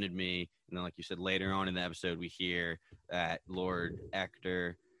and defended me. And then, like you said, later on in the episode, we hear that Lord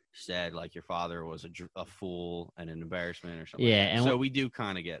Ector said, like, your father was a fool and an embarrassment or something. Yeah, like that. and so we do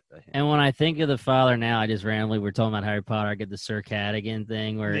kind of get a hint. And when I think of the father now, I just randomly, we're talking about Harry Potter, I get the Sir Cadogan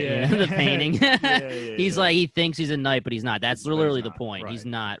thing where you know, the painting. He's like, he thinks he's a knight, but he's not. That's literally the point. Right. He's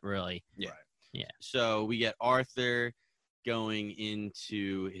not really. Yeah. Right. Yeah. So we get Arthur going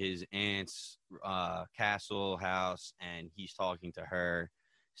into his aunt's castle house, and he's talking to her,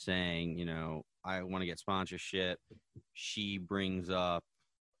 saying, you know, I want to get sponsorship. She brings up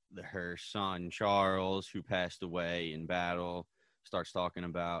her son Charles, who passed away in battle, starts talking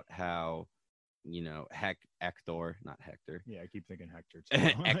about how, you know, Hector, not Hector. Yeah, I keep thinking Hector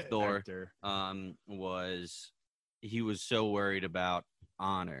too. Hector he was so worried about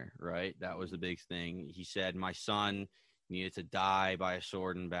honor, right? That was the big thing. He said, my son needed to die by a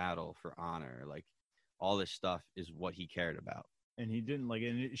sword in battle for honor. Like, all this stuff is what he cared about. And he didn't like,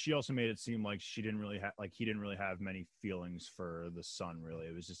 and she also made it seem like he didn't really have many feelings for the son, really.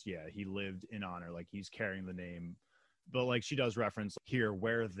 It was just, yeah, he lived in honor, like he's carrying the name. But like, she does reference, here,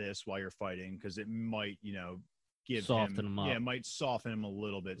 wear this while you're fighting, because it might, you know, soften him up. Yeah, it might soften him a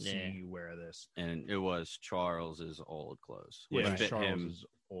little bit, seeing you wear this. And it was Charles's old clothes, which fit Charles's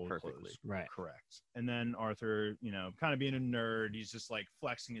old perfectly. Clothes. Right. Correct. And then Arthur, you know, kind of being a nerd, he's just like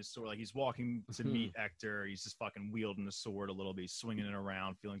flexing his sword, like he's walking to meet Ector. He's just fucking wielding the sword a little bit, he's swinging it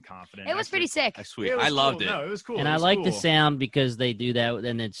around, feeling confident. It was pretty sick. Sweet. I loved it. No, it was cool. And I like the sound because they do that,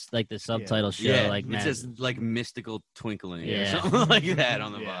 and it's like the subtitle show, like it's just like mystical twinkling, or Yeah. something like that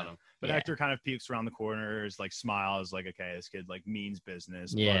on the bottom. But Hector kind of peeks around the corners, like smiles, like, okay, this kid like means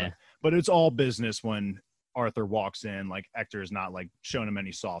business. Yeah. But it's all business when Arthur walks in. Like, Hector is not like showing him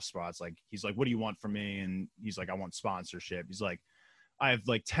any soft spots. Like, he's like, what do you want from me? And he's like, I want sponsorship. He's like, I have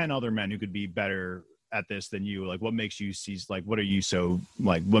like 10 other men who could be better at this than you. Like, what makes you what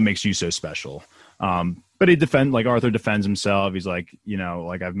makes you so special? But Arthur defends himself. He's like, you know,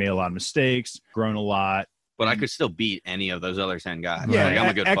 like, I've made a lot of mistakes, grown a lot. But I could still beat any of those other 10 guys. Yeah, like, I'm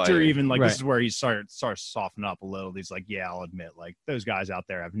a good Hector fighter. even like this is where he starts softening up a little. He's like, yeah, I'll admit, like, those guys out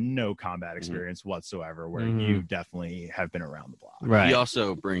there have no combat experience whatsoever, where you definitely have been around the block. Right. He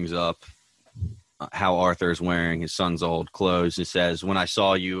also brings up how Arthur is wearing his son's old clothes. He says, when I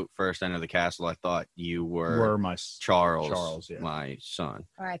saw you first enter the castle, I thought you were my Charles, yeah. my son.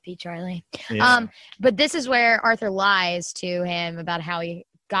 R.I.P. Charlie. Yeah. But this is where Arthur lies to him about how he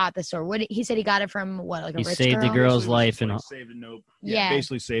got the sword. He said he got it from like a he rich saved girl? the girl's life and and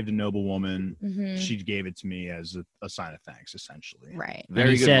basically saved a noble woman. Mm-hmm. She gave it to me as a sign of thanks, essentially. Right.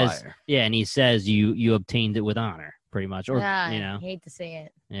 Very good liar. Yeah, and he says you obtained it with honor, pretty much, or you know. I hate to say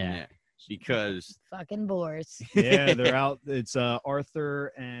it. Yeah. Because fucking boars. Yeah, they're out. It's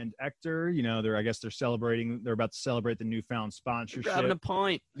Arthur and Ector. You know, they're about to celebrate the newfound sponsorship. grabbing a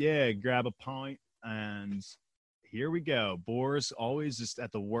pint. Yeah, grab a pint, and here we go. Bors always just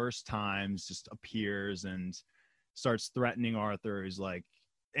at the worst times just appears and starts threatening Arthur. He's like,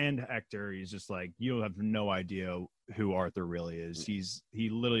 and Hector, he's just like, you have no idea who Arthur really is. He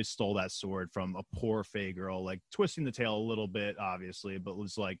literally stole that sword from a poor Fey girl, like twisting the tale a little bit, obviously, but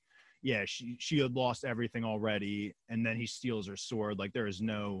was like, yeah, she had lost everything already, and then he steals her sword. Like, there is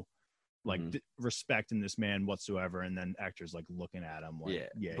no respect in this man whatsoever. And then Hector's like looking at him like,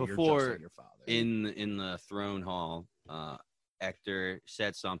 yeah, before, you're just like your father. In the throne hall, Hector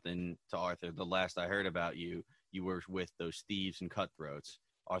said something to Arthur. The last I heard about you were with those thieves and cutthroats.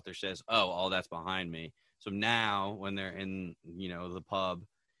 Arthur says, oh, all that's behind me. So now when they're in, you know, the pub,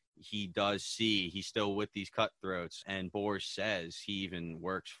 he does see he's still with these cutthroats, and Bors says he even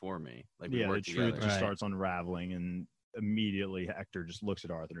works for me. Like, we work together. The truth just starts unraveling, and immediately Hector just looks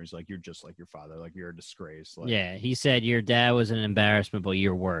at Arthur and he's like, you're just like your father, like, you're a disgrace. Like, yeah, he said your dad was an embarrassment, but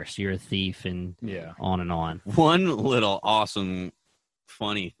you're worse. You're a thief, and on and on. One little awesome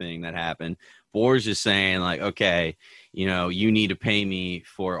funny thing that happened, Bors is saying, like, okay, you know, you need to pay me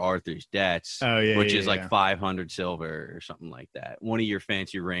for Arthur's debts, which is like 500 silver or something like that. One of your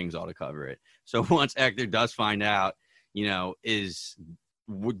fancy rings ought to cover it. So once Hector does find out, you know, is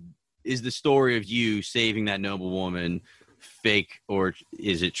the story of you saving that noble woman fake, or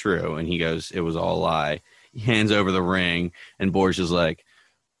is it true? And he goes, it was all a lie. He hands over the ring, and Bors is like,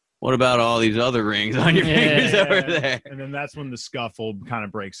 What about all these other rings on your fingers over there? And then that's when the scuffle kind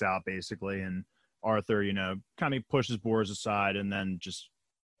of breaks out, basically. And Arthur, kind of pushes Boris aside and then just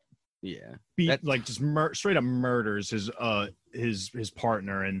straight up murders his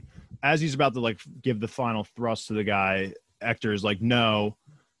partner. And as he's about to give the final thrust to the guy, Hector is like, no.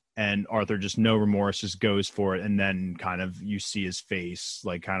 And Arthur, just no remorse, just goes for it. And then kind of you see his face,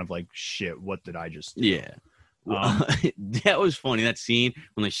 shit, what did I just do? Yeah. That was funny. That scene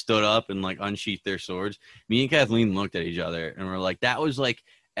when they stood up and unsheathed their swords. Me and Kathleen looked at each other and we're like, that was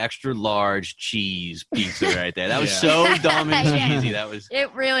extra large cheese pizza right there. That was so dumb and cheesy. That was.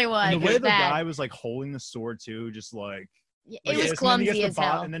 It really was. And the way the guy was holding the sword too, just it was clumsy as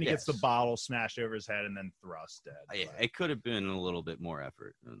hell. And then he gets the bottle smashed over his head and then thrust dead. Yeah, it could have been a little bit more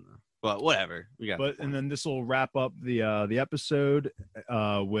effort, but whatever. And then this will wrap up the episode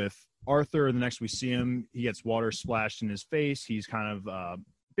with Arthur. The next we see him, he gets water splashed in his face. He's kind of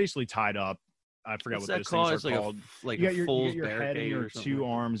basically tied up. I forgot what those things are called. You got your head and your two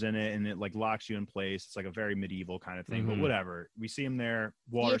arms in it, and it locks you in place. It's a very medieval kind of thing, but whatever. We see him there,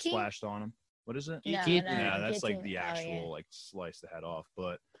 water splashed on him. What is it? No, that's the actual slice the head off.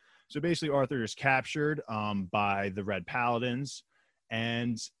 But so basically, Arthur is captured by the Red Paladins,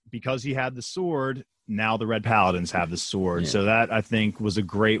 and because he had the sword, now the Red Paladins have the sword. So that I think was a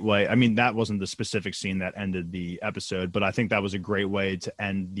great way. I mean, that wasn't the specific scene that ended the episode, but I think that was a great way to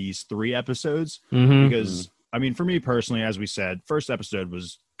end these 3 episodes because I mean, for me personally, as we said, first episode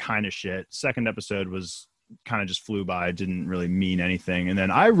was kind of shit. Second episode was kind of just flew by. It didn't really mean anything. And then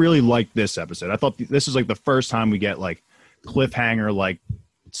I really liked this episode. I thought this was the first time we get cliffhanger,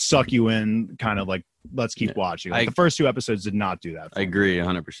 suck you in, kind of let's keep watching. The first 2 episodes did not do that. I agree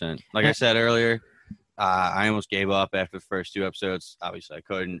 100%. I said earlier, I almost gave up after the first 2 episodes. Obviously I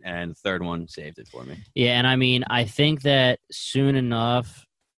couldn't. And the third one saved it for me. Yeah. And I mean, I think that soon enough,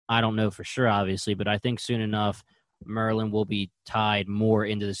 I don't know for sure, obviously, but I think soon enough, Merlin will be tied more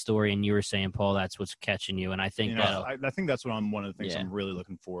into the story, and you were saying, Paul, that's what's catching you. And I think I think that's what one of the things I'm really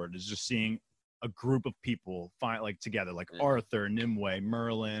looking forward is just seeing a group of people find together, Arthur, Nimue,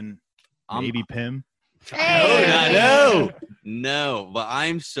 Merlin, maybe Pym. Hey. No, but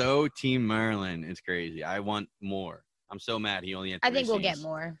I'm so team Merlin. It's crazy. I want more. I'm so mad he only had 3 I think we'll scenes. get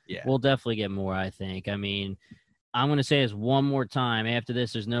more. Yeah, we'll definitely get more. I think. I mean, I'm going to say this one more time. After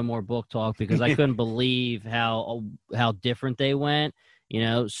this, there's no more book talk because I couldn't believe how different they went,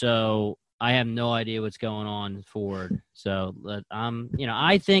 so I have no idea what's going on forward. So,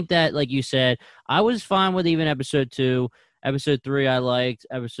 I think that, like you said, I was fine with even episode 2. Episode 3, I liked.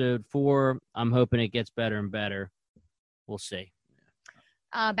 Episode 4, I'm hoping it gets better and better. We'll see.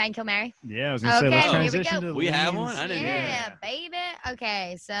 Bang, Kill, Marry? Yeah, I was going to say, let's transition to we have one? I didn't hear that. Baby.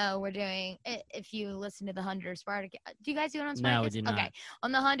 Okay, so we're doing, if you listen to the 100 Spartacus, do you guys do it on Spartacus? No, we do not. Okay,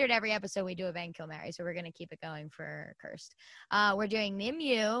 on the 100, every episode we do a Bang, Kill, Marry, so we're going to keep it going for Cursed. We're doing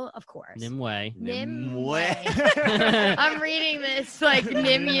Nimue, of course. Nimue. I'm reading this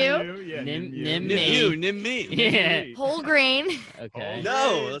Nimue. Nimue. Yeah. Whole grain. Okay.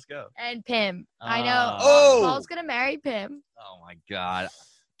 No, let's go. And Pym. I know. Paul's going to marry Pym. Oh my God.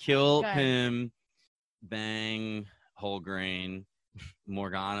 Kill Pym, bang, whole grain,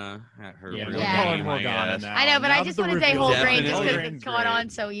 Morgana at her real name. Morgana now. I know, but I just want to say whole grain just because Definitely it's going on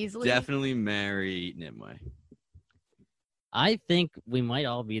so easily. Definitely marry Nimue. I think we might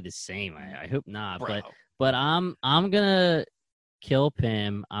all be the same. I hope not, but I'm gonna kill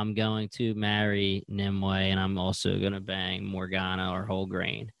Pym. I'm going to marry Nimue, and I'm also gonna bang Morgana or whole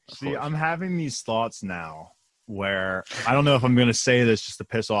grain. See, I'm having these thoughts now where I don't know if I'm going to say this just to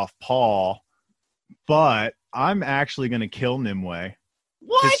piss off Paul, but I'm actually going to kill Nimue.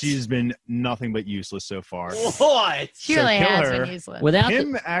 What? Because she's been nothing but useless so far. What? She really has been useless.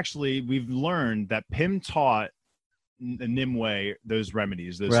 Pym, actually, we've learned that Pym taught Nimue those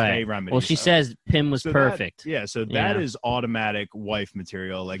remedies, those fey remedies. Well, she says Pym was perfect. That is automatic wife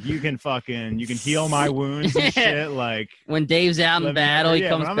material. You can heal my wounds and shit. When Dave's out in battle, he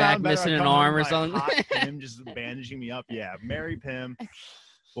comes back missing an arm or something. Pym just bandaging me up. Yeah, marry Pym.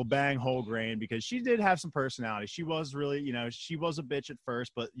 We'll bang whole grain because she did have some personality. She was really, she was a bitch at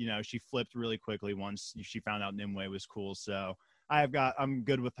first, but she flipped really quickly once she found out Nimue was cool. So I'm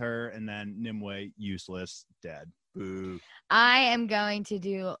good with her. And then Nimue, useless, dead. Boo. I am going to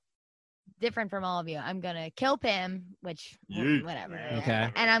do different from all of you. I'm going to kill Pym, which, whatever. Okay.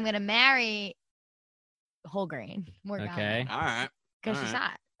 And I'm going to marry whole grain. Morgana. Okay. All right. Because she's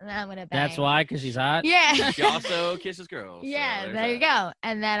hot. and then I'm gonna bang. That's why, because she's hot. Yeah. She also kisses girls. Yeah, so there you that. go.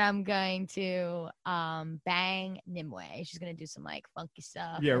 And then I'm going to bang Nimue. She's gonna do some like funky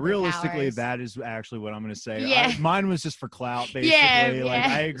stuff. Yeah, with her realistically, powers. that is actually what I'm going to say. Yeah. Mine was just for clout, basically. Yeah, Like,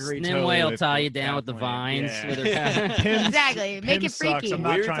 yeah. I agree. Nimue totally will with tie you you down with the point. vines. Yeah. With her Pim- Exactly. Make Pim it sucks. freaky. I'm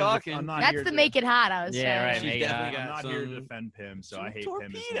not We were trying talking. To, I'm not That's here the to, make it hot. I was Yeah, saying. right, She's make it definitely I'm got not here to some defend Pim, so some I hate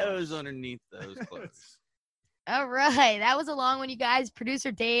Pim as torpedoes much. underneath those clothes. All right, that was a long one, you guys.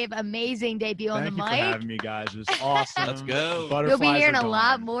 Producer Dave, amazing debut on Thank the you mic. for having me, guys. It was awesome. Let's go. You'll be Butterflies hearing are a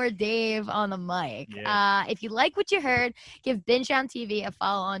lot gone. more Dave on the mic. Yeah. If you like what you heard, give Binge Down TV a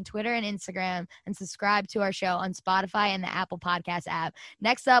follow on Twitter and Instagram, and subscribe to our show on Spotify and the Apple Podcast app.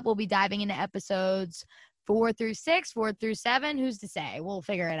 Next up, we'll be diving into episodes 4 through 6, 4 through 7. Who's to say? We'll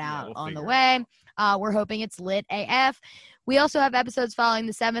figure it out we'll on the figure it way. We're hoping it's lit AF. We also have episodes following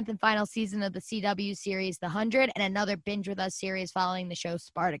the 7th and final season of the CW series, The 100, and another Binge With Us series following the show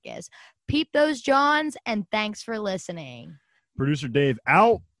Spartacus. Peep those Johns, and thanks for listening. Producer Dave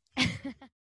out.